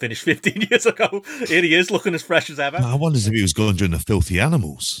felt finished 15 years ago. Here he is, looking as fresh as ever. I wonder if he was going during the Filthy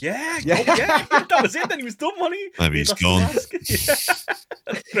Animals. Yeah. That was it. Then he was done, wasn't he? Maybe he's gone.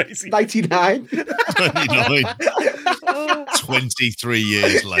 That's crazy. 99. 23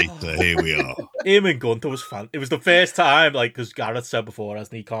 years later, here we are. Him and Gunther was fun. It was the first time, because Garrett said before,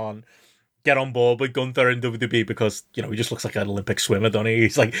 hasn't he, can't get on board with Gunther in WWE because, he just looks like an Olympic swimmer, doesn't he?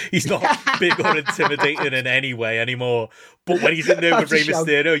 He's not big or intimidating in any way anymore. But when he's in there with Rey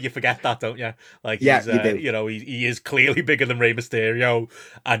Mysterio, you forget that, don't you? He is clearly bigger than Rey Mysterio,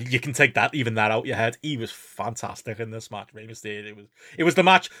 and you can take that out your head. He was fantastic in this match, Rey Mysterio. It was the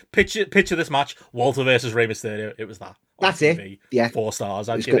match. Picture this match: Walter versus Rey Mysterio. It was that. That's TV. it. Yeah, 4 stars.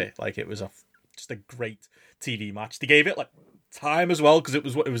 I'd give it. It was a just a great TV match. They gave it like time as well because it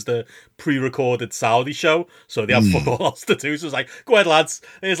was the pre-recorded Saudi show, so they have fuck all else to do. So it's like, go ahead, lads.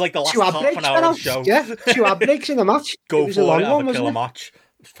 It's like the last half an hour of the show. Yeah, 2 ad breaks in the match. Go it was for a long it, have one, a killer wasn't it? match.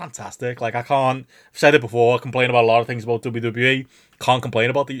 It's fantastic. Like, I've said it before, I complain about a lot of things about WWE. Can't complain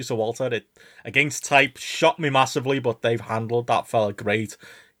about the use of Walter. It, against type, shocked me massively, but they've handled that fella great.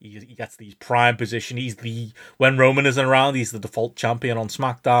 He gets these prime position. When Roman isn't around, he's the default champion on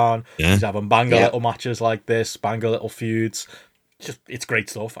SmackDown. Yeah. He's having banger little matches like this, banger little feuds. It's great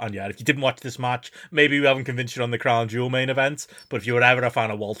stuff. And yeah, if you didn't watch this match, maybe we haven't convinced you on the Crown Jewel main event, but if you were ever a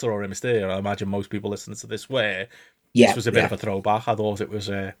fan of Walter or a Mysterio, I imagine most people listening to this were. This was a bit of a throwback. I thought it was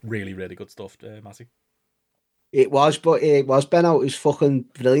really, really good stuff, Matty. It was, Benno. It was fucking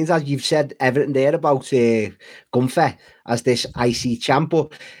brilliant. As you've said everything there about Gunther as this IC champ.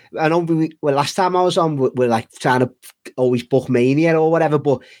 But I know last time I was on, we're like trying to always book Mania or whatever,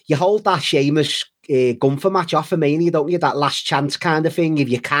 but you hold that Sheamus Gunther match off for Mania, don't you? That last chance kind of thing, if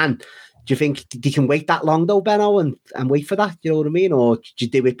you can. Do you think you can wait that long though, Benno, and wait for that? You know what I mean? Or do you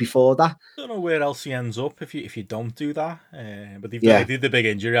do it before that? I don't know where else he ends up if you don't do that. But they did the big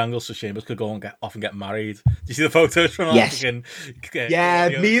injury angle, so Sheamus could go and get married. Do you see the photos from yes.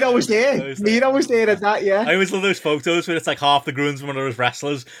 Naito was there. Naito was there at that, yeah. I always love those photos where it's like half the groomsmen are those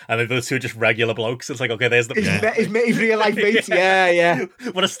wrestlers and then those two are just regular blokes. It's like, okay, there's the... His real life mate, yeah.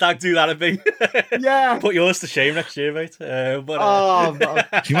 What a stag do that'd be. Yeah. Put yours to shame next year, mate. Can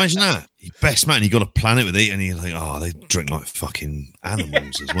you imagine that? Best man, you got a planet with eating, and you're like, they drink like fucking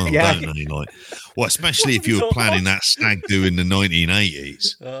animals as well, don't they? Like, well, especially if you were planning that stag do in the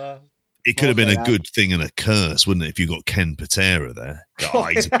 1980s. It could have been a good thing and a curse, wouldn't it, if you got Ken Patera there?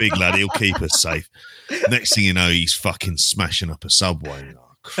 He's a big lad, he'll keep us safe. Next thing you know, he's fucking smashing up a subway.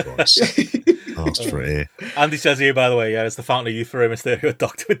 Oh, Christ. Asked for it here. Andy says here, by the way, it's the fountain of youth for a Mysterio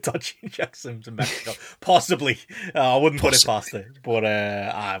doctor with dodgy injections in Mexico. Possibly. I wouldn't put it past it. But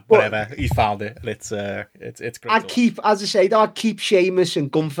whatever. He found it. And it's great. I'd keep Sheamus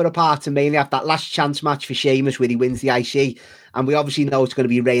and Gunther apart and mainly have that last chance match for Sheamus where he wins the IC. And we obviously know it's going to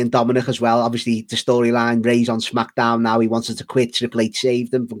be Rey and Dominic as well. Obviously, the storyline, Rey's on SmackDown now. He wanted to quit. Triple H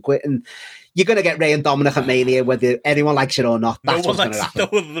saved him from quitting. You're going to get Rey and Dominic at Mania, whether anyone likes it or not. That's what's going to happen.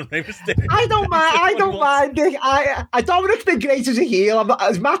 No other than Rey Mysterio. I don't mind. Dominic's been great as a heel.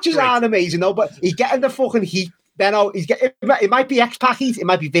 His matches aren't amazing, though, but he's getting the fucking heat. Benno, it might be X-Pac heat, it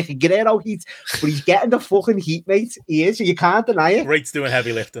might be Vicky Guerrero heat, but he's getting the fucking heat, mate. He is, so you can't deny it. Great's doing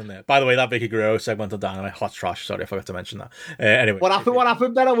heavy lifting there. By the way, that Vicky Guerrero segment on Dynamite, hot trash. Sorry, I forgot to mention that. Anyway, what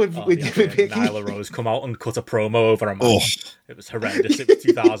happened, Benno, with Vicky? Nyla Rose come out and cut a promo over a match. It was horrendous. It was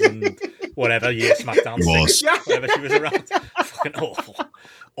 2000 whatever year SmackDown 6, whatever she was around. Fucking awful.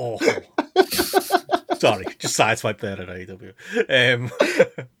 Sorry, just sideswipe there at AEW.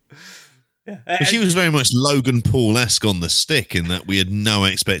 But she was very much Logan Paul-esque on the stick in that we had no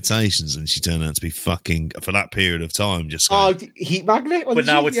expectations and she turned out to be fucking, for that period of time, just heat magnet. But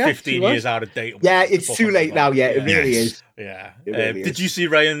now it's 15 years out of date. Yeah, it's too late now. Yeah, it really is. Yeah. Did you see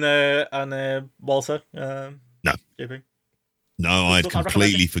Ray and Walter? No. JP? No, I'd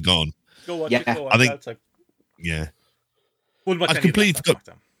completely forgotten. Go watch it. I think, yeah. I'd completely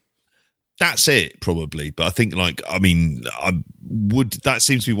forgotten. That's it, probably. But I think, that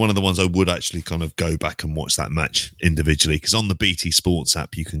seems to be one of the ones I would actually kind of go back and watch that match individually. Because on the BT Sports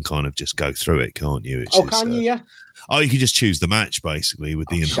app, you can kind of just go through it, can't you? Can you? Yeah. Oh, you can just choose the match, basically, with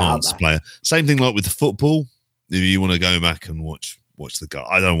the enhanced player. Same thing like with the football. If you want to go back and watch the guy.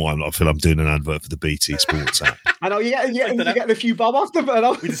 I don't know why I feel I'm doing an advert for the BT Sports app. I know, you're getting a few bob off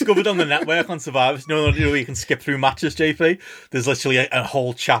the We discovered on the network on Survivor, you can skip through matches, JP. There's literally a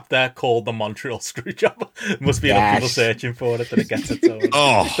whole chapter called the Montreal Screwjob. There must be enough people searching for it that it gets its own.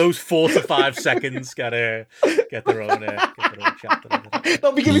 Those 4 to 5 seconds get their own chapter.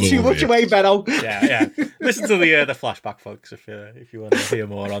 Don't be giving too much away, Benno. Yeah. Listen to the flashback, folks, if you want to hear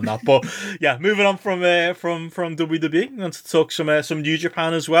more on that. But yeah, moving on from WWE, I'm going to talk some New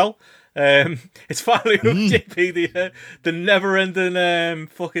Japan as well. It's finally up, JP, the never-ending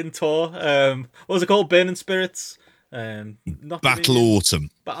fucking tour. What was it called? Burning Spirits? Battle Autumn.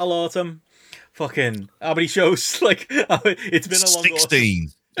 Fucking, how many shows? It's been a long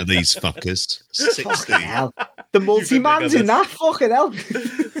 16 of these fuckers. 16. Hell. The multi-man's in that, fucking hell.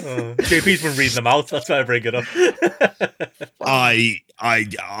 JP's been reading them out, that's why I bring it up. I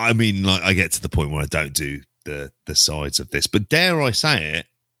mean, I get to the point where I don't do the sides of this, but dare I say it,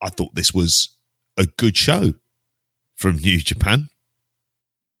 I thought this was a good show from New Japan.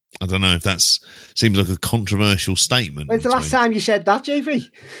 I don't know if seems like a controversial statement. When's the last time you said that, JV?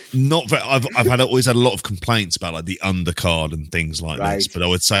 Not very, I've always had a lot of complaints about like the undercard and things like this, but I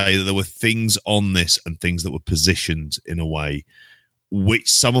would say that there were things on this and things that were positioned in a way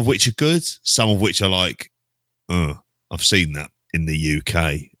some of which are good, some of which are like, I've seen that in the UK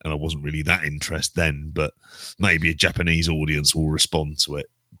and I wasn't really that interested then, but maybe a Japanese audience will respond to it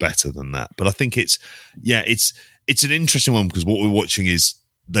better than that. But I think it's an interesting one because what we're watching is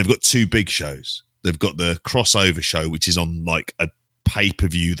they've got two big shows. They've got the crossover show, which is on like a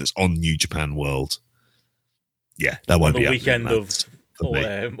pay-per-view that's on New Japan World. Yeah, that won't be the weekend of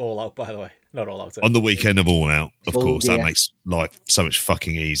All Out, by the way. Not All Out. On the weekend of All Out, of course. That makes life so much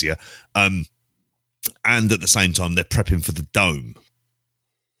fucking easier. And at the same time, they're prepping for the Dome.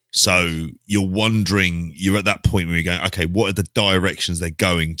 So you're wondering, you're at that point where you're going, okay, what are the directions they're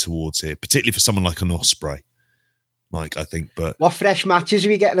going towards here? Particularly for someone like an Ospreay. Like, I think, but... What fresh matches are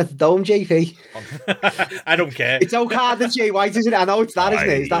we getting at the Dome, JP? I don't care. It's Okada Jay White, isn't it? I know it's that, isn't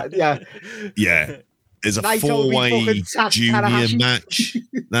it? Is that, yeah. Yeah. There's a Naito four-way junior Tanahashi. match.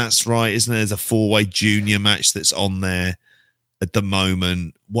 That's right, isn't there? There's a four-way junior match that's on there at the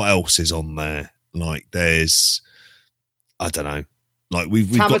moment. What else is on there? Like, there's... I don't know. Like,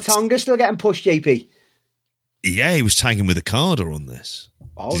 we've got... Tamatonga still getting pushed, JP? Yeah, he was tagging with a Okada on this.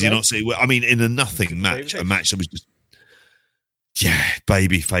 Did you not see? I mean, in a nothing match, a match that was just... Yeah,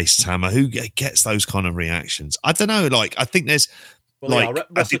 babyface Tama. Who gets those kind of reactions? I don't know. Like, I think there's... Well, like,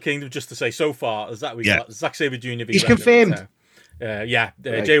 Wrestle Kingdom, just to say, so far, is that we got Zack Sabre Jr. He's confirmed.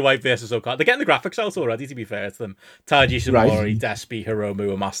 Jay White versus Okada. They're getting the graphics out already, to be fair to them. Taiji Ishimori, Despi, Hiromu,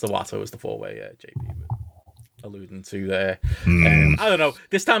 and Master Wato is the four-way JP alluding to there. I don't know.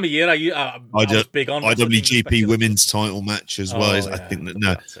 This time of year, I was big on IWGP Women's title match as well. I think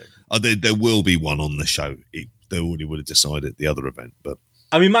that there will be one on the show. They already would have decided the other event, but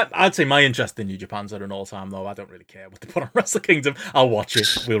I mean, I'd say my interest in New Japan's at an all-time low. I don't really care what they put on Wrestle Kingdom. I'll watch it.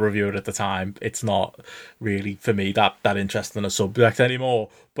 We'll review it at the time. It's not really, for me, that interesting a subject anymore.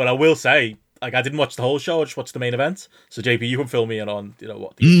 But I will say, like, I didn't watch the whole show. I just watched the main event. So, JP, you can fill me in on,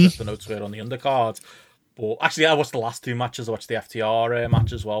 what the notes were on the undercard. But actually, I watched the last two matches. I watched the FTR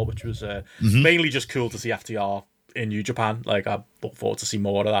match as well, which was mainly just cool to see FTR in New Japan. Like, I look forward to see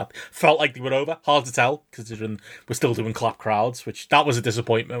more of that. Felt like they were over. Hard to tell, considering we're still doing clap crowds, which that was a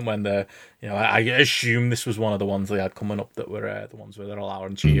disappointment when I assume this was one of the ones they had coming up that were the ones where they're all out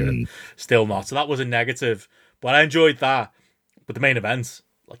and cheering. Still not. So that was a negative. But I enjoyed that. But the main event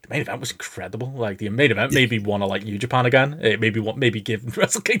was incredible. Like, the main event made me want to like New Japan again. It maybe give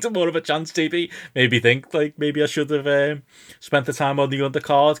Wrestle Kingdom more of a chance, JP. Maybe think, like, maybe I should have spent the time on the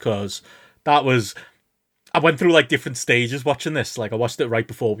undercard, because that was... I went through like different stages watching this. Like, I watched it right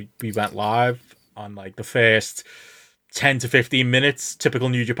before we went live on like the first 10 to 15 minutes, typical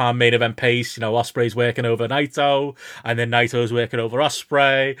New Japan main event pace. Ospreay's working over Naito, and then Naito's working over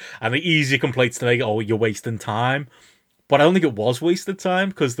Ospreay, and the easy complaints to make, you're wasting time. But I don't think it was wasted time,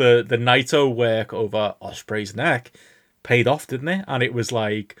 because the Naito work over Ospreay's neck paid off, didn't it? And it was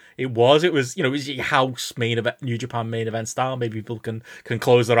like, it was your house main event, New Japan main event style. Maybe people can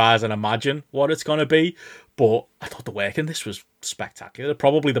close their eyes and imagine what it's going to be. But I thought the work in this was spectacular.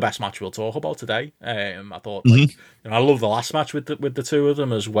 Probably the best match we'll talk about today. I thought, I love the last match with the two of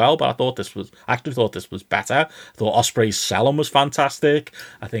them as well, but I thought this was better. I thought Ospreay's selling was fantastic.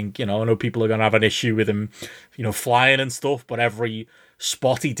 I think, I know people are going to have an issue with him, flying and stuff, but every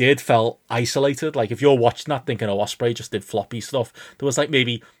spot he did felt isolated. Like, if you're watching that thinking, Ospreay just did floppy stuff, there was like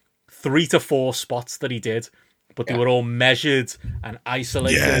maybe 3 to 4 spots that he did, but they were all measured and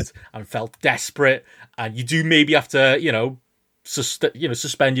isolated and felt desperate. And you do maybe have to,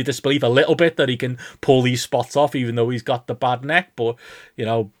 suspend your disbelief a little bit that he can pull these spots off, even though he's got the bad neck. But,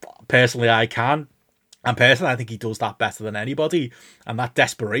 personally, I can. And personally, I think he does that better than anybody. And that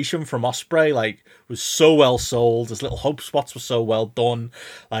desperation from Ospreay, like, was so well sold. His little hope spots were so well done.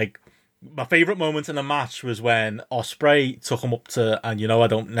 Like, my favourite moment in the match was when Ospreay took him up to, and I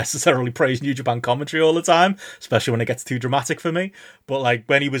don't necessarily praise New Japan commentary all the time, especially when it gets too dramatic for me. But, like,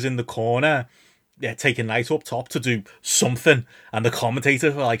 when he was in the corner, taking Naito up top to do something, and the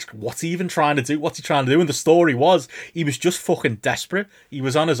commentators were like, what's he even trying to do? What's he trying to do? And the story was, he was just fucking desperate. He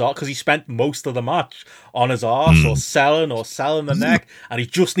was on his arse, because he spent most of the match on his arse, or selling the neck, and he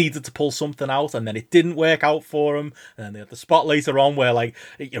just needed to pull something out, and then it didn't work out for him. And then they had the spot later on where, like,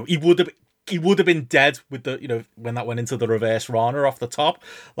 he would have he would have been dead with the, when that went into the reverse Rana off the top.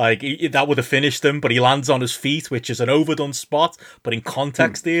 Like, that would have finished him, but he lands on his feet, which is an overdone spot. But in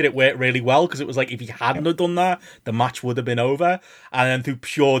context here, it worked really well, because it was like, if he hadn't have done that, the match would have been over. And then through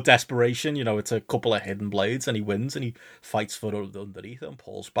pure desperation, it's a couple of hidden blades, and he wins, and he fights for underneath it and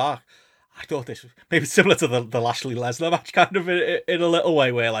pulls back. I thought this was maybe similar to the Lashley Lesnar match, kind of in a little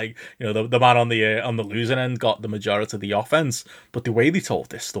way, where the man on the losing end got the majority of the offense. But the way they told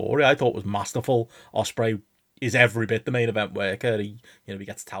this story, I thought was masterful. Ospreay is every bit the main event worker. He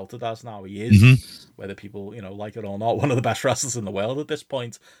gets touted as now. He is, whether people like it or not, one of the best wrestlers in the world at this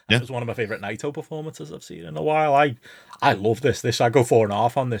point. That was one of my favorite Naito performances I've seen in a while. I love this. I go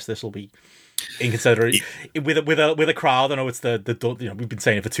 4.5 on this. This will be. In consideration, with a crowd, I know it's the we've been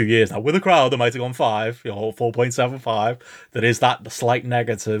saying it for 2 years now. With a crowd, they might have gone 5, 4.75. There is the slight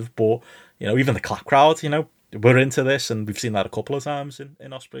negative, but even the clap crowd, we're into this, and we've seen that a couple of times in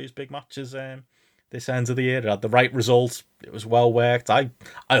Ospreay's big matches. This end of the year, it had the right results. It was well worked. I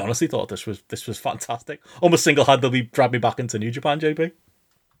honestly thought this was fantastic. Almost single-handedly dragged me back into New Japan, JP.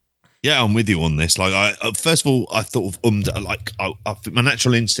 Yeah, I'm with you on this. Like, first of all, I thought of my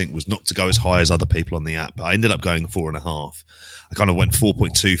natural instinct was not to go as high as other people on the app. But I ended up going 4.5. I kind of went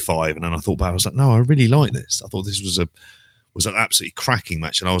 4.25, and then I thought about it. I was like, no, I really like this. I thought this was an absolutely cracking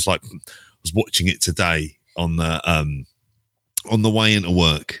match, and I was watching it today on the way into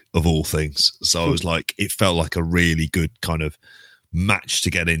work, of all things. So I was like, it felt like a really good kind of match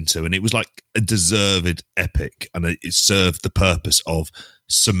to get into, and it was like a deserved epic, and it served the purpose of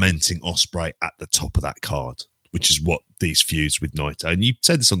cementing Ospreay at the top of that card, which is what these feuds with Naito. And you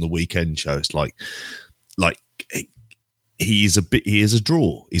said this on the weekend show. It's like he is a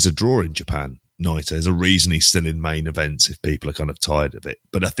draw. He's a draw in Japan. Naito. There's a reason he's still in main events if people are kind of tired of it.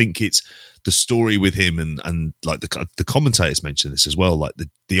 But I think it's the story with him, and like the commentators mentioned this as well. Like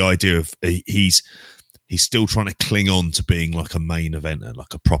the idea of he's still trying to cling on to being like a main eventer,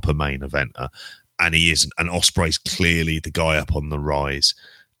 like a proper main eventer. And he isn't. And Ospreay's clearly the guy up on the rise.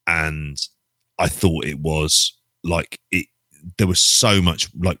 And I thought it was like there was so much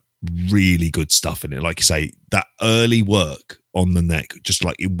like really good stuff in it. Like you say, that early work on the neck, just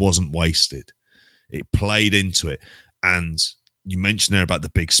like it wasn't wasted. It played into it. And you mentioned there about the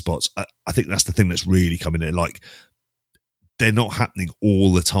big spots. I think that's the thing that's really coming in. Like, they're not happening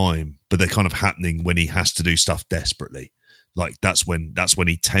all the time, but they're kind of happening when he has to do stuff desperately. Like that's when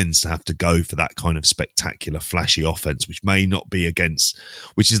he tends to have to go for that kind of spectacular, flashy offense, which may not be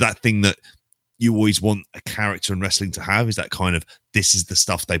which is that thing that you always want a character in wrestling to have, is that kind of, this is the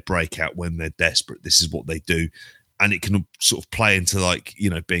stuff they break out when they're desperate. This is what they do. And it can sort of play into like,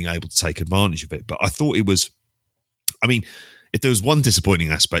 being able to take advantage of it. But I thought it was, if there was one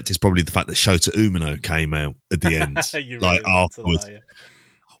disappointing aspect, it's probably the fact that Shota Umino came out at the end, like afterwards. That, yeah.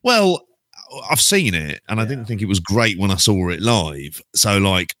 Well, I've seen it, and I didn't think it was great when I saw it live. So,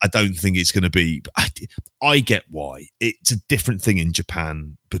 like, I don't think it's going to be. I get why. It's a different thing in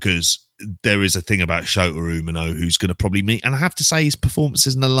Japan, because there is a thing about Shota Umino who's going to probably meet. And I have to say, his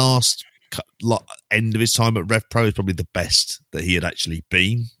performances in the last end of his time at Rev Pro is probably the best that he had actually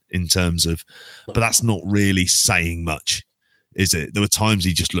been in terms of. But that's not really saying much, is it? There were times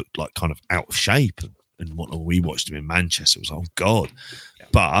he just looked like kind of out of shape, and what we watched him in Manchester, it was oh god.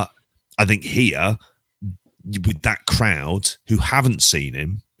 But I think here, with that crowd who haven't seen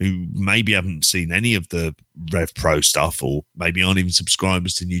him, who maybe haven't seen any of the Rev Pro stuff, or maybe aren't even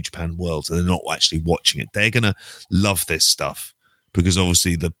subscribers to New Japan World, so they're not actually watching it, they're going to love this stuff, because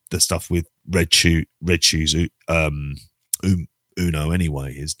obviously the stuff with Red Shoes Uno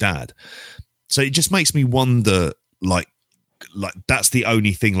anyway, his dad. So it just makes me wonder, like that's the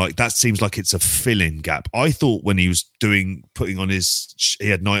only thing, like that seems like it's a fill-in gap. I thought when he was putting on he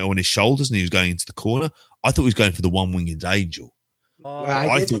had Naito on his shoulders and he was going into the corner, I thought he was going for the one-winged angel.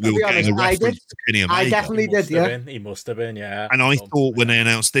 I thought we were getting a reference to Kenny Omega. I definitely did, yeah. He must have been, yeah. And I thought when they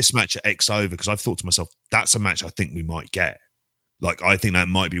announced this match at X Over, because I thought to myself, that's a match I think we might get. Like, I think that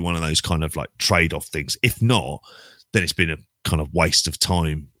might be one of those kind of like trade-off things. If not, then it's been a kind of waste of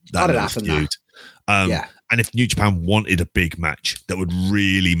time. That feud. And if New Japan wanted a big match that would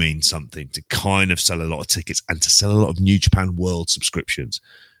really mean something to kind of sell a lot of tickets and to sell a lot of New Japan World subscriptions,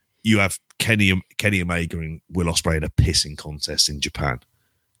 you have Kenny Omega and Will Ospreay in a pissing contest in Japan,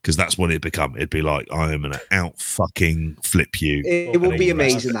 because that's what it'd become. It'd be like, I am going to out fucking flip you. It would be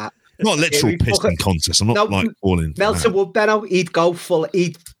amazing that. Not a literal pissing contest. I'm not calling. Meltzer would, Benno. He'd go full.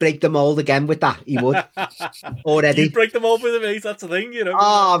 He'd break the mold again with that. He would. Already. He'd break the mold with the mate. That's the thing, you know.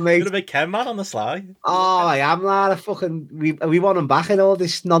 Oh, mate. You're a big Ken man on the sly. Oh, I am, lad. We want him back in all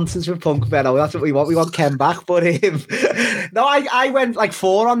this nonsense with Punk, Benno. That's what we want. We want Ken back. But no, I went like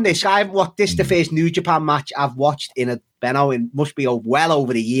 4 on this. I haven't watched this, the first New Japan match I've watched in Benno, it must be well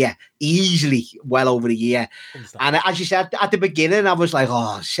over a year, easily well over a year. And as you said at the beginning, I was like,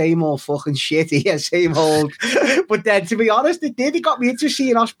 oh, same old fucking shit here, same old. But then, to be honest, it got me into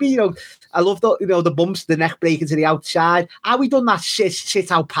seeing Ospreay. You know, I love the bumps, the neck breaking to the outside. How we done that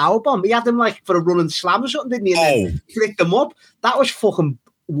sit out powerbomb? He had them like for a running slam or something, didn't he? And then flicked them up. That was fucking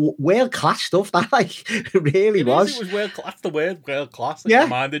world class stuff. That really was. It was world class. The word world class. Yeah,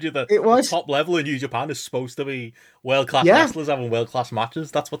 reminded you that it was. The top level in New Japan is supposed to be world class wrestlers having world class matches.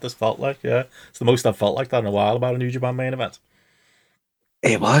 That's what this felt like. Yeah, it's the most I've felt like that in a while about a New Japan main event.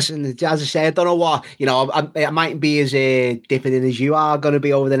 It was, and as I said, I don't know what, you know, I mightn't be as dipping in as you are going to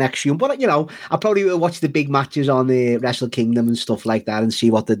be over the next few, but, you know, I probably will watch the big matches on the Wrestle Kingdom and stuff like that and see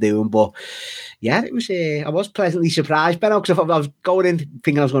what they're doing. But yeah, it was, I was pleasantly surprised, Benno, because I was going in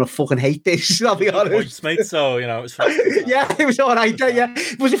thinking I was going to fucking hate this, I'll be honest. Points, mate, so, you know, it was fun. Yeah, it was all right. Yeah.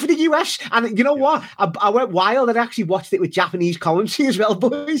 Was it for the US? And you know what? I went wild and actually watched it with Japanese commentary as well,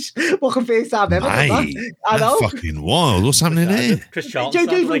 boys. Fucking first time ever. Mate, I know. Fucking wild. What's happening here? Chris Charlton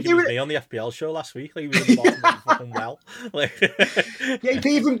sounded like he was me on the FPL show last week. Like he was in the bottom of fucking well. Like,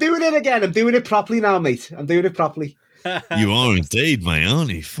 JP, I'm doing it again. I'm doing it properly now, mate. I'm doing it properly. You are indeed, mate,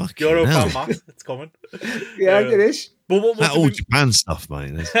 aren't you? Fucking Euro hell. Matt, it's coming. Yeah, it is. But what that all Japan stuff,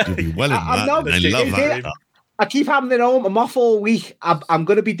 mate. You'll be well in that. They love that. I keep having it home. I'm off all week. I'm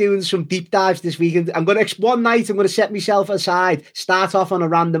going to be doing some deep dives this weekend. One night I'm going to set myself aside, start off on a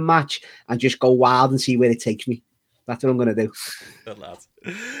random match, and just go wild and see where it takes me. That's what I'm going to do. Good lads.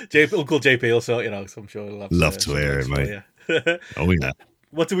 Uncle JP will sort, you know, so I'm sure he'll love to hear it, mate. Oh yeah.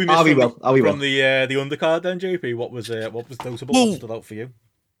 What did we miss from the undercard then, JP? What was notable? What stood out for you?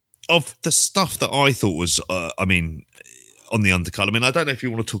 Of the stuff that I thought was, I mean, on the undercard. I mean, I don't know if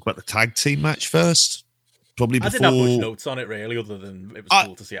you want to talk about the tag team match first. Probably before. I didn't have much notes on it really, other than it was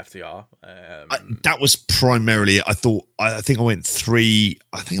cool to see FTR. That was primarily. I think I went 3.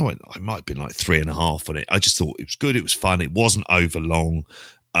 I might have been like 3.5 on it. I just thought it was good. It was fun. It wasn't over long.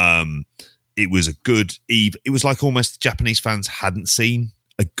 It was a good eve. It was like almost Japanese fans hadn't seen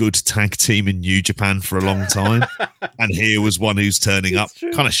a good tag team in New Japan for a long time, and here was one who's turning up,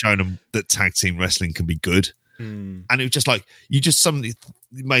 kind of showing them that tag team wrestling can be good. And it was just like suddenly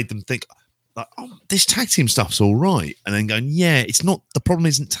made them think, like, oh, this tag team stuff's all right, and then going, yeah, it's not. The problem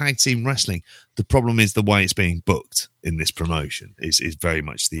isn't tag team wrestling. The problem is the way it's being booked in this promotion is very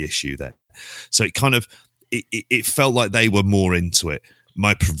much the issue there. So it kind of it felt like they were more into it.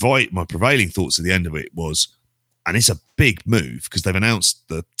 My prevailing thoughts at the end of it was, and it's a big move because they've announced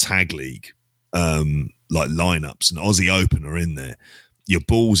the tag league like lineups, and Aussie Open are in there. Your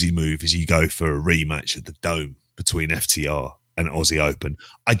ballsy move is you go for a rematch at the Dome between FTR and Aussie Open.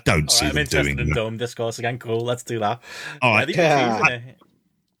 I don't see them doing that. I'm interested in Dome discourse again. Cool, let's do that. All right.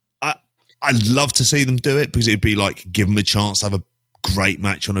 I'd love to see them do it because it'd be like give them a chance to have a great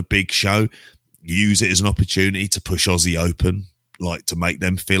match on a big show. Use it as an opportunity to push Aussie Open, like to make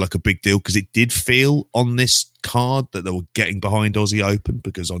them feel like a big deal, because it did feel on this card that they were getting behind Aussie Open,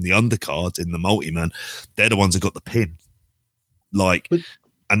 because on the undercard in the multi-man, they're the ones that got the pin.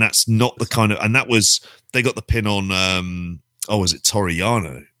 And that's not the kind of, and that was, they got the pin on, was it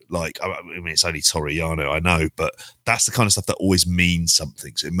Toriano? Like, I mean, it's only Toriano, I know, but that's the kind of stuff that always means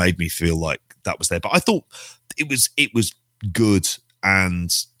something. So it made me feel like that was there. But I thought it was good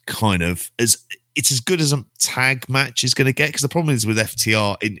and kind of it's as good as a tag match is going to get, because the problem is with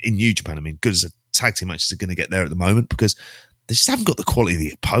FTR in New Japan, I mean, good as a tag team match is going to get there at the moment, because they just haven't got the quality of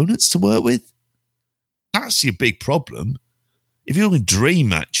the opponents to work with. That's your big problem. If you're in dream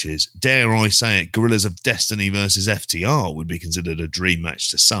matches, dare I say it, Gorillas of Destiny versus FTR would be considered a dream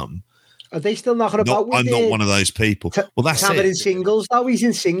match to some. Are they still knocking about? I'm not one of those people. Well, that's it. In singles, though. He's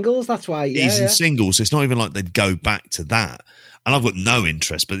in singles. That's why. He's in singles. So it's not even like they'd go back to that. And I've got no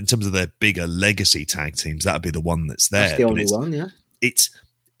interest, but in terms of their bigger legacy tag teams, that would be the one that's there. That's the only one, yeah.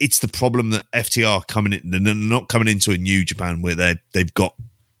 It's the problem that FTR coming in, they're not coming into a New Japan where they've got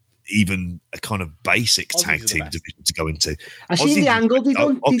even a kind of basic tag team division to go into. I seen the angle. They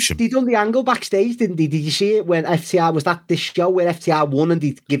done the angle backstage, didn't they? Did you see it when FTR was that this show where FTR won and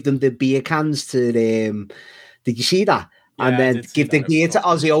they give them the beer cans to them? Did you see that? Yeah, and then give the gear to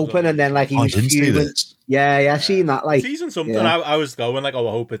Aussie Open, and then like he was fuming. Yeah, I seen that. Like season something. Yeah. I was going like, I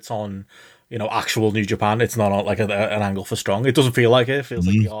hope it's on actual New Japan. It's not like an angle for Strong. It doesn't feel like it. It feels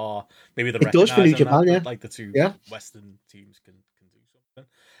like they are maybe the. It does for New Japan, yeah. Like the two Western teams can do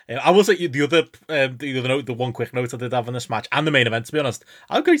something. I will say the one quick note I did have on this match and the main event. To be honest,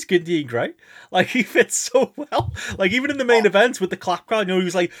 how great's Gideon Grey? Like he fits so well. Like even in the main event with the clap crowd, he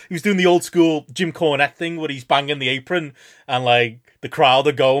was doing the old school Jim Cornette thing where he's banging the apron and like the crowd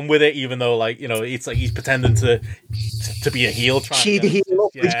are going with it, even though it's like he's pretending to be a heel. The heel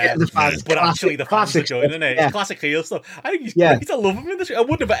up, the fans. But actually the fans are joining it. It's classic heel stuff. I think he's great. I love him in this. I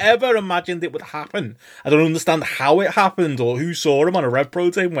wouldn't have ever imagined it would happen. I don't understand how it happened or who saw him on a Rev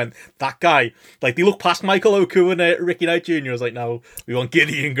Pro team when that guy, like they look past Michael Oku and Ricky Knight Jr. I was like, no, we want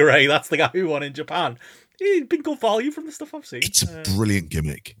Gideon Grey. That's the guy we want in Japan. He's been good value from the stuff I've seen. It's a brilliant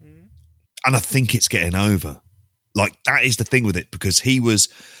gimmick. And I think it's getting over. Like, that is the thing with it, because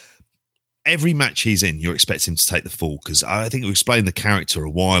every match he's in, you're expecting him to take the fall, because I think we explained the character a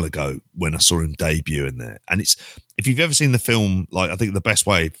while ago when I saw him debut in there. And it's, if you've ever seen the film, like, I think the best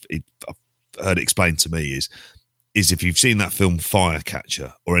way I've heard it explained to me is if you've seen that film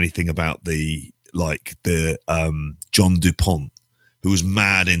Firecatcher or anything about the John DuPont, who was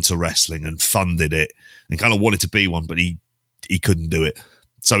mad into wrestling and funded it and kind of wanted to be one, but he couldn't do it.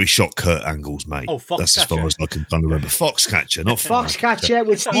 So he shot Kurt Angle's mate. Oh, Foxcatcher. That's as far as I can kind of remember. Foxcatcher, not Foxcatcher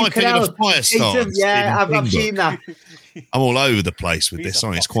with Steve Carell. Yeah, I've seen that. I'm all over the place with this.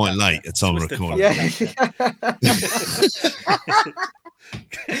 Sorry, it's quite late at time of recording. Yeah. Twisted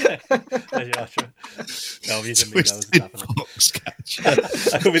Foxcatcher.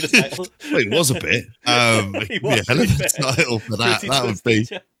 That could be the title. Well, it was a bit. It'd be a hell of a title for that. That would be.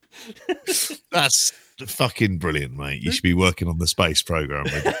 That's fucking brilliant, mate. You should be working on the space program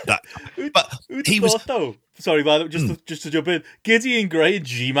with that. But he was though. Sorry, just to jump in. Gideon Grey and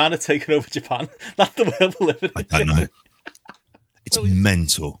G-Man are taking over Japan. That's the world we're living in. I don't know. It's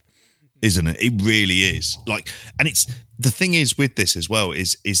mental, isn't it? It really is. Like, and it's the thing is with this as well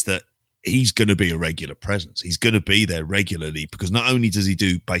is that he's going to be a regular presence. He's going to be there regularly, because not only does he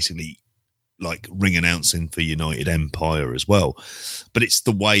do basically like ring announcing for United Empire as well, but it's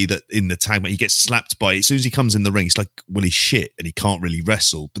the way that in the tag match he gets slapped by, as soon as he comes in the ring, it's like, well, he's shit and he can't really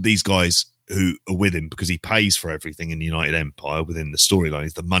wrestle, but these guys who are with him, because he pays for everything in the United Empire within the storyline,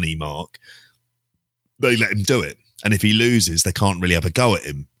 is the money mark, they let him do it, and if he loses they can't really have a go at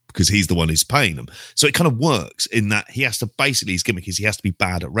him because he's the one who's paying them. So it kind of works in that he has to, basically his gimmick is he has to be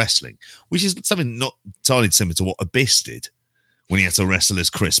bad at wrestling, which is something not entirely similar to what Abyss did when he had to wrestle as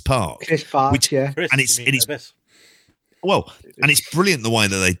Chris Park. Yeah. And it's well, and it's brilliant the way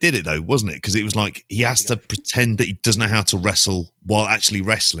that they did it, though, wasn't it? Because it was like he has to pretend that he doesn't know how to wrestle while actually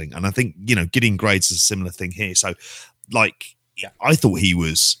wrestling. And I think, Gideon Grades is a similar thing here. So, like, I thought he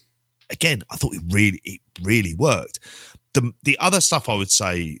was, again, I thought it really worked. The other stuff I would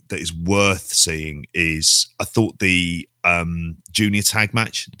say that is worth seeing is I thought the junior tag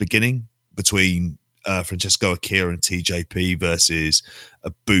match at the beginning between Francesco Akira and TJP versus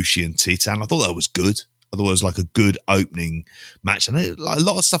Ibushi and Titan. I thought that was good. I thought it was like a good opening match, and a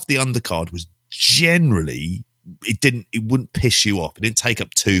lot of stuff. The undercard was generally it wouldn't piss you off. It didn't take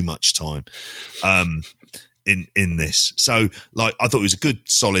up too much time in this. So like I thought it was a good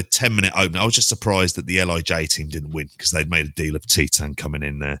solid 10-minute opener. I was just surprised that the LIJ team didn't win because they'd made a deal of Titan coming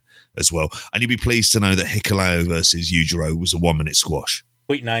in there as well. And you'd be pleased to know that Hikuleo versus Yujiro was a 1-minute squash.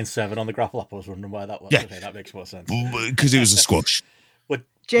 0.97 on the grapple up. I was wondering why that was. Yeah. Okay, that makes more sense. Because it was a squash.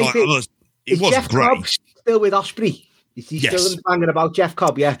 JP, it wasn't great. Cobb still with Ospreay? Is he still banging about Jeff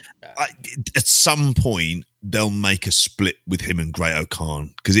Cobb? Yeah. At some point, they'll make a split with him and Great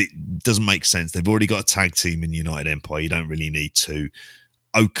O'Khan because it doesn't make sense. They've already got a tag team in United Empire. You don't really need to.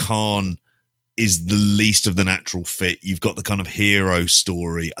 O'Khan is the least of the natural fit. You've got the kind of hero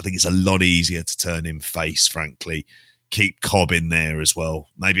story. I think it's a lot easier to turn him face, frankly. Keep Cobb in there as well.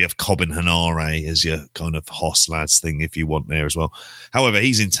 Maybe have Cobb and Hanare as your kind of Hoss lads thing if you want there as well. However,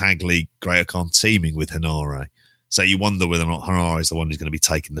 he's in Tag League, Great O'Khan teaming with Hanare. So you wonder whether or not Hanare is the one who's going to be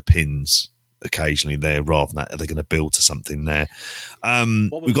taking the pins occasionally there rather than that. Are they going to build to something there?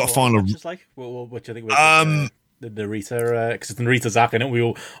 We've got a final. Like? What do you think was the Narita? Because it's the Narita Zach, and we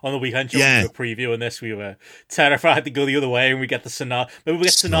were on the weekend show, we were previewing this. We were terrified to go the other way, and we get the Sonata. Maybe we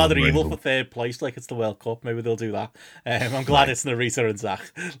get Sonata Evil for third place, like it's the World Cup. Maybe they'll do that. I'm glad it's Narita and Zach.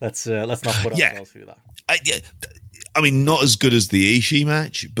 Let's not put ourselves through that. I mean, not as good as the Ishii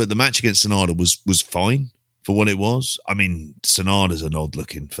match, but the match against Sonata was fine for what it was. I mean, Sonata's an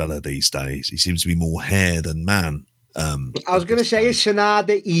odd-looking fella these days. He seems to be more hair than man I was going to say, is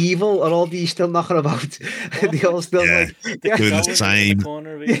Sanada evil? Are all these still knocking about? They all still doing the same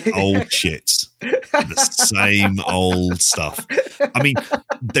old shit. The same old stuff. I mean,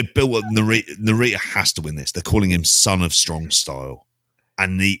 they built up Narita has to win this. They're calling him Son of Strong Style.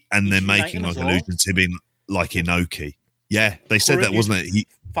 And they're making like allusion to him being like Inoki. Yeah, they said that, wasn't it?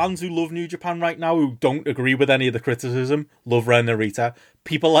 Fans who love New Japan right now, who don't agree with any of the criticism, love Ren Narita.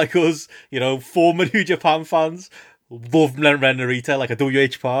 People like us, former New Japan fans, love Ren Narita, like a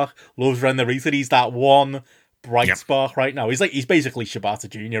WH Park, loves Ren Narita. He's that one bright spark right now. He's basically Shibata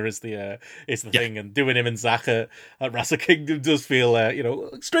Jr. is the thing, and doing him and Zack at Wrestle Kingdom does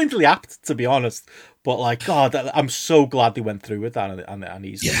feel strangely apt, to be honest. But like, God, I'm so glad they went through with that, and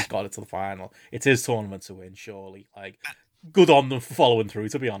he's got it to the final. It's his tournament to win, surely. Like, good on them for following through,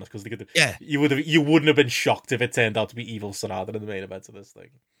 to be honest, because you wouldn't have been shocked if it turned out to be Evil Sanada in the main event of this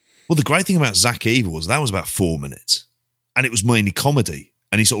thing. Well, the great thing about Zack Evil was that was about 4 minutes, and it was mainly comedy,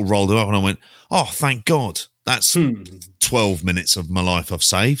 and he sort of rolled it up, and I went, "Oh, thank God, that's 12 minutes of my life I've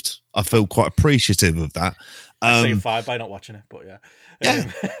saved." I feel quite appreciative of that. I saved 5 by not watching it, but yeah.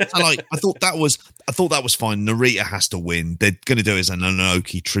 I thought that was fine. Narita has to win. They're going to do it as an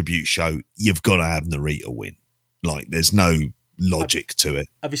Inoki tribute show. You've got to have Narita win. Like, there's no logic to it.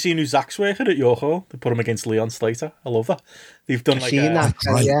 Have you seen who Zach's working at Yorko? They put him against Leon Slater. I love that. They've done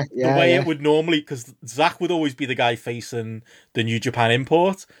the way it would normally, because Zach would always be the guy facing the New Japan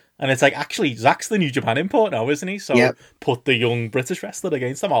import. And it's like, actually, Zach's the New Japan import now, isn't he? So put the young British wrestler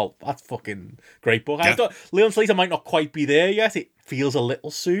against him. Oh, that's fucking great book. I thought Leon Slater might not quite be there yet. It feels a little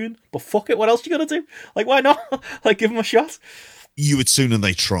soon. But fuck it, what else you got to do? Like, why not? Like, give him a shot. You would sooner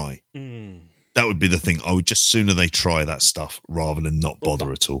they try. That would be the thing. I would just sooner they try that stuff rather than not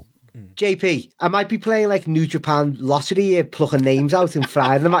bother at all. JP, I might be playing like New Japan lottery here, plucking names out and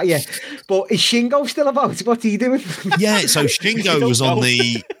frying them at you. But is Shingo still about? What's he doing? Yeah, so Shingo was on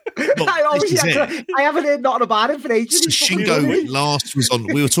the... Well, I haven't heard nothing about him for ages. So Shingo last was on...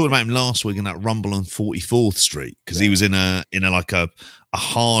 We were talking about him last week in that Rumble on 44th Street, because he was in a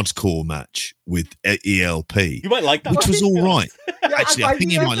hardcore match with ELP. You might like that. Which was all right. Actually, I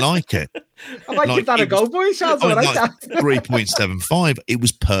think you might like it. I might give that a go, boy. Sounds all right. 3.75. It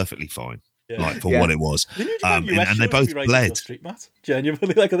was perfectly fine. For what it was. And they both bled. Street, Matt.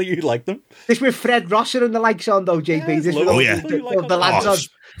 Genuinely, like, I think you'd like them. This with Fred Rosser and the likes on, though, JP. The lads on.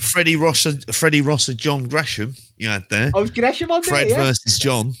 Freddie Rosser, John Gresham, you had there. Oh, Gresham on Fred there, versus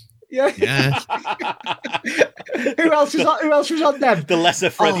John. Yeah. Who else was on them? The lesser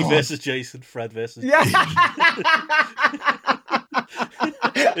Freddie versus Jason. Fred versus Jason.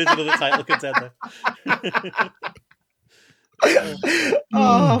 Here's another title contender.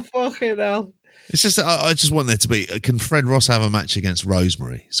 Oh, fucking hell. It's just, I just want there to be, can Fred Ross have a match against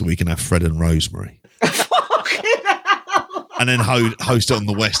Rosemary so we can have Fred and Rosemary? And then host it on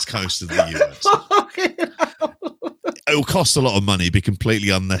the west coast of the US. It will cost a lot of money, be completely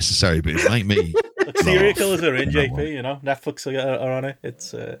unnecessary, but it'll make me. Serial killers are in, JP, Netflix are on it.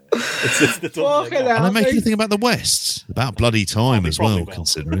 It's the and they make you think about the West, about bloody time as well,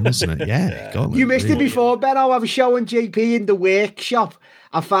 considering, isn't it? Yeah. God, you missed it before, Benno. I was showing JP in the workshop.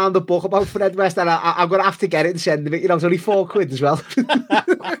 I found a book about Fred West, and I'm going to have to get it and send him it. It's only £4 as well.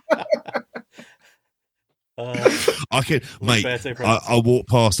 I can, mate. I'll walk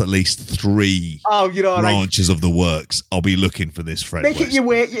past at least 3 branches of the works. I'll be looking for this Fred Make West. it your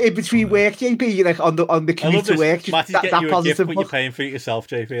work in between work, JP. You're like on the commute to work. Matty's getting you a gift, but you're paying for it yourself,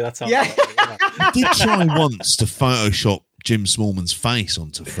 JP. That sounds I did try once to Photoshop Jim Smallman's face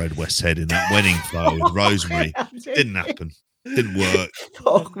onto Fred West's head in that wedding photo with Rosemary. Didn't happen. Didn't work.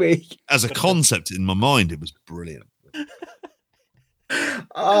 Fuck me. As a concept in my mind, it was brilliant.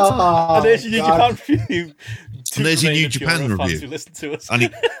 And there's your New Japan review. And there's your New Japan review. Listen to us. And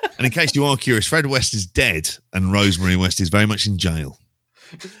in case you are curious, Fred West is dead and Rosemary West is very much in jail.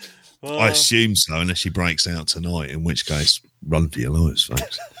 I assume so, unless she breaks out tonight, in which case, run for your lives,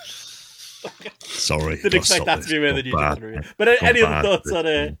 folks. Sorry. Didn't expect that to be where the New Japan review. But any other thoughts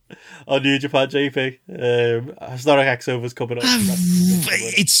on New Japan, JP? Historic X-Over's coming up.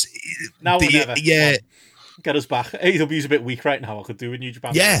 It's now or never. Yeah. Get us back. AEW's a bit weak right now. I could do a New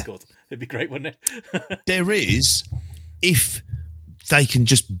Japan. Yeah. Good. It'd be great, wouldn't it? There is, if they can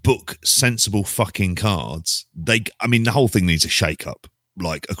just book sensible fucking cards, the whole thing needs a shake-up.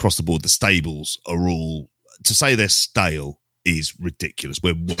 Like, across the board, the stables are all, to say they're stale is ridiculous.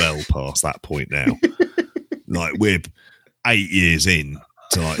 We're well past that point now. Like, we're 8 years in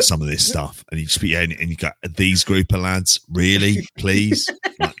to like some of this stuff, and you got these group of lads, really, please,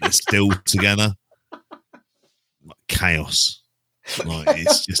 like, they're still together. Like, chaos. Like,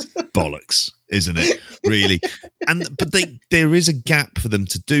 it's just bollocks. isn't it? Really, but there is a gap for them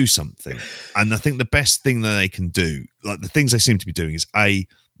to do something, and I think the best thing that they can do, like the things they seem to be doing, is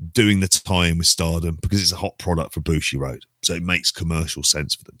doing the tie-in with Stardom because it's a hot product for Bushiroad, so it makes commercial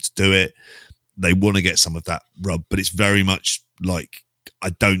sense for them to do it. They want to get some of that rub, but it's very much like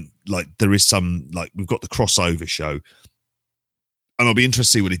there is some, like, we've got the crossover show, and I'll be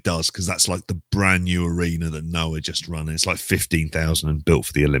interested to see what it does, because that's like the brand new arena that Noah just run. It's like 15,000 and built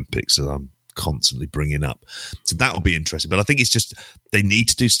for the Olympics, that I'm constantly bringing up. So that'll be interesting. But I think it's just, they need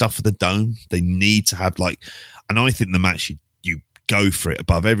to do stuff for the Dome. They need to have and I think the match you go for it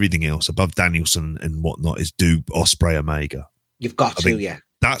above everything else, above Danielson and whatnot, is do Ospreay Omega. You've got to, yeah.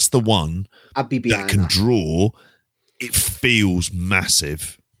 That's the one I'd be that can draw. It feels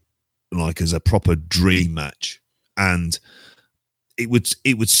massive, like as a proper dream match, and it would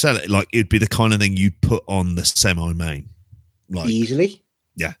sell it like it'd be the kind of thing you'd put on the semi-main, like easily.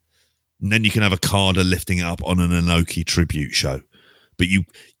 Yeah, and then you can have a Carter lifting it up on an Inoki tribute show. But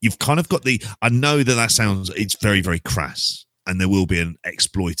you've kind of got I know that sounds, it's very, very crass, and there will be an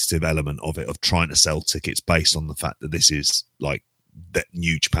exploitative element of it, of trying to sell tickets based on the fact that this is like that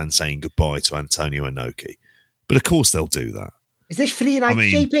New Japan saying goodbye to Antonio Inoki. But of course they'll do that. Is this free night,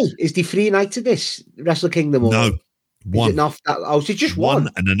 JP? Is the free night to this Wrestle Kingdom? Or no, one. Is it not that? Oh, so just one.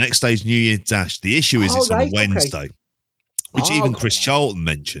 And the next day's New Year's Dash. The issue is it's on a Wednesday, which even Chris Charlton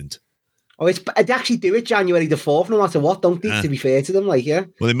mentioned. Oh, I'd actually do it January the 4th, no matter what, don't they? To be fair to them, yeah.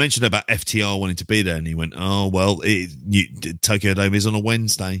 Well, they mentioned about FTR wanting to be there, and he went, "Oh, well, Tokyo Dome is on a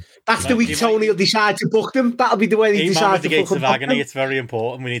Wednesday." That's the week Tony will decide to book them. That'll be the way he decides to book them. Of agony. It's very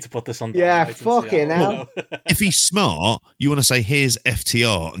important. We need to put this on. Yeah, fucking hell. If he's smart, you want to say, here's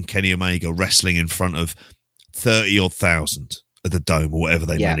FTR and Kenny Omega wrestling in front of 30-odd thousand at the Dome, or whatever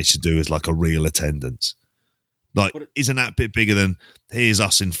they managed to do as like a real attendance. Like, isn't that a bit bigger than here's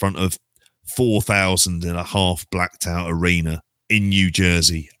us in front of 4,000 in a half blacked out arena in New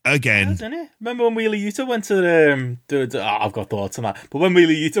Jersey again? Remember when Wheeler Yuta went to I've got thoughts on that. But when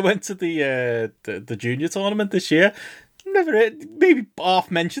Wheeler Yuta went to the junior tournament this year, maybe half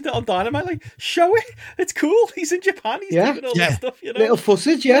mentioned it on Dynamite. Like, show it. It's cool. He's in Japan. He's doing all that stuff. You know, little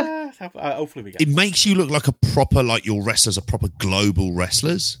footage. Yeah. Hopefully we get. It makes you look like a proper, like your wrestlers are proper global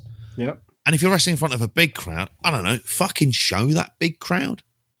wrestlers. Yeah. And if you're wrestling in front of a big crowd, I don't know, fucking show that big crowd.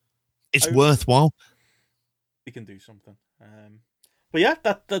 It's worthwhile. We can do something. But yeah,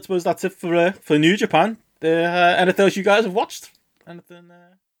 I suppose that's it for New Japan. Anything else you guys have watched? Anything?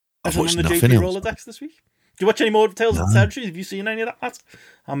 I've watched on the nothing JP else. Rolodex this week? Do you watch any more Tales of the Territories? Have you seen any of that, Matt?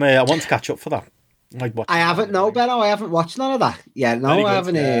 I want to catch up for that. I haven't. No, Benno. I haven't watched none of that. Yeah, no, I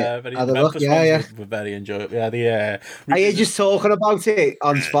haven't. Had a look. Yeah. We're very enjoyable. Yeah, Are you just talking about it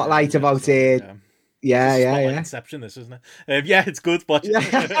on Spotlight about it? Yeah. Inception, this, isn't it? Yeah, it's good. Watch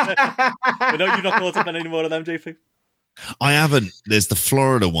it. But no, you've not caught up on any more of them, JP? I haven't. There's the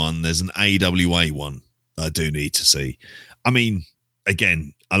Florida one. There's an AWA one I do need to see. I mean,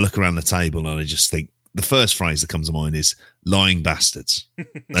 again, I look around the table and I just think the first phrase that comes to mind is lying bastards.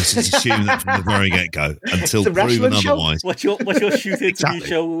 Let's just assume that from the very get-go until proven otherwise. What's your shoot interview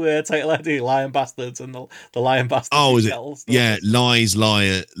show title ID? Lying bastards and the lying bastards. Oh, is it? Yeah, lies,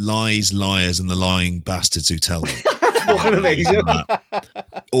 liars, and the lying bastards who tell them.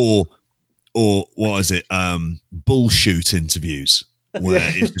 Or what is it? Bullshit interviews where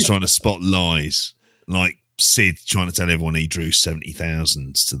it's just trying to spot lies, like Sid trying to tell everyone he drew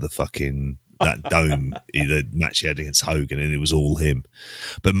 70,000 to the fucking that dome the match he had against Hogan, and it was all him.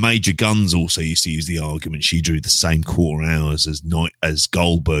 But Major Guns also used to use the argument she drew the same quarter hours as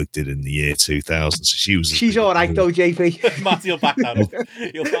Goldberg did in the year 2000. So she's all right though, JP. Matty, you'll back that up.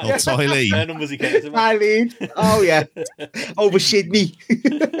 Tyleen. Numbers he gets. Tyleen. Oh yeah, over Sydney. Do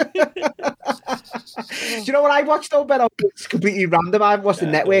you know what I watched though, Ben? It's completely random. I've watched the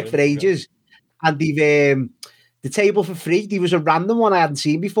network for ages, and the Table for Free, there was a random one I hadn't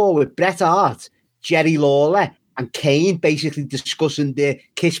seen before with Bret Hart, Jerry Lawler, and Kane basically discussing the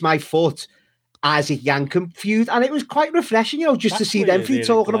Kiss My Foot, Isaac Yankem feud. And it was quite refreshing, just to see them three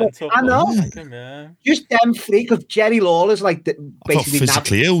talking about. I know. Just them three, because Jerry Lawler's like basically. I got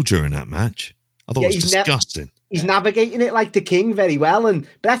physically ill during that match. I thought it was disgusting. He's navigating it like the king very well, and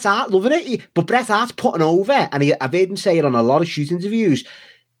Bret Hart loving it. But Bret Hart's putting over, and I've heard him say it on a lot of shoot interviews,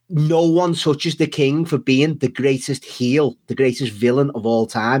 no one touches the king for being the greatest heel, the greatest villain of all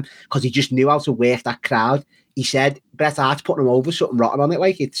time, because he just knew how to work that crowd. He said Bret Hart's putting him over, something rotten on it.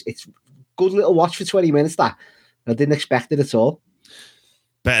 Like it's good little watch for 20 minutes. That I didn't expect it at all.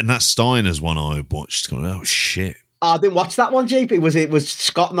 Better than that Steiner's one I watched. Going, oh shit! I didn't watch that one, JP. Was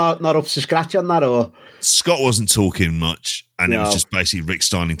Scott not up to scratch on that, or Scott wasn't talking much, and it was just basically Rick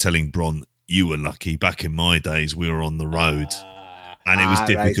Steiner telling Braun, you were lucky. Back in my days, we were on the road, and it was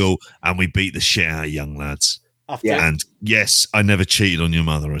difficult, and we beat the shit out of young lads. And yes, I never cheated on your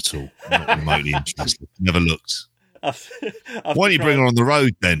mother at all. Not remotely interested. Never looked. Why don't you bring her on the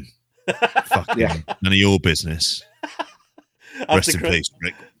road then? Fucking none of your business. Rest in peace,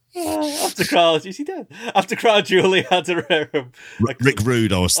 Rick. After Crown Julie had Rick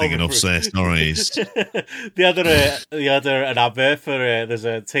Rude. I was thinking of. Sorry, the other an advert for there's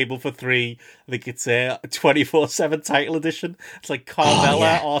a table for three. I think it's a 24/7 title edition. It's like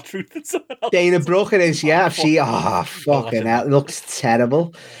Carmella, R-Truth, and something else. Dana Brooke it is. Yeah, fucking hell, it looks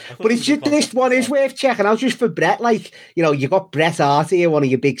terrible. But it's just this one is worth checking out just for Bret. Like, you know, you got Bret Hart here, one of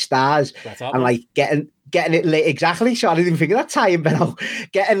your big stars, and like getting it laid, exactly. So I didn't even think of that time, but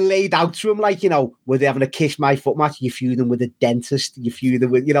getting laid out to him, like, you know, were they having a kiss my foot match? You feuding with a dentist, you feuding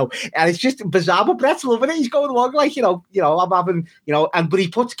with, you know, and it's just bizarre. But Brett's loving it. He's going along like, you know, I'm having, you know, but he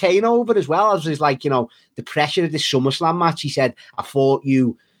puts Kane over as well as his, like, you know, the pressure of this SummerSlam match. He said, I thought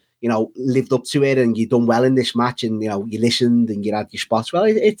you know, lived up to it and you done well in this match, and you know, you listened and you had your spots. Well,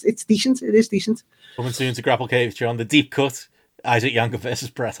 it's decent. It is decent. Coming soon to Grapple Cage on the deep cut. Isaac Younger versus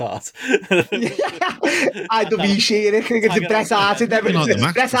Bret Hart. IWC in it. It's Bret Hart in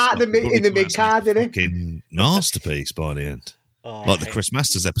Bret Hart in the mid card, isn't it? Fucking masterpiece by the end. Like the Chris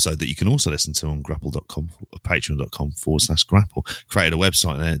Masters episode that you can also listen to on grapple.com, patreon.com/grapple. Created a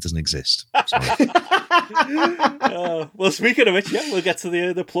website there. It doesn't exist. Well, speaking of which, we'll get to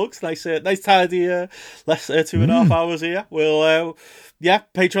the plugs. Nice tidy last 2.5 hours here. We'll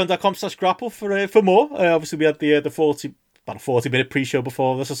patreon.com/grapple for more. Obviously we had the 40-minute pre-show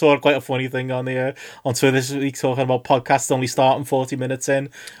before this. I saw quite a funny thing on Twitter this week talking about podcasts only starting 40 minutes in.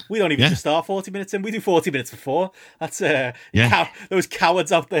 We don't even just start 40 minutes in. We do 40 minutes before. That's those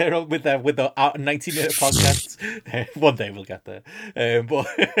cowards out there with the 90-minute podcasts. One day we'll get there. But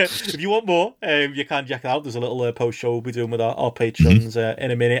if you want more, you can check it out. There's a little post-show we'll be doing with our patrons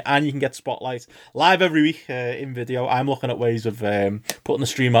in a minute, and you can get Spotlight live every week in video. I'm looking at ways of putting the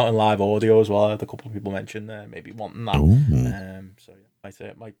stream out in live audio as well. I had a couple of people mention maybe wanting that. Ooh. So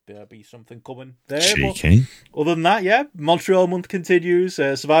it might be something coming there. Cheeky. But other than that, Montreal month continues.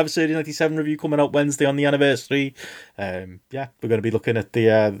 Survivor Series 97 review coming out Wednesday on the anniversary. We're going to be looking at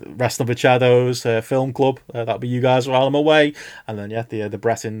the Wrestling with Shadows film club. That'll be you guys while I'm away, and then the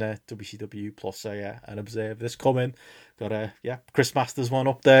Brett in WCW plus an Observe this coming. Got Chris Masters one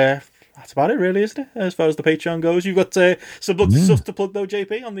up there. That's about it, really, isn't it? As far as the Patreon goes, you've got some stuff to plug though,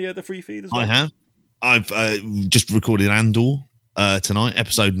 JP, on the free feed as well. I have. I've just recorded Andor tonight,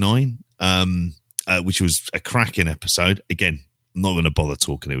 episode 9, which was a cracking episode. Again, I'm not going to bother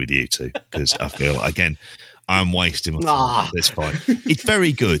talking it with you two because I feel, again, I'm wasting my time. That's fine. It's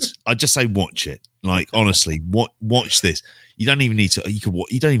very good. I just say watch it. Like, honestly, watch this. You don't even need to.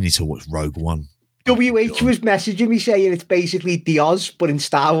 You don't even need to watch Rogue One. WH was messaging me saying it's basically the Oz, but in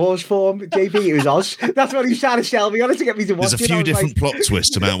Star Wars form. JP, it was Oz. That's what he was trying to sell me on it to get me to watch it. There's a few different plot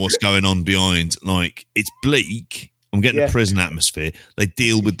twists about what's going on behind. Like, it's bleak. I'm getting a prison atmosphere. They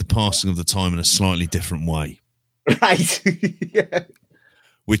deal with the passing of the time in a slightly different way. Right.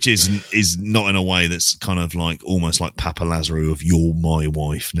 Which is not in a way that's kind of like almost like Papa Lazarou of "You're My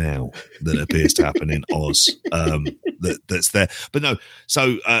Wife Now" that appears to happen in Oz. That's there, but no.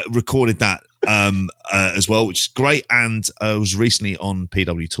 So recorded that as well, which is great. And I was recently on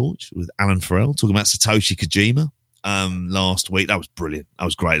PW Torch with Alan Farrell talking about Satoshi Kojima last week. That was brilliant. That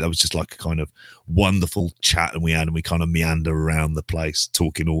was great. That was just like a kind of wonderful chat, and we kind of meander around the place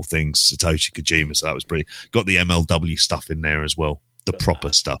talking all things Satoshi Kojima. So that was brilliant. Got the MLW stuff in there as well. The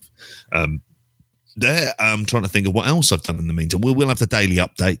proper stuff. I'm trying to think of what else I've done in the meantime. We'll have the daily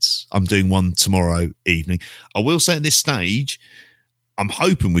updates. I'm doing one tomorrow evening. I will say at this stage, I'm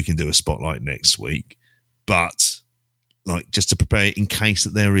hoping we can do a spotlight next week, but like just to prepare in case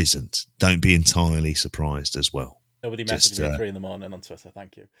that there isn't, don't be entirely surprised as well. Nobody messaged me at 3 a.m. on Twitter.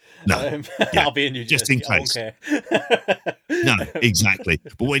 Thank you. No, I'll be in New Jersey. Just in case. I won't care. No, exactly.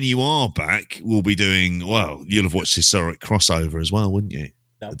 But when you are back, we'll be doing, well, you'll have watched Historic Crossover as well, wouldn't you?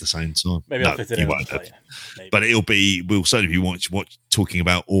 No. At the same time. Maybe I'll fit it in. But we'll certainly be talking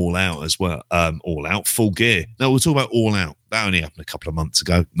about All Out as well. All Out, Full Gear. No, we'll talk about All Out. That only happened a couple of months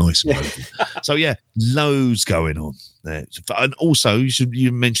ago. Nice and open. So loads going on there. And also,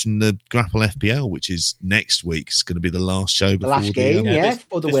 you mentioned the Grapple FPL, which is next week. It's going to be the last show before the last game,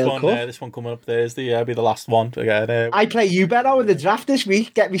 for the World Cup. This one coming up Thursday, be the last one. I play you better in the draft this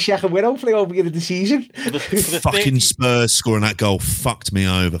week. Get me second win, hopefully, over the end of the season. Fucking Spurs scoring that goal fucked me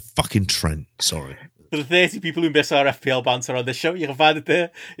over. Fucking Trent. Sorry. For the 30 people who miss our FPL banter on this show, you can find it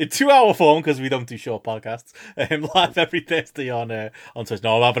there in 2-hour form because we don't do short podcasts. Live every Thursday on Twitch.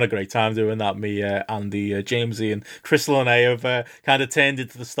 No, I'm having a great time doing that. Me, Andy, Jamesy, and Crystal and I have kind of turned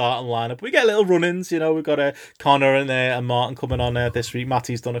into the starting lineup. We get little run-ins, you know. We've got Connor and Martin coming on this week.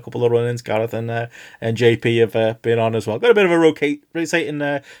 Matty's done a couple of run-ins. Gareth and JP have been on as well. Got a bit of a rotating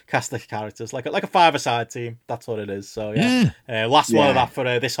cast of characters, like a 5-a-side team. That's what it is. So yeah. Last one of that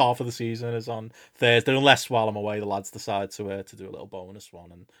for this half of the season is on Thursday. Unless while I'm away, the lads decide to do a little bonus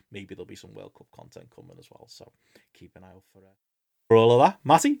one, and maybe there'll be some World Cup content coming as well. So keep an eye out for all of that.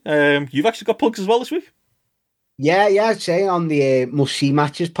 Matty, you've actually got plugs as well this week. Yeah. Saying on the Must See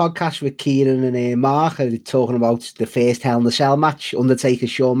Matches podcast with Kieran and Mark, talking about the first Hell in a Cell match, Undertaker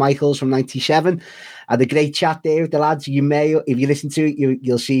Shawn Michaels from '97. Had a great chat there with the lads. You may, if you listen to it,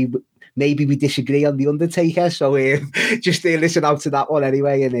 you'll see. Maybe we disagree on the Undertaker, so just listen out to that one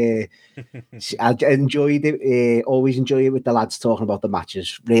anyway. And I enjoyed it. Always enjoy it with the lads talking about the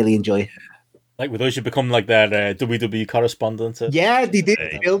matches. Really enjoy it. Like with us, you become like their WWE correspondent. Yeah, they did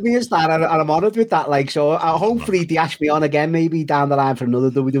build me as that, and I'm honoured with that. Like, so hopefully they ask me on again, maybe down the line for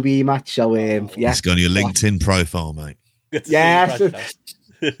another WWE match. So yeah, it's got on your LinkedIn profile, mate. Yeah.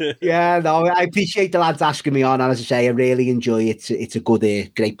 Yeah, no, I appreciate the lads asking me on, and as I say, I really enjoy it. It's a good,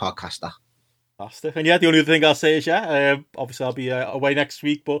 great podcast. Fantastic. And yeah, the only other thing I'll say is, obviously I'll be away next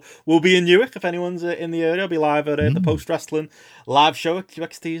week, but we'll be in Newark if anyone's in the area. I'll be live at the Post Wrestling live show at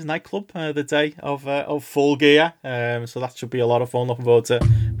QXT's nightclub the day of Full Gear. So that should be a lot of fun. Looking forward to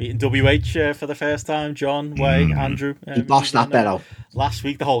meeting WH for the first time. John, Way, Andrew. You bossed that better. Last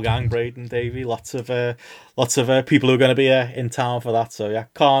week, the whole gang, Braden, Davey, lots of people who are going to be in town for that. So yeah,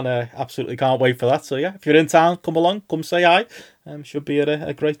 absolutely can't wait for that. So yeah, if you're in town, come along, come say hi. Should be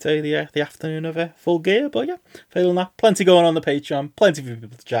a great day, the afternoon of Full Gear. But yeah, feeling that. Plenty going on the Patreon, plenty for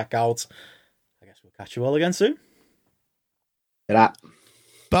people to check out. I guess we'll catch you all again soon.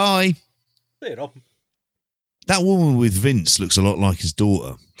 Bye. See you, Rob. That woman with Vince looks a lot like his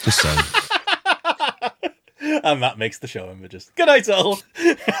daughter. Just saying. And that makes the show images. Good night, all.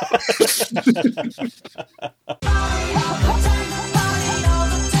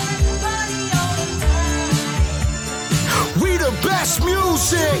 We the best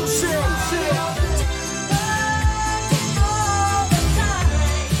music.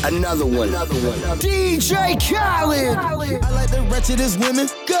 Another one. DJ Khaled. I like the wretchedest women.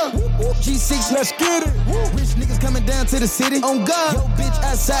 Go. G6, let's get it. Rich niggas coming down to the city. On God. Yo, bitch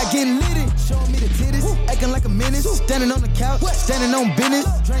outside getting litty. Showing me the titties. Acting like a menace. Standing on the couch. Standing on business.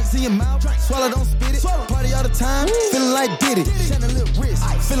 Drinks in your mouth. Swallow, don't spit it. Party all the time. Feeling like Diddy. Shining a little wrist.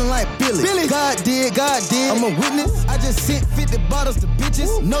 Feeling like Billy. God did. I'm a witness. I just sent 50 bottles to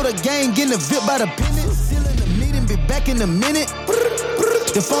bitches. Know the gang getting a VIP by the business. Still in the meeting. Be back in a minute.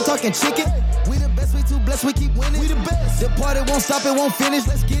 The phone talking chicken. We the best, we too blessed, we keep winning. We the best. The party won't stop, it won't finish.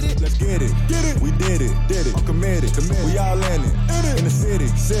 Let's get it. We did it. I'm committed. We all in it. In the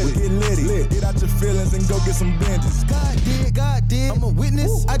city. We get litty. Get out your feelings and go get some binges. God did. I'm a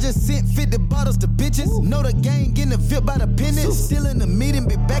witness. I just sent 50 bottles to bitches. Know the gang getting a VIP by the pennies. Still in the meeting,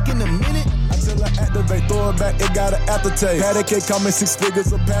 be back in a minute. Until I activate, throw it back, it got an aftertaste. Patty cake, call me 6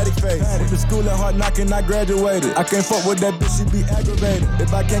 figures of patty face. Went to school at hard knocking, I graduated. I can't fuck with that bitch, she be aggravated.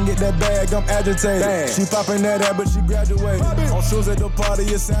 If I can't get that bag, I'm agitated. Damn. She popping that ass, but she graduated. On shoes at the party,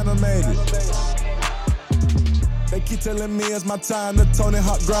 it's animated. They keep telling me it's my time to Tony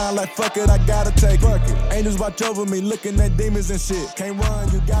Hawk grind. Like fuck it, I gotta take it. Angels watch over me, looking at demons and shit. Can't run,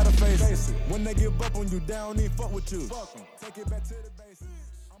 you gotta face it. When they give up on you, they don't even fuck with you. Fuck 'em. Take it back to the basics.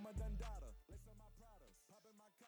 I'm a done dollar.